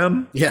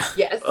Redman? Yeah.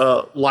 Yes.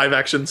 Live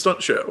action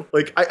stunt show.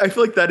 Like, I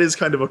feel like that is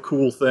kind of a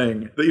cool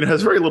thing that, you know,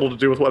 has very little to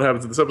do with what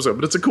happens in this episode,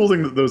 but it's a cool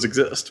thing that those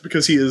exist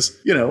because he is,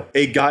 you know,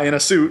 a guy in a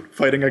suit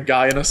fighting a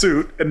guy in a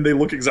suit, and they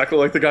look exactly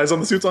like the guys on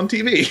the suits on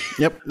TV.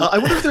 Yep. I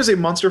wonder if there's a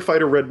Monster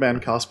Fighter Redman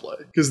cosplay,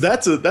 because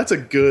that's a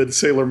good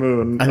Sailor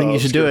Moon. I think you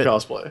should do it.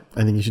 Cosplay.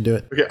 I think you should do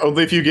it. Okay,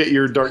 only if you get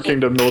your Dark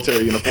Kingdom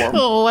military uniform.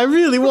 Oh, I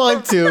really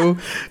want to.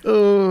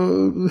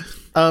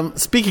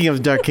 Speaking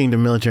of Dark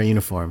Kingdom military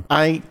uniform,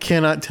 I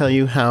cannot tell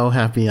you how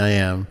happy I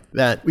am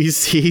that we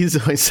see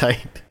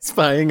Zoisite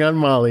spying on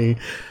Molly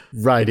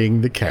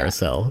riding the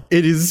carousel.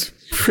 It is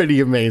pretty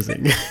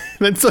amazing.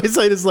 Then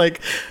Zoisite is like,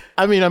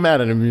 I mean, I'm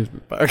at an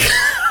amusement park.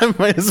 I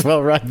might as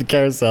well ride the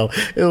carousel.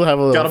 It'll have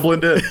a little... Gotta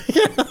blend in.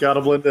 Yeah.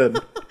 Gotta blend in.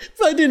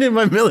 If I did in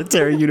my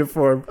military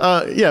uniform.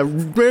 Yeah,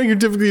 wearing your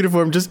typical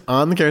uniform, just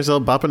on the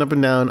carousel, bopping up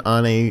and down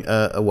on a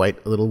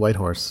little white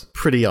horse.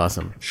 Pretty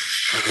awesome.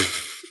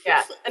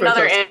 Yeah,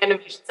 another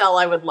animation cell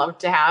I would love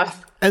to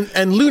have.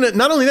 And Luna,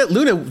 not only that,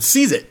 Luna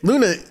sees it.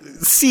 Luna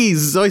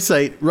sees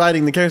Zoisite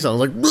riding the carousel.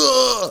 Like,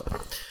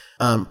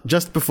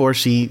 just before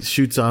she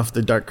shoots off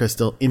the dark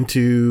crystal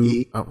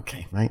into... Oh,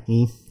 okay, right?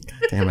 God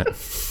damn it.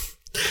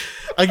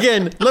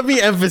 Again, let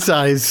me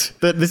emphasize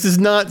that this is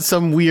not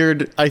some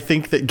weird, I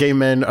think that gay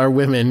men are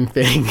women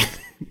thing.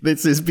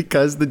 This is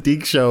because the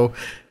Deke show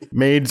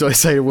made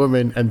Zoisite a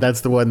woman, and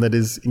that's the one that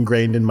is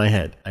ingrained in my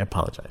head. I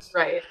apologize.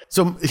 Right.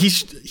 So he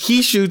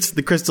shoots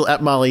the crystal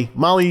at Molly.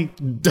 Molly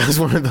does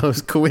one of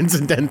those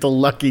coincidental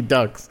lucky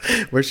ducks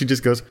where she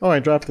just goes, oh, I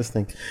dropped this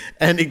thing.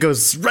 And it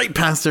goes right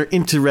past her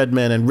into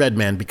Redman, and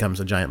Redman becomes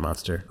a giant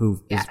monster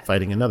who is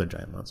fighting another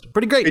giant monster.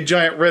 Pretty great. A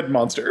giant red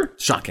monster.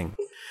 Shocking.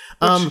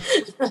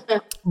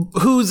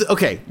 Who's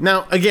okay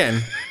now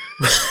again.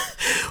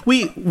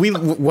 we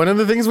one of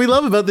the things we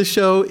love about this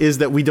show is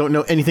that we don't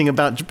know anything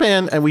about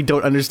Japan and we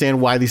don't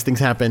understand why these things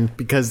happen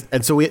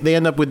they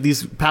end up with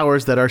these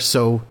powers that are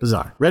so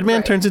bizarre.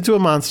 Redman turns into a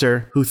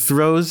monster who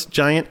throws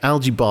giant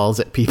algae balls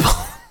at people.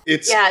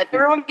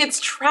 Everyone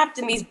gets trapped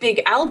in these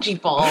big algae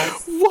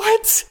balls.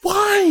 What?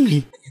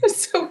 Why? I'm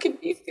so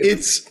confused.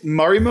 It's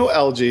Marimo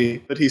algae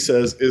that he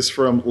says is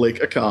from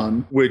Lake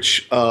Akan,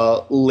 which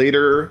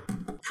later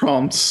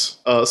prompts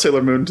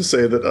Sailor Moon to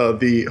say that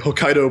the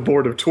Hokkaido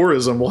Board of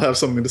Tourism will have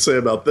something to say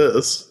about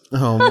this.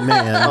 Oh,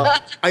 man.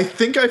 I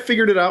think I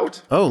figured it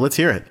out. Oh, let's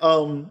hear it.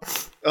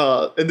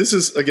 And this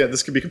is, again,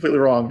 this could be completely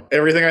wrong.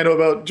 Everything I know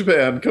about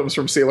Japan comes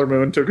from Sailor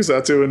Moon,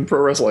 Tokusatsu, and pro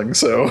wrestling,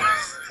 so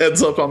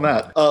heads up on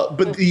that.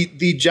 But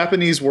the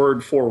Japanese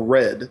word for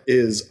red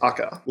is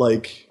aka,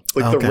 like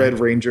the Red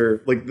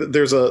Ranger. Like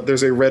there's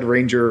a Red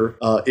Ranger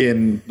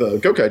in the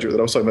Gokaiger that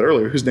I was talking about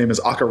earlier, whose name is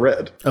Aka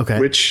Red,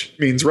 which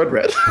means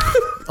red.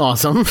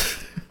 Awesome.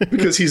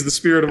 Because he's the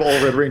spirit of all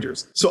Red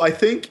Rangers. So I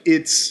think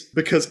it's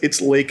because it's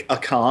Lake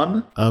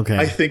Akan. Okay.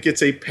 I think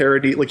it's a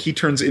parody. Like he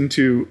turns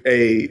into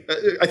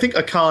I think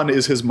Akan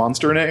is his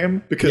monster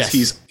name because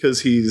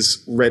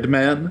he's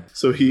Redman.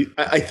 So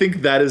I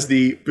think that is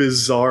the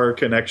bizarre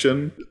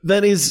connection.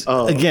 That is,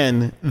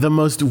 again, the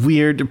most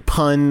weird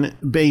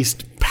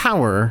pun-based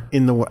power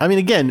in the world. I mean,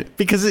 again,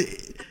 because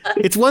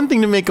it's one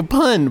thing to make a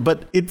pun,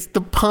 but it's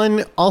the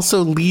pun also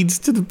leads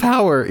to the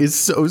power is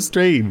so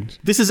strange.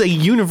 This is a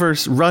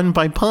universe run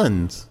by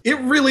puns. It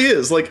really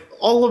is. Like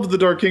all of the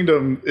Dark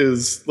Kingdom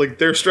is like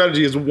their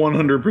strategy is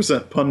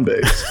 100% pun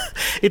based.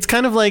 It's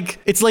kind of like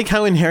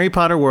how in Harry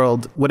Potter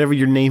world, whatever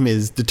your name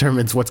is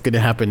determines what's going to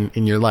happen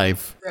in your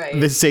life. Right.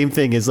 The same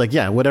thing is like,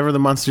 whatever the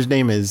monster's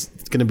name is,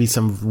 it's going to be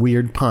some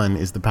weird pun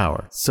is the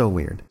power. So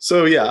weird.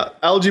 So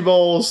algae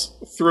balls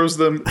throws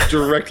them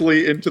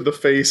directly into the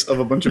face of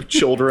a bunch of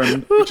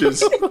children, which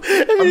is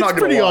I'm not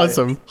pretty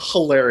awesome.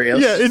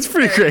 Hilarious. Yeah, it's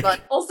pretty great.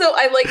 Also,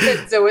 I like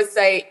that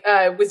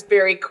Zoisite was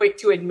very quick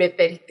to admit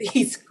that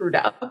he screwed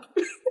up.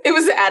 It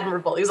was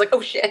admirable. He was like,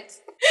 "Oh shit."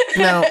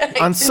 Now,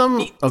 on some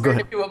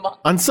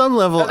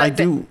level, I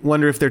do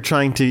wonder if they're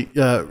trying to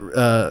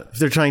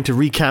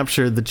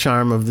recapture the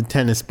charm of the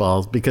tennis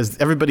balls, because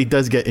everybody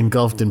does get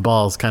engulfed in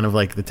balls, kind of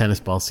like the tennis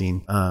ball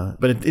scene.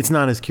 But it's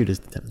not as cute as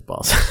the tennis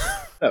balls.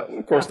 No,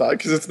 of course not,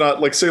 because it's not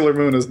like Sailor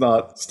Moon is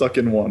not stuck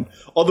in one.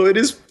 Although it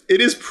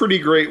is pretty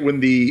great when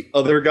the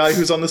other guy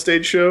who's on the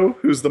stage show,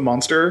 who's the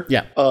monster,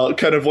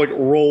 kind of like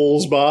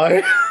rolls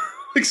by.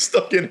 Like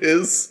stuck in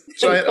his.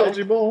 giant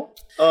algae ball.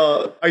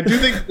 I do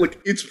think, like,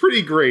 it's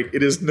pretty great.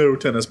 It is no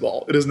tennis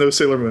ball. It is no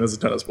Sailor Moon as a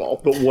tennis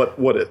ball. But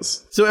what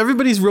is? So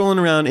everybody's rolling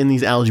around in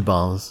these algae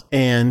balls.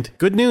 And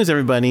good news,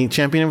 everybody.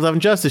 Champion of Love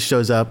and Justice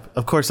shows up.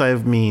 Of course, I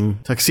mean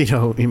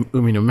Tuxedo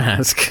Umino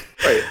Mask.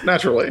 Right,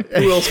 naturally.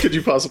 Who else could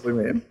you possibly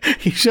mean?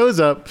 He shows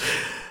up,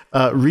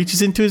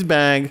 reaches into his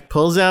bag,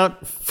 pulls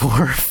out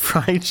 4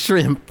 fried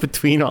shrimp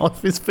between all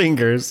of his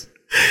fingers,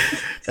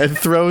 and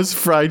throws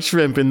fried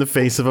shrimp in the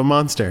face of a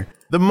monster.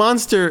 The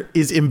monster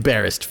is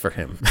embarrassed for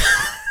him.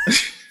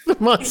 The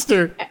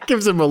monster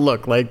gives him a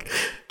look like,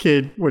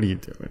 kid, what are you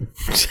doing?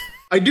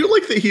 I do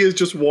like that he is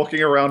just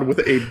walking around with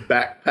a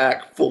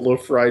backpack full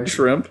of fried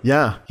shrimp.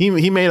 Yeah,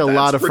 he made a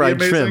lot of fried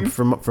amazing.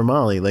 shrimp for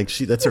Molly. Like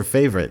that's her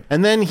favorite.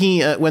 And then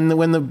he when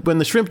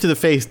the shrimp to the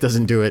face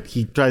doesn't do it,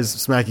 he tries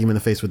smacking him in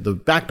the face with the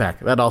backpack.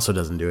 That also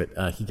doesn't do it.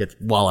 He gets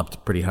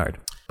walloped pretty hard.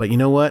 But you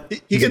know what?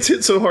 He gets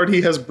hit so hard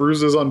he has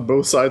bruises on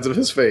both sides of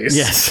his face.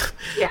 Yes.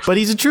 Yeah. But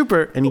he's a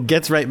trooper, and he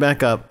gets right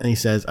back up, and he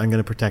says, I'm going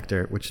to protect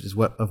her, which is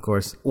what, of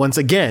course, once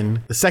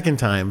again, the second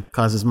time,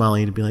 causes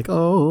Molly to be like,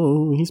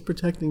 oh, he's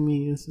protecting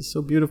me. This is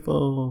so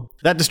beautiful.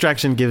 That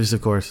distraction gives,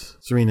 of course,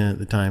 Serena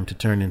the time to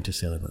turn into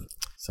Sailor Moon.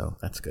 So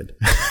that's good.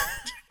 I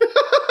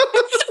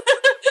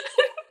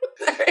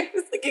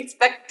was like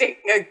expecting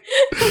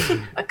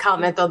a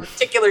comment on the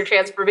particular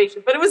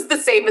transformation, but it was the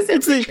same as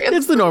It's every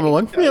the normal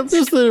one. Yeah,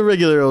 just the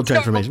regular old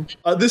transformation.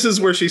 This is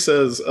where she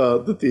says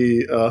that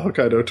the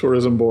Hokkaido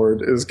Tourism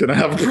Board is going to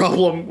have a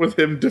problem with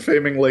him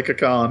defaming Lake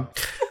Akan.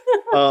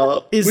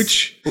 Well,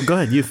 go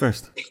ahead, you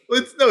first.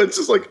 It's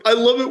just like, I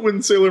love it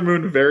when Sailor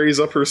Moon varies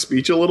up her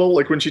speech a little.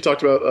 Like when she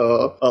talked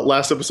about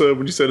last episode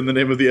when she said in the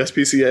name of the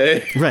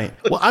SPCA. Right.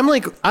 Well, I'm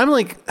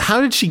like,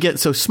 how did she get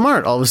so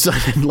smart all of a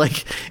sudden?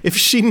 Like, if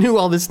she knew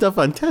all this stuff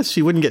on tests,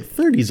 she wouldn't get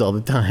 30s all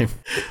the time.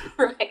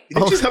 Right. I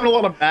think she's having a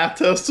lot of math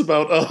tests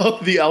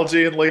about the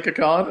algae in Lake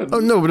Akan. Oh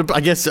no, but I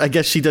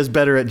guess she does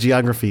better at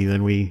geography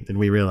than we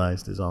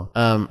realized is all.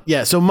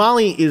 Yeah. So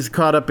Molly is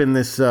caught up in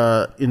this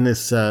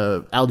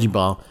algae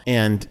ball,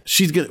 and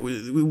she's gonna.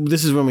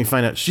 This is when we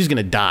find out she's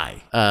gonna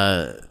die.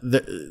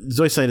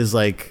 Zoisite is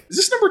like, is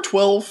this number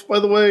 12, by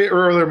the way,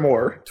 or are there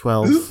more?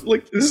 12. Is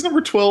this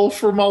number 12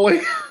 for Molly?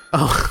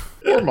 Oh.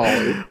 Or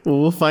Molly. Well,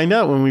 we'll find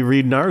out when we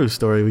read Naru's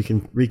story. We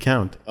can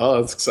recount.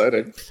 Oh, that's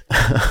exciting.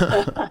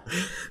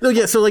 No,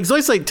 yeah. So like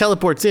Zoisite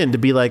teleports in to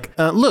be like,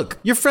 look,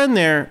 your friend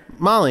there,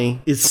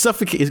 Molly, is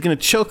going to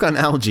choke on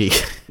algae.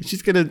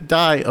 She's going to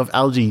die of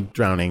algae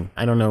drowning.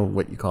 I don't know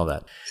what you call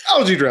that.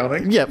 Algae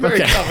drowning. Yeah,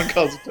 Very okay. common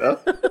cause of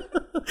death.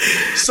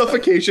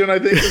 Suffocation, I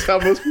think, is how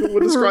most people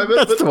would describe it.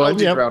 That's but the one.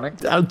 algae Yep. drowning.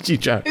 Algae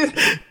drowning.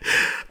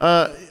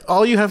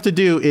 All you have to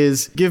do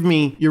is give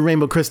me your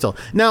rainbow crystal.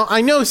 Now,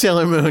 I know,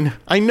 Sailor Moon,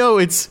 I know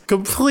it's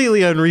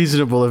completely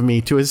unreasonable of me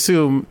to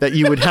assume that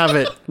you would have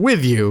it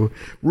with you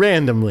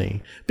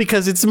randomly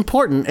because it's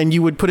important and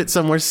you would put it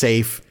somewhere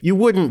safe. You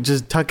wouldn't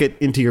just tuck it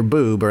into your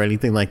boob or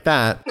anything like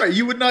that. Right,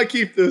 you would not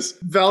keep this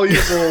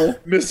valuable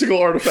mystical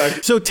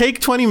artifact. So take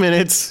 20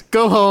 minutes,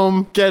 go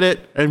home, get it,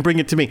 and bring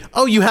it to me.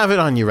 Oh, you have it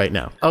on you right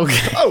now.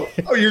 Okay. Oh,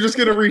 you're just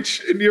going to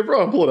reach into your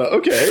bra and pull it out.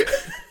 Okay.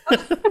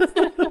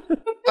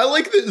 I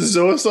like that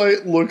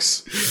Zoisite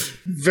looks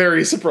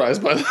very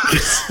surprised by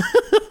this.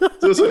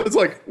 Zoisite's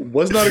like,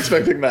 was not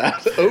expecting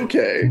that.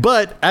 Okay.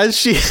 But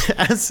as he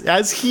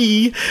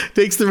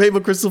takes the rainbow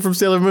crystal from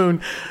Sailor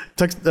Moon,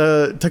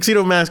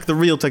 Tuxedo Mask, the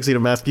real Tuxedo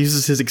Mask,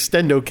 uses his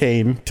extendo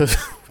cane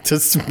to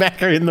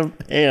smack her in the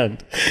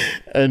hand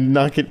and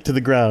knock it to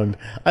the ground.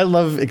 I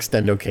love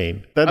extendo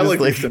cane. I like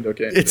the extendo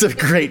cane. It's a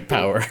great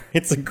power.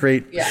 It's a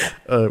great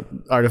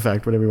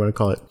artifact, whatever you want to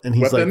call it. And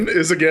he's weapon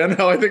is again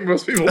how I think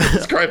most people would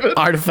describe it.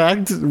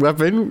 Artifact,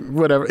 weapon,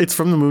 whatever. It's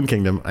from the Moon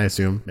Kingdom, I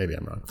assume. Maybe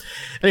I'm wrong.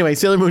 Anyway,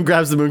 Sailor Moon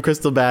grabs the moon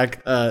crystal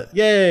back.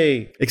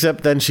 Yay!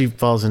 Except then she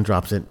falls and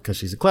drops it because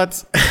she's a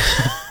klutz.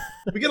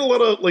 We get a lot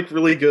of like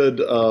really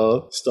good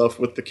stuff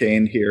with the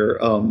cane here,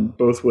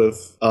 both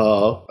with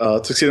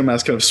Tuxedo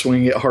Mask kind of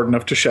swinging it hard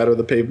enough to shatter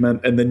the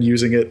pavement and then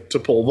using it to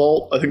pole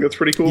vault. I think that's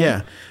pretty cool.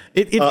 Yeah.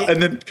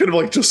 And then kind of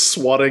like just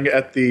swatting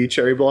at the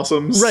cherry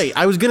blossoms. Right.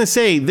 I was going to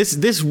say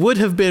this would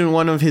have been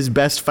one of his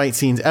best fight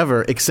scenes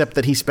ever, except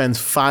that he spends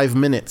 5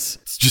 minutes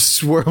just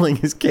swirling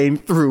his cane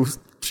through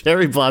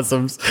cherry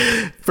blossoms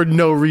for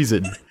no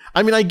reason.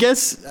 I mean, I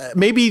guess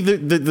maybe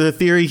the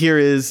theory here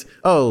is,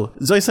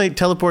 Zoisite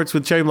teleports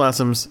with cherry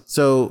blossoms,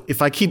 so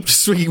if I keep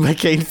swinging my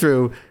cane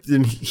through,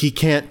 then he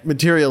can't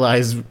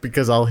materialize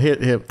because I'll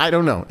hit him. I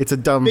don't know. It's a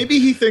dumb... Maybe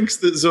he thinks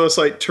that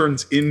Zoisite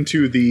turns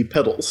into the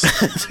petals.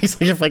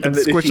 He's like, if I can and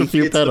squish a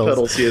few petals. The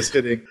petals, he is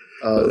hitting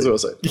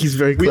Zoisite. He's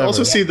very clever. We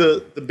also see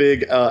the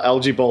big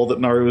algae ball that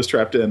Naru is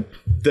trapped in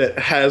that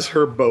has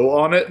her bow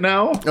on it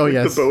now. Oh,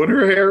 yes. The bow in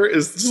her hair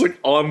is just like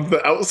on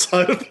the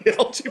outside of the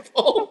algae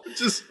ball. It's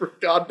just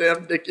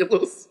goddamn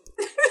ridiculous.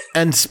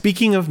 And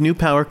speaking of new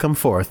power come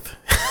forth,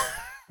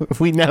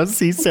 we now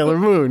see Sailor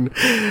Moon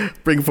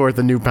bring forth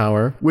a new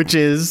power, which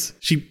is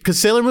because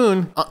Sailor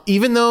Moon,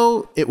 even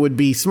though it would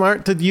be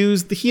smart to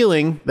use the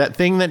healing, that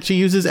thing that she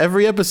uses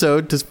every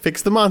episode to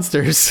fix the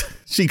monsters,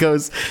 she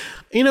goes,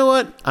 you know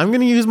what? I'm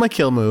going to use my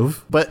kill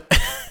move, but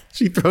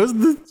she throws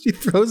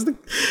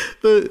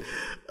the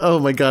oh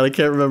my god, I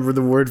can't remember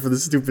the word for the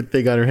stupid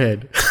thing on her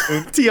head.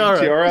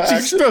 Tiara.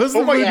 She throws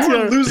oh my god,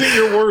 you're losing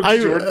your words,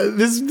 Jordan.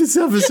 This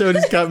episode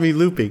has got me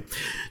looping.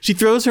 She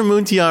throws her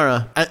moon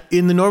tiara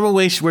in the normal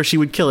way where she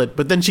would kill it,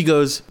 but then she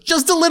goes,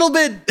 just a little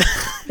bit!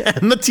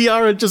 And the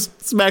tiara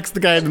just smacks the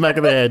guy in the back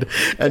of the head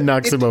and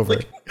knocks him over.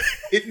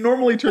 It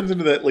normally turns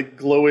into that like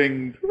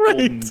glowing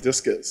golden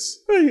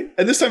discus. Right.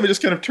 And this time it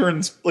just kind of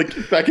turns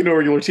like back into a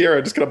regular tiara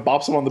and just kind of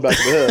bops him on the back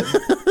of the head.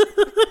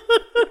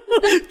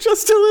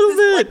 Just a little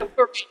bit.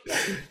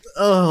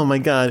 Oh my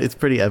god, it's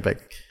pretty epic.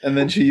 And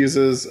then she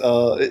uses,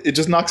 it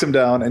just knocks him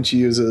down, and she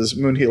uses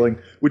moon healing.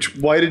 Which,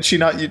 why did she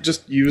not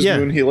just use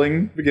moon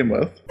healing to begin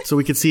with? So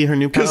we could see her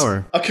new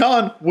power.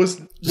 Akan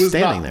was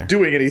standing not there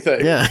doing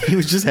anything. Yeah, he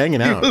was just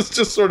hanging out. He was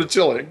just sort of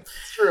chilling.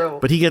 It's true.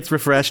 But he gets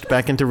refreshed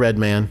back into Red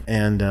Man,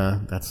 and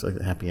that's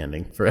a happy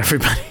ending for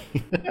everybody.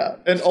 Yeah,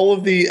 and all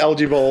of the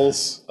algae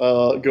balls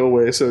go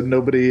away, so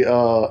nobody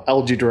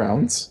algae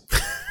drowns.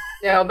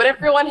 No, but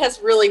everyone has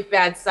really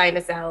bad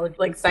sinus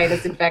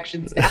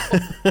infections now.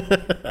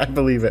 I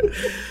believe it.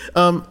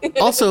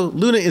 Also,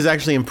 Luna is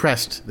actually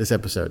impressed this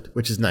episode,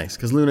 which is nice,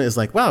 because Luna is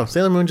like, wow,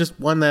 Sailor Moon just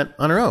won that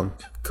on her own.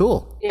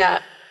 Cool. Yeah.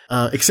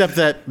 Except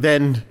that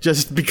then,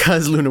 just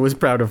because Luna was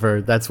proud of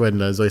her, that's when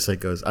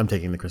Zoisite goes, I'm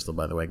taking the crystal,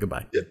 by the way.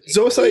 Goodbye. Yeah.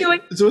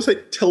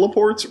 Zoisite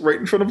teleports right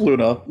in front of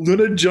Luna.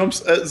 Luna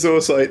jumps at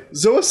Zoisite.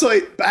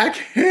 Zoisite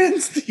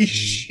backhands the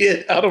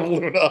shit out of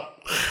Luna.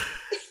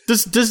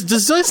 Does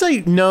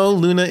Zoisite know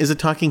Luna is a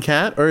talking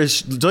cat, or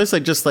is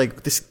Zoisite just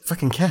like, this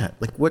fucking cat?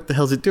 Like, what the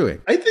hell's it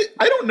doing? I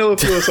don't know if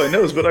Zoisite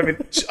knows, but I mean,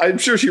 I'm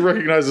sure she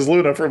recognizes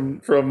Luna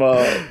from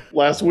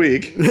last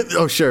week.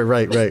 Oh, sure,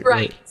 right.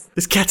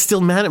 This cat's still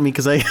mad at me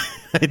because I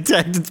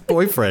attacked its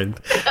boyfriend.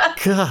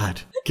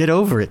 God, get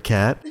over it,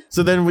 cat.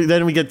 So then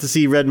we get to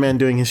see Red Man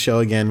doing his show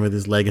again with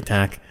his leg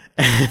attack.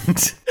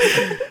 And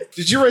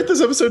did you write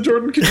this episode,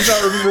 Jordan? Could you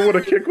not remember what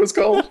a kick was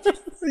called?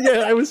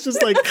 Yeah, I was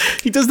just like,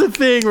 he does the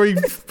thing where he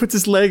puts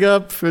his leg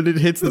up and it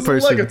hits the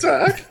person. Leg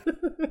attack.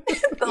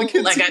 Leg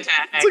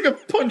attack. It's like a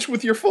punch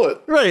with your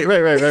foot.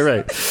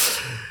 Right.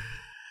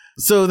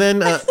 So then,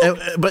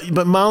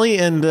 but Molly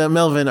and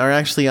Melvin are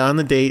actually on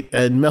the date,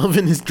 and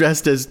Melvin is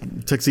dressed as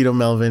Tuxedo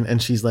Melvin,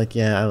 and she's like,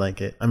 yeah, I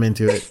like it. I'm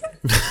into it.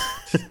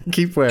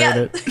 Keep wearing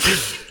it.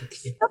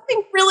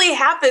 Nothing really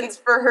happens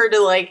for her to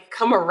like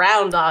come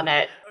around on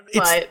it.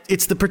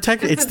 It's the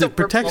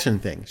protection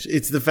thing.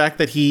 It's the fact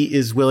that he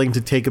is willing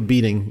to take a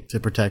beating to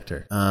protect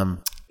her.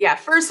 Yeah,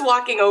 first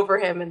walking over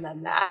him and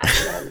then that.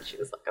 And then she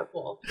was like, oh,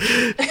 cool.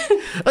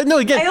 No,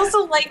 again. I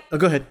also like... Oh,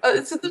 go ahead.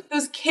 So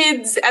those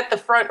kids at the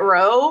front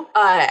row,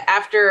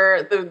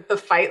 after the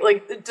fight,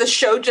 like the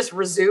show just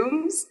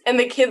resumes. And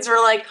the kids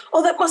were like,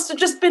 oh, that must have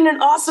just been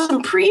an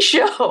awesome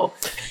pre-show.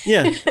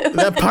 Yeah,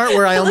 that part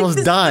where I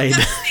almost died.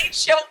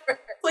 Show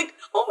like,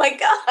 oh my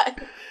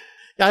God.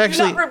 I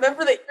actually, do you not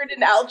remember that you're in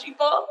an algae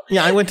ball?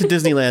 Yeah, I went to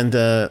Disneyland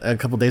a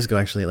couple days ago,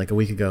 actually, like a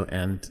week ago,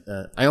 and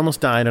I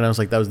almost died, and I was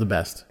like, that was the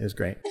best. It was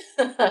great.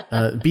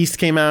 Beast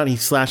came out, he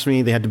slashed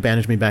me, they had to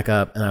bandage me back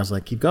up, and I was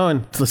like, keep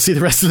going, let's see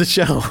the rest of the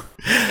show.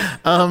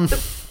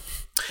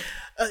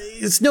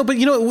 No, but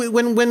you know,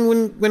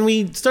 when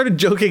we started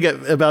joking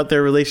about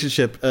their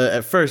relationship,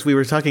 at first we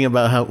were talking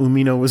about how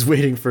Umino was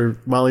waiting for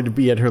Molly to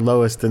be at her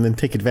lowest and then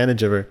take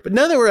advantage of her. But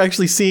now that we're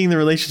actually seeing the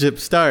relationship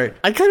start,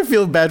 I kind of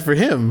feel bad for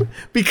him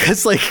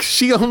because like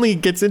she only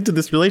gets into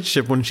this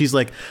relationship when she's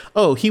like,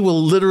 oh, he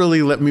will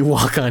literally let me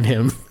walk on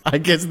him. I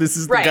guess this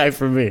is the guy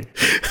for me.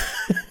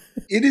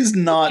 It is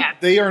not. Yeah.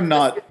 They are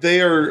not.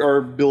 They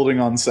are building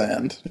on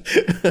sand.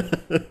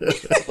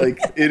 Like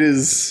it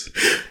is.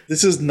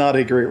 This is not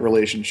a great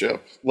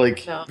relationship.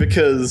 Like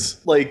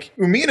because like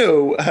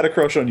Umino had a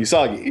crush on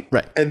Usagi,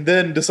 right, and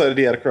then decided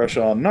he had a crush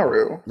on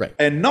Naru, right,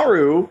 and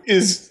Naru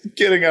is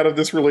getting out of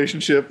this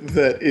relationship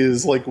that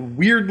is like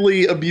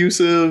weirdly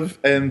abusive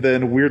and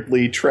then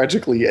weirdly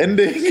tragically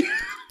ending.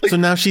 Like, so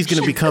now she's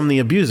going to become the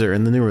abuser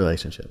in the new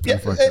relationship.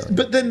 Yeah,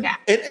 but then,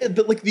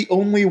 but like the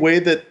only way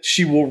that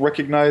she will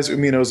recognize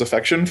Umino's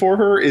affection for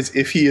her is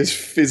if he is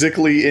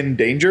physically in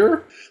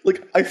danger.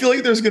 Like I feel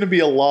like there's going to be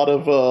a lot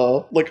of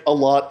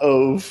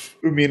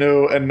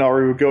Umino and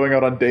Naru going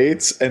out on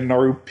dates and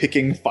Naru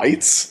picking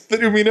fights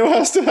that Umino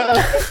has to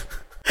have.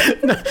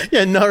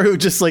 Yeah, Naru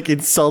just like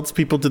insults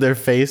people to their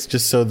face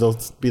just so they'll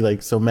be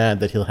like so mad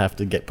that he'll have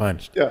to get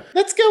punched. Yeah.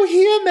 Let's go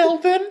here,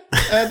 Melvin.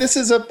 This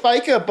is a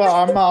biker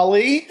bar,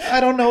 Molly.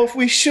 I don't know if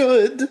we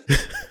should.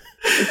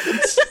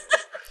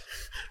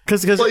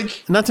 Because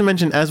like, not to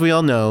mention, as we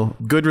all know,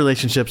 good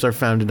relationships are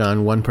founded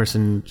on one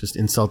person just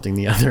insulting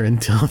the other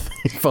until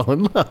they fall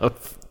in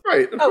love.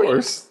 Right, of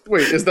course. Yeah.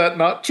 Wait, is that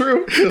not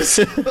true?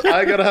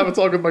 I gotta have a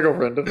talk with my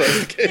girlfriend if that's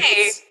the case.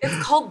 Hey,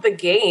 it's called The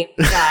Game,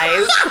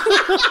 guys.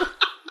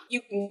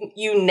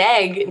 you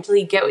neg until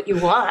you get what you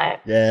want.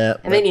 Yeah.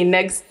 And then you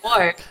neg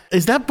more.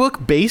 Is that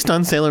book based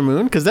on Sailor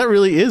Moon? Because that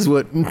really is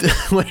what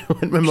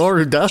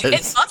Mamoru does. It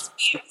must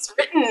be. It's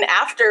written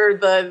after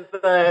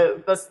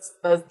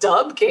the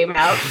dub came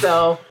out,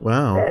 so.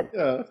 Wow.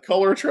 Yeah,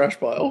 color trash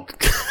pile.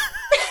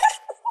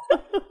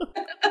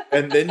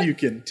 And then you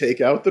can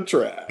take out the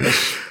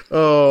trash.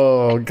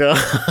 Oh, God.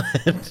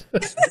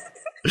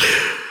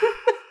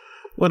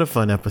 What a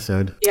fun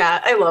episode.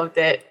 Yeah, I loved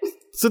it.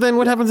 So then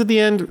what happens at the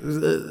end?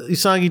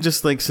 Usagi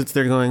just like sits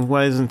there going,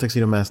 why doesn't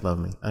Tuxedo Mask love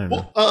me? I don't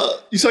know.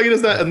 Usagi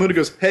does that, and Luna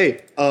goes,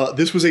 hey,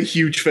 this was a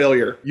huge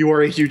failure. You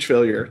are a huge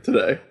failure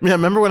today. Yeah,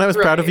 remember when I was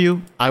proud of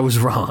you? I was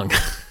wrong.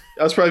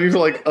 I was proud of you for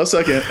like a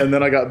second, and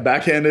then I got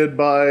backhanded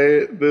by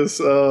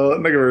this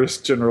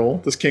Negaverse general,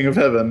 this king of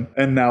heaven,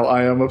 and now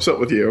I am upset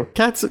with you.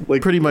 Cats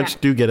like pretty much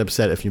do get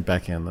upset if you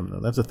backhand them, though.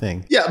 That's a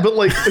thing. Yeah, but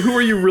like, who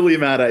are you really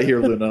mad at here,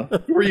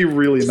 Luna? Who are you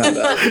really mad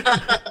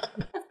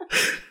at?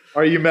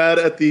 Are you mad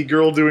at the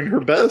girl doing her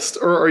best,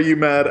 or are you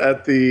mad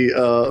at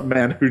the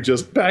man who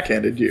just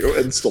backhanded you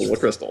and stole a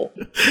crystal?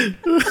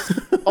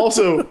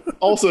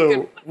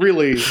 Also,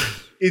 really,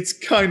 it's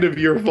kind of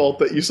your fault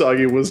that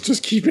Usagi was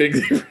just keeping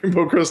the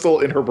rainbow crystal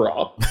in her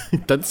bra.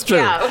 That's true.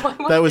 Yeah,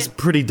 that was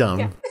pretty dumb.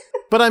 Yeah.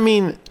 But I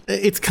mean,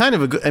 it's kind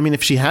of a good... I mean,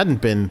 if she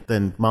hadn't been,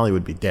 then Molly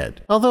would be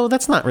dead. Although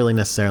that's not really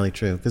necessarily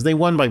true, because they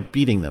won by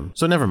beating them.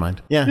 So never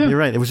mind. Yeah, you're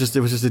right. It was just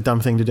a dumb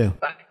thing to do.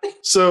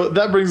 So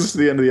that brings us to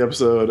the end of the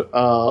episode.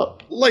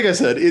 Like I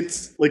said,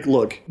 it's like,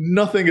 look,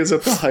 nothing is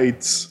at the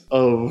heights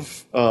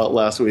of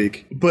last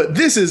week. But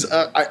this is,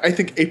 I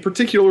think, a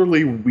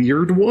particularly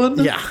weird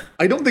one. Yeah.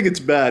 I don't think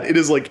it's bad. It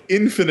is like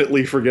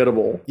infinitely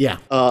forgettable. Yeah.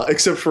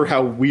 Except for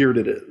how weird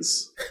it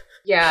is.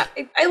 Yeah,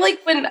 I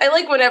like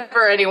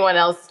whenever anyone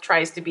else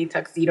tries to be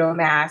Tuxedo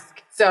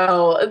Mask.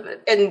 So,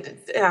 and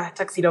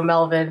Tuxedo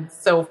Melvin,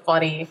 so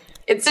funny.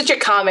 It's such a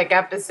comic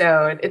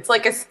episode. It's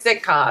like a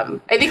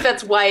sitcom. I think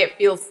that's why it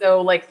feels so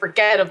like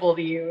forgettable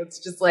to you. It's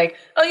just like,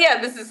 oh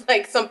yeah, this is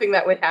like something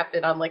that would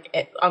happen on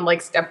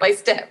like Step by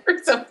Step or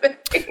something.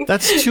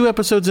 That's 2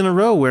 episodes in a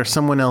row where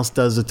someone else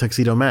does a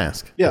Tuxedo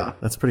Mask. Yeah,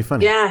 that's pretty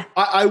funny. Yeah,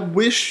 I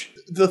wish.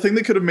 The thing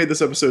that could have made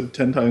this episode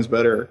 10 times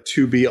better,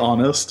 to be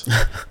honest,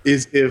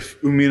 is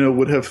if Umino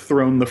would have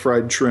thrown the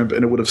fried shrimp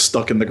and it would have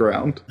stuck in the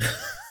ground.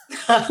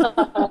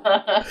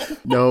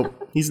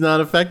 Nope, he's not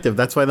effective.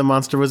 That's why the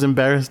monster was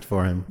embarrassed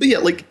for him. But yeah,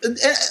 like,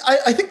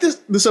 I think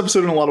this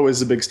episode in a lot of ways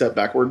is a big step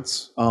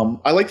backwards.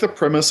 I like the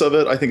premise of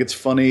it. I think it's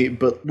funny,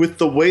 but with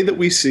the way that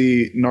we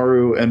see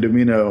Naru and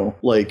Umino,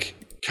 like,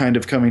 kind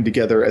of coming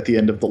together at the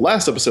end of the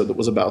last episode that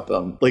was about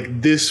them.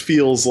 Like, this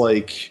feels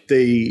like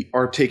they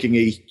are taking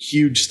a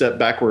huge step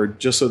backward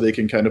just so they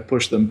can kind of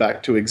push them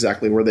back to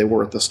exactly where they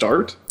were at the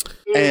start.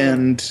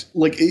 And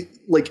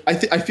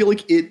I feel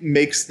like it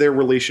makes their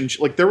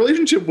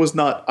relationship was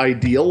not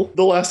ideal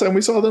the last time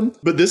we saw them,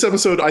 but this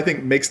episode I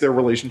think makes their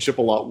relationship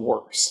a lot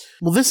worse.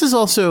 Well,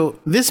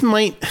 this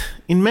might,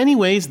 in many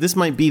ways, this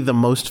might be the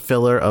most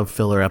filler of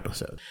filler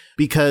episode.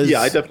 Because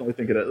yeah, I definitely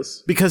think it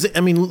is. Because,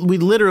 I mean, we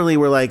literally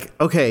were like,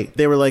 okay,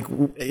 they were like,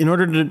 in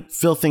order to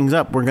fill things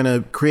up, we're going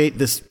to create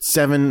this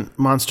 7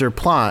 monster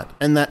plot.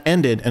 And that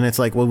ended. And it's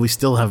like, well, we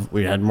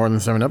had more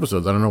than 7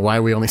 episodes. I don't know why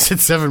we only said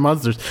 7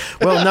 monsters.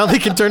 Well, now they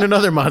can turn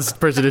another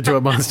person into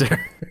a monster.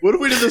 What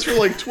if we did this for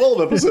like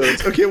 12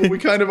 episodes? Okay, well, we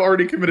kind of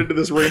already committed to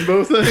this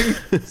rainbow thing.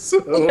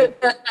 So.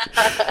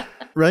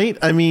 Right?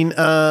 I mean,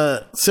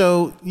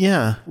 so,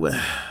 yeah.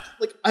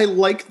 Like, I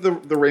like the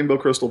Rainbow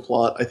Crystal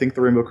plot. I think the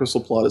Rainbow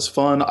Crystal plot is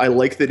fun. I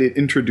like that it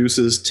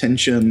introduces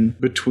tension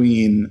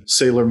between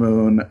Sailor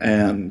Moon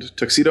and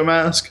Tuxedo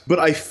Mask. But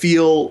I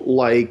feel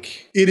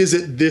like it is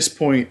at this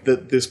point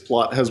that this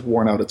plot has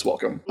worn out its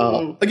welcome.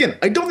 Again,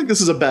 I don't think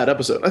this is a bad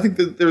episode. I think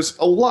that there's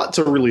a lot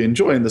to really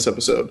enjoy in this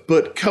episode.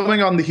 But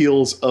coming on the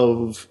heels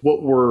of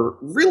what were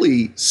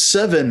really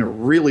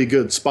 7 really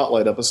good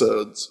Spotlight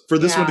episodes, for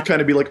this one to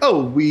kind of be like,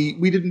 oh, we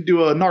didn't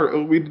do a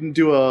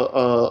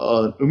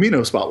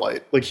Umino Spotlight.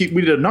 Like,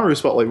 we did a Naru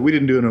Spotlight, but we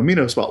didn't do an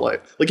Umino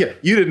Spotlight. Like, yeah,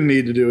 you didn't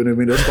need to do an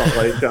Umino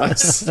Spotlight,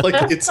 guys.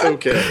 Like, it's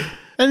okay.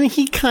 And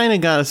he kind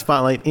of got a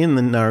spotlight in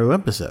the Naru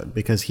episode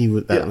because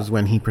that was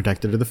when he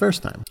protected her the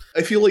first time.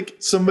 I feel like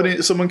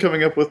someone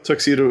coming up with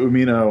Tuxedo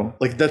Umino,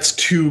 like, that's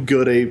too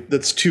good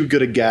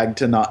a gag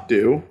to not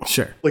do.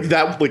 Sure.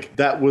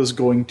 That was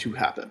going to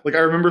happen. Like, I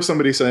remember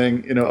somebody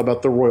saying,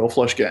 about the Royal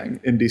Flush Gang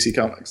in DC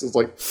Comics. It's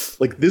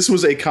like this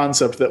was a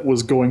concept that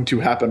was going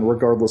to happen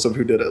regardless of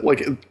who did it.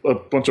 Like, a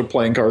bunch of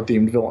playing card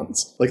themed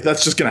villains. Like,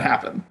 that's just going to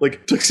happen.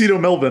 Like, Tuxedo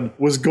Melvin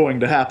was going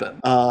to happen.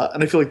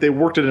 And I feel like they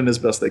worked it in as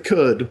best they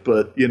could,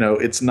 but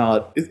it's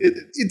not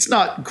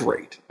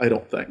great, I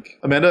don't think.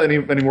 Amanda,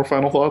 any more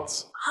final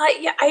thoughts?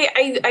 Yeah,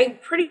 I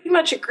pretty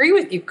much agree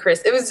with you,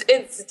 Chris.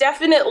 It's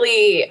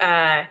definitely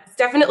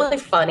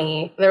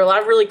funny. There are a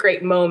lot of really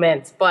great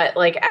moments, but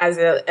like as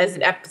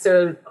an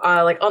episode,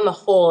 like on the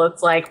whole,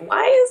 it's like,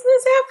 why is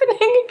this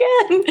happening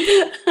again?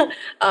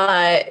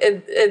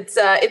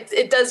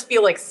 It does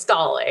feel like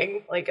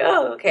stalling. Like,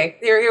 oh, okay,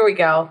 here we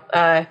go.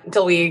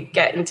 Until we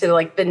get into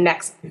like the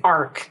next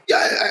arc.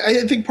 Yeah,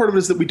 I think part of it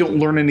is that we don't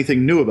learn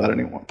anything new about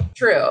anyone.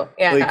 True.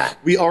 Yeah.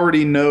 Like, we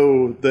already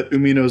know that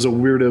Umino's a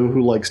weirdo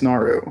who likes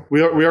Naru.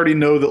 We already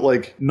know that,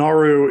 like,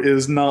 Naru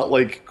is not,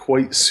 like,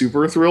 quite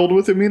super thrilled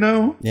with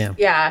Umino. Yeah.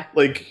 Yeah.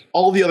 Like,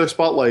 all the other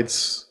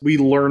spotlights, we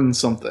learn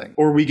something.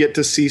 Or we get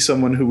to see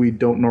someone who we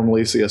don't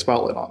normally see a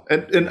spotlight on.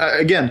 And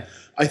again,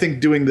 I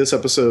think doing this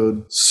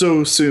episode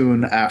so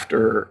soon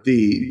after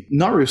the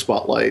Naru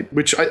spotlight,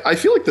 which I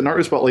feel like the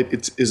Naru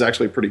spotlight is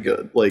actually pretty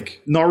good.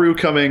 Like Naru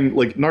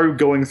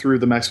going through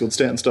the Maxfield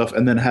Stanton stuff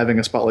and then having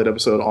a spotlight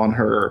episode on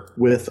her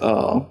with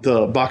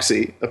the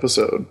Boxy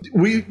episode.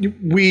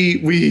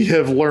 We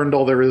have learned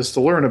all there is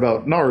to learn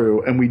about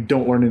Naru, and we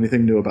don't learn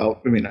anything new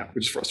about Umino,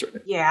 which is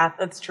frustrating. Yeah,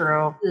 that's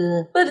true.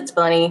 But it's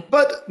funny.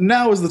 But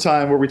now is the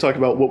time where we talk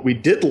about what we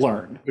did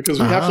learn, because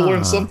we have to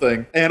learn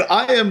something, and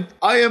I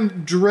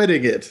am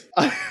dreading it.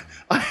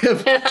 I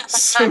am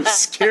so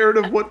scared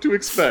of what to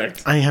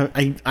expect.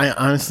 I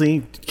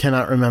honestly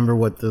cannot remember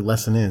what the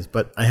lesson is,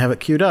 but I have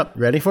it queued up.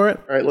 Ready for it?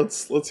 All right,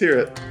 let's hear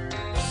it.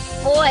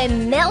 Boy,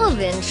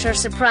 Melvin sure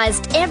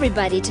surprised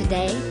everybody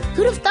today.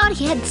 Who'd have thought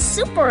he had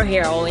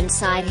superhero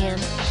inside him?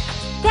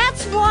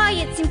 That's why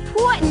it's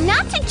important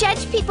not to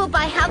judge people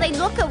by how they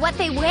look or what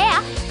they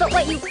wear, but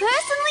what you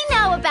personally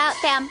know about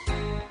them.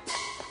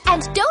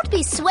 And don't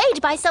be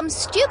swayed by some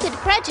stupid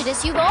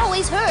prejudice you've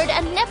always heard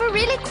and never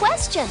really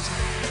questioned.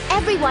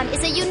 Everyone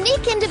is a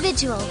unique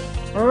individual.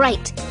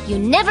 Right, you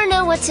never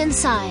know what's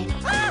inside.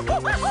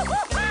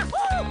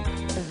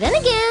 Then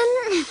again...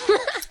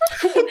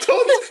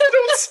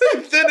 don't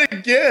say then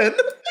again.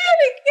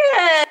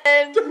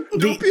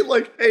 Don't be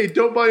like, hey,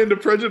 don't buy into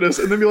prejudice,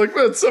 and then be like,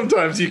 well,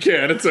 sometimes you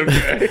can. It's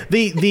okay.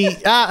 The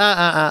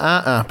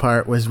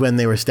part was when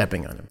they were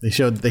stepping on him. They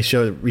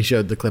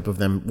reshowed the clip of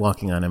them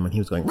walking on him, and he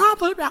was going rah,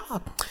 blah, blah.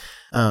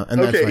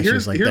 And that's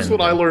why here's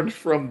what I learned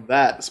from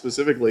that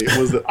specifically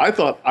was that I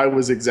thought I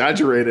was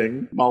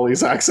exaggerating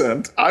Molly's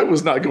accent. I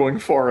was not going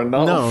far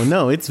enough.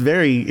 No, it's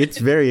very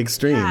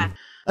extreme. Yeah.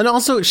 And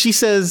also, she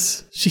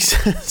says,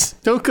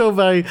 don't go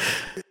by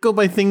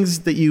things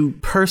that you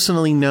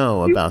personally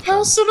know about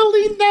them.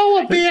 Know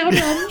about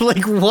them.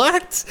 Like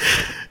what?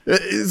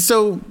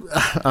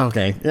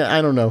 Okay, yeah,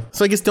 I don't know.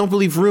 So I guess don't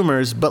believe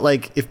rumors, but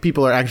like if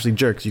people are actually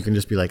jerks, you can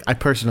just be like, I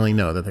personally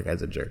know that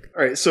guy's a jerk.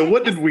 All right, so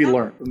what did we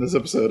learn from this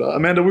episode?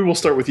 Amanda, we will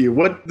start with you.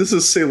 This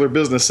is Sailor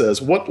Business Says.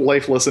 What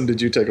life lesson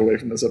did you take away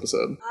from this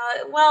episode?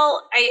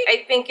 Well,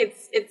 I think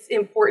it's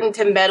important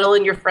to meddle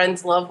in your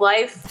friend's love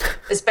life,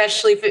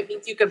 especially if it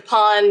means you could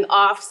pawn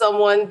off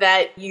someone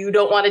that you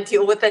don't want to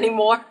deal with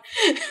anymore.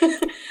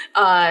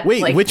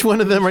 Wait, which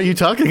one of them are you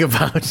talking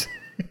about?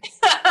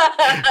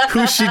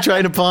 Who's she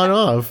trying to pawn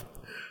off?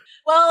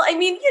 Well, I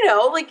mean,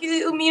 like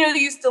Umino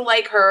used to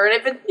like her, and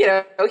if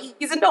it,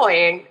 he's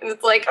annoying, and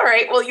it's like, all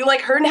right, well, you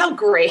like her now,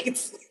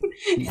 great.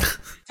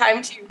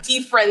 Time to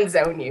de-friend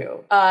zone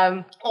you.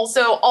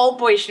 Also, all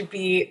boys should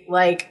be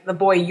like the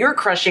boy you're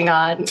crushing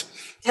on.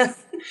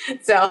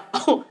 So,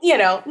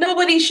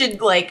 nobody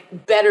should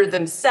like better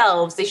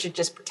themselves. They should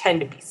just pretend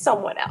to be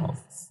someone else.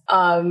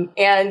 I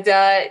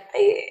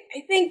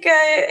think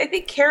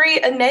carry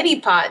a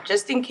neti pot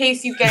just in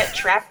case you get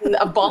trapped in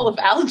a ball of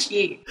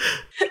algae.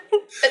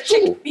 That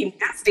shit can be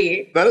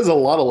nasty. That is a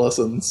lot of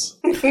lessons.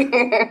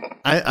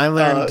 I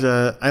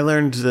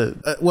learned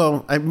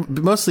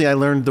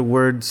the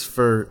words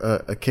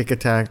for a kick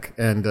attack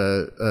and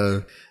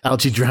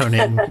algae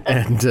drowning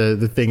and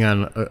the thing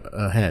on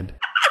a head.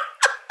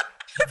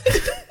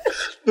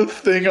 The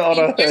thing on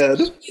a head.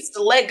 Used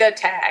to leg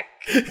attack.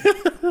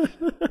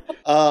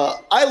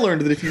 I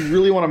learned that if you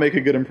really want to make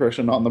a good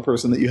impression on the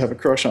person that you have a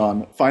crush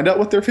on, find out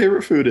what their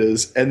favorite food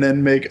is, and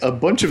then make a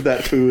bunch of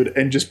that food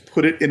and just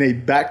put it in a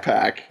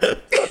backpack.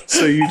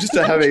 So you just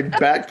have a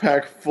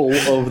backpack full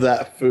of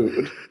that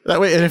food. That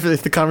way, and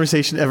if the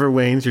conversation ever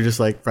wanes, you're just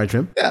like, fried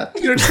shrimp? Yeah,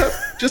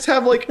 just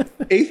have like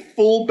a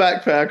full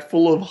backpack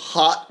full of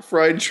hot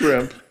fried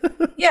shrimp.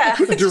 Yeah.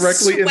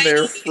 Directly in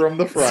there from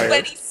the fryer.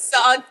 Sweaty,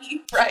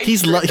 soggy fried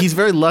shrimp. He's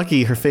very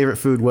lucky her favorite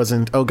food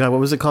wasn't, oh God,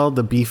 what was it called?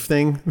 The beef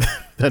thing?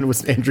 That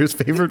was Andrew's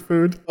favorite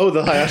food? Oh,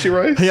 the Hayashi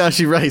rice?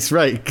 Hayashi rice,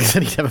 right. Because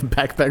then he'd have a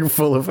backpack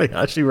full of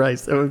Hayashi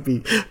rice. That would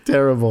be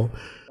terrible.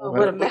 Oh,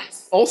 what a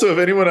mess. Also, if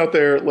anyone out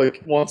there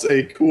like wants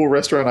a cool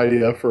restaurant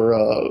idea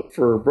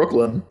for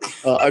Brooklyn,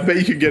 I bet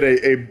you could get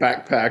a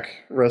backpack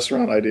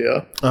restaurant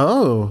idea.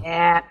 Oh.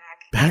 Yeah.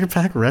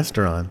 Backpack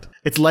restaurant.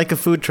 It's like a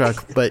food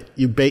truck, but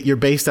you're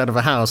based out of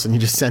a house and you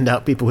just send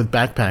out people with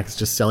backpacks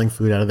just selling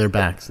food out of their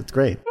backs. It's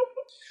great.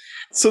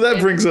 So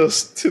that brings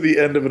us to the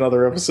end of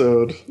another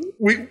episode.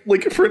 We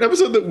for an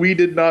episode that we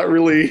did not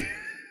really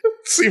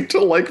seem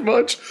to like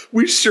much.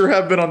 We sure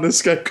have been on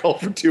this Skype call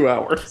for 2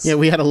 hours. Yeah,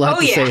 we had a lot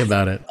to say yeah.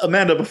 about it.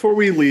 Amanda, before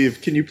we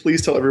leave, can you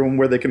please tell everyone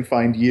where they can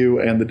find you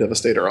and the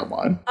Devastator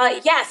online?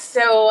 Yes.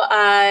 So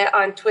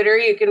on Twitter,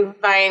 you can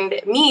find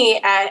me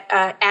at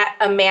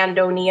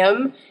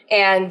Amandonium,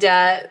 and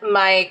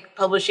my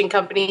publishing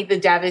company, The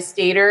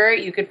Devastator.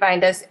 You can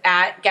find us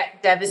at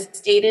Get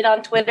Devastated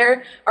on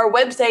Twitter. Our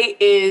website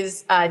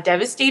is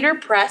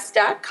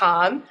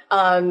devastatorpress.com.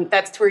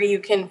 That's where you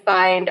can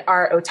find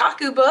our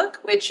otaku book,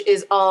 which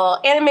is all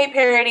anime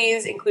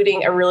parodies,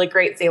 including a really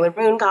great Sailor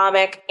Moon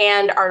comic,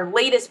 and our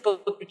latest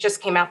book, which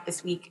just came out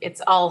this week.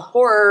 It's all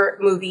horror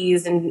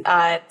movies and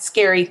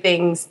scary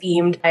things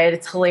themed.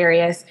 It's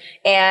hilarious.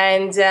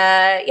 And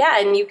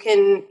and you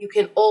can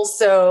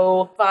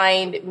also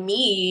find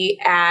me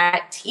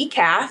at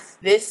TCAF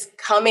this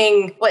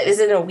coming, what is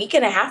it, a week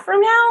and a half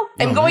from now?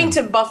 I'm going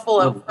to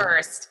Buffalo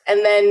first,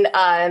 and then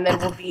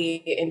we'll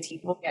be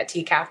at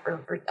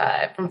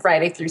TCAF from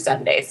Friday through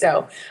Sunday.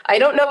 So I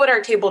don't know what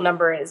our table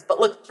number is, but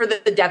look for the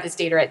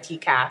Devastator at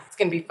TCAF. It's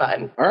gonna be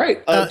fun. All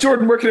right,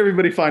 Jordan, where can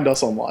everybody find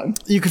us online?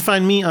 You can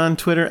find me on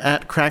Twitter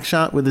at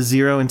Crackshot with a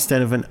 0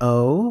 instead of an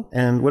O.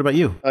 And what about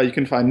you? You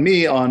can find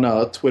me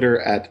on Twitter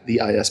at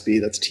the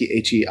ISB. That's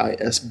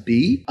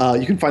THEISB.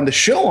 You can find the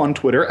show on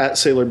Twitter at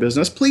Sailor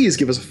Business. Please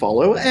give us a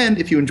follow, and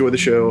if you enjoy the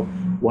show,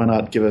 why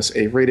not give us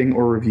a rating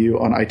or review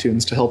on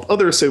iTunes to help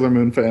other Sailor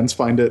Moon fans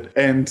find it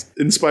and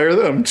inspire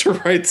them to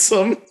write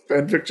some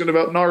fan fiction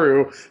about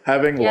Naru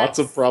having lots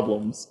of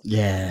problems.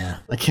 Yeah,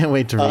 I can't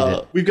wait to read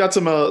it. We've got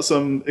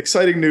some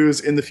exciting news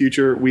in the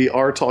future. We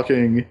are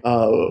talking.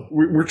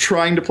 We're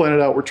trying to plan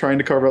it out. We're trying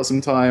to carve out some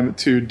time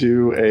to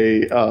do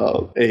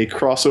a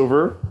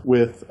crossover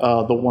with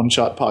the One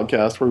Shot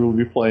podcast, where we will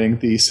be playing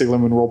the Sailor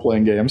Moon role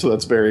playing game. So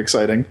that's very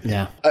exciting.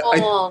 Yeah,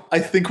 I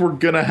think we're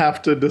gonna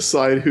have to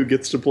decide who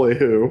gets to play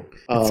who.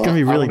 It's gonna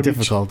be really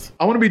difficult.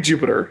 I want to be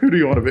Jupiter. Who do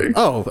you want to be?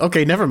 Oh,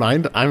 okay, never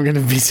mind. I'm gonna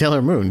be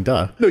Sailor Moon.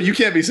 Duh. No, you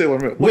can't be Sailor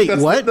Moon. Wait,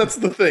 what? That's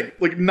the thing.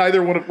 Like,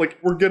 neither one of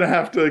we're gonna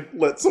have to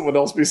let someone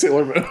else be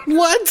Sailor Moon.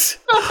 What?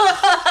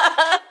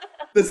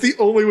 That's the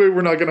only way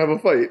we're not gonna have a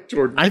fight,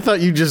 Jordan. I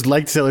thought you just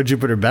liked Sailor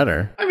Jupiter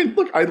better. I mean,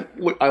 look,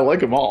 I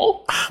like them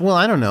all. Well,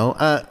 I don't know.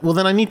 Well,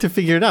 then I need to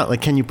figure it out.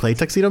 Like, can you play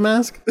Tuxedo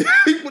Mask?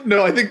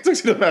 No, I think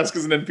Tuxedo Mask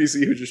is an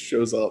NPC who just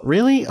shows up.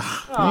 Really?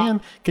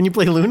 Man, can you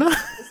play Luna?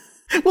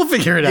 We'll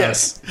figure it out.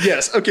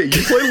 Yes. Okay,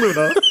 you play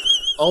Luna.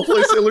 I'll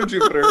play Sailor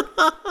Jupiter.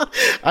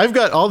 I've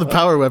got all the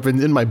power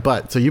weapons in my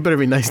butt, so you better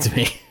be nice to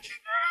me.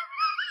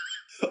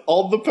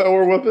 All the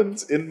power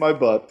weapons in my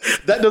butt.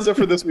 That does it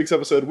for this week's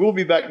episode. We'll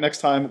be back next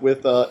time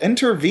with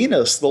Enter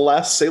Venus, the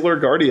last Sailor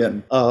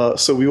Guardian.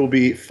 So we will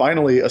be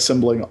finally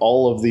assembling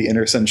all of the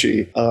Inner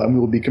Senshi, and we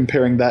will be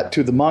comparing that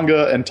to the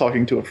manga and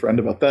talking to a friend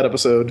about that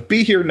episode.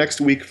 Be here next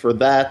week for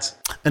that.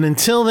 And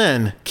until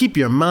then, keep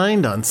your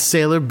mind on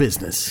Sailor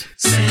business.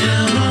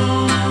 Sailor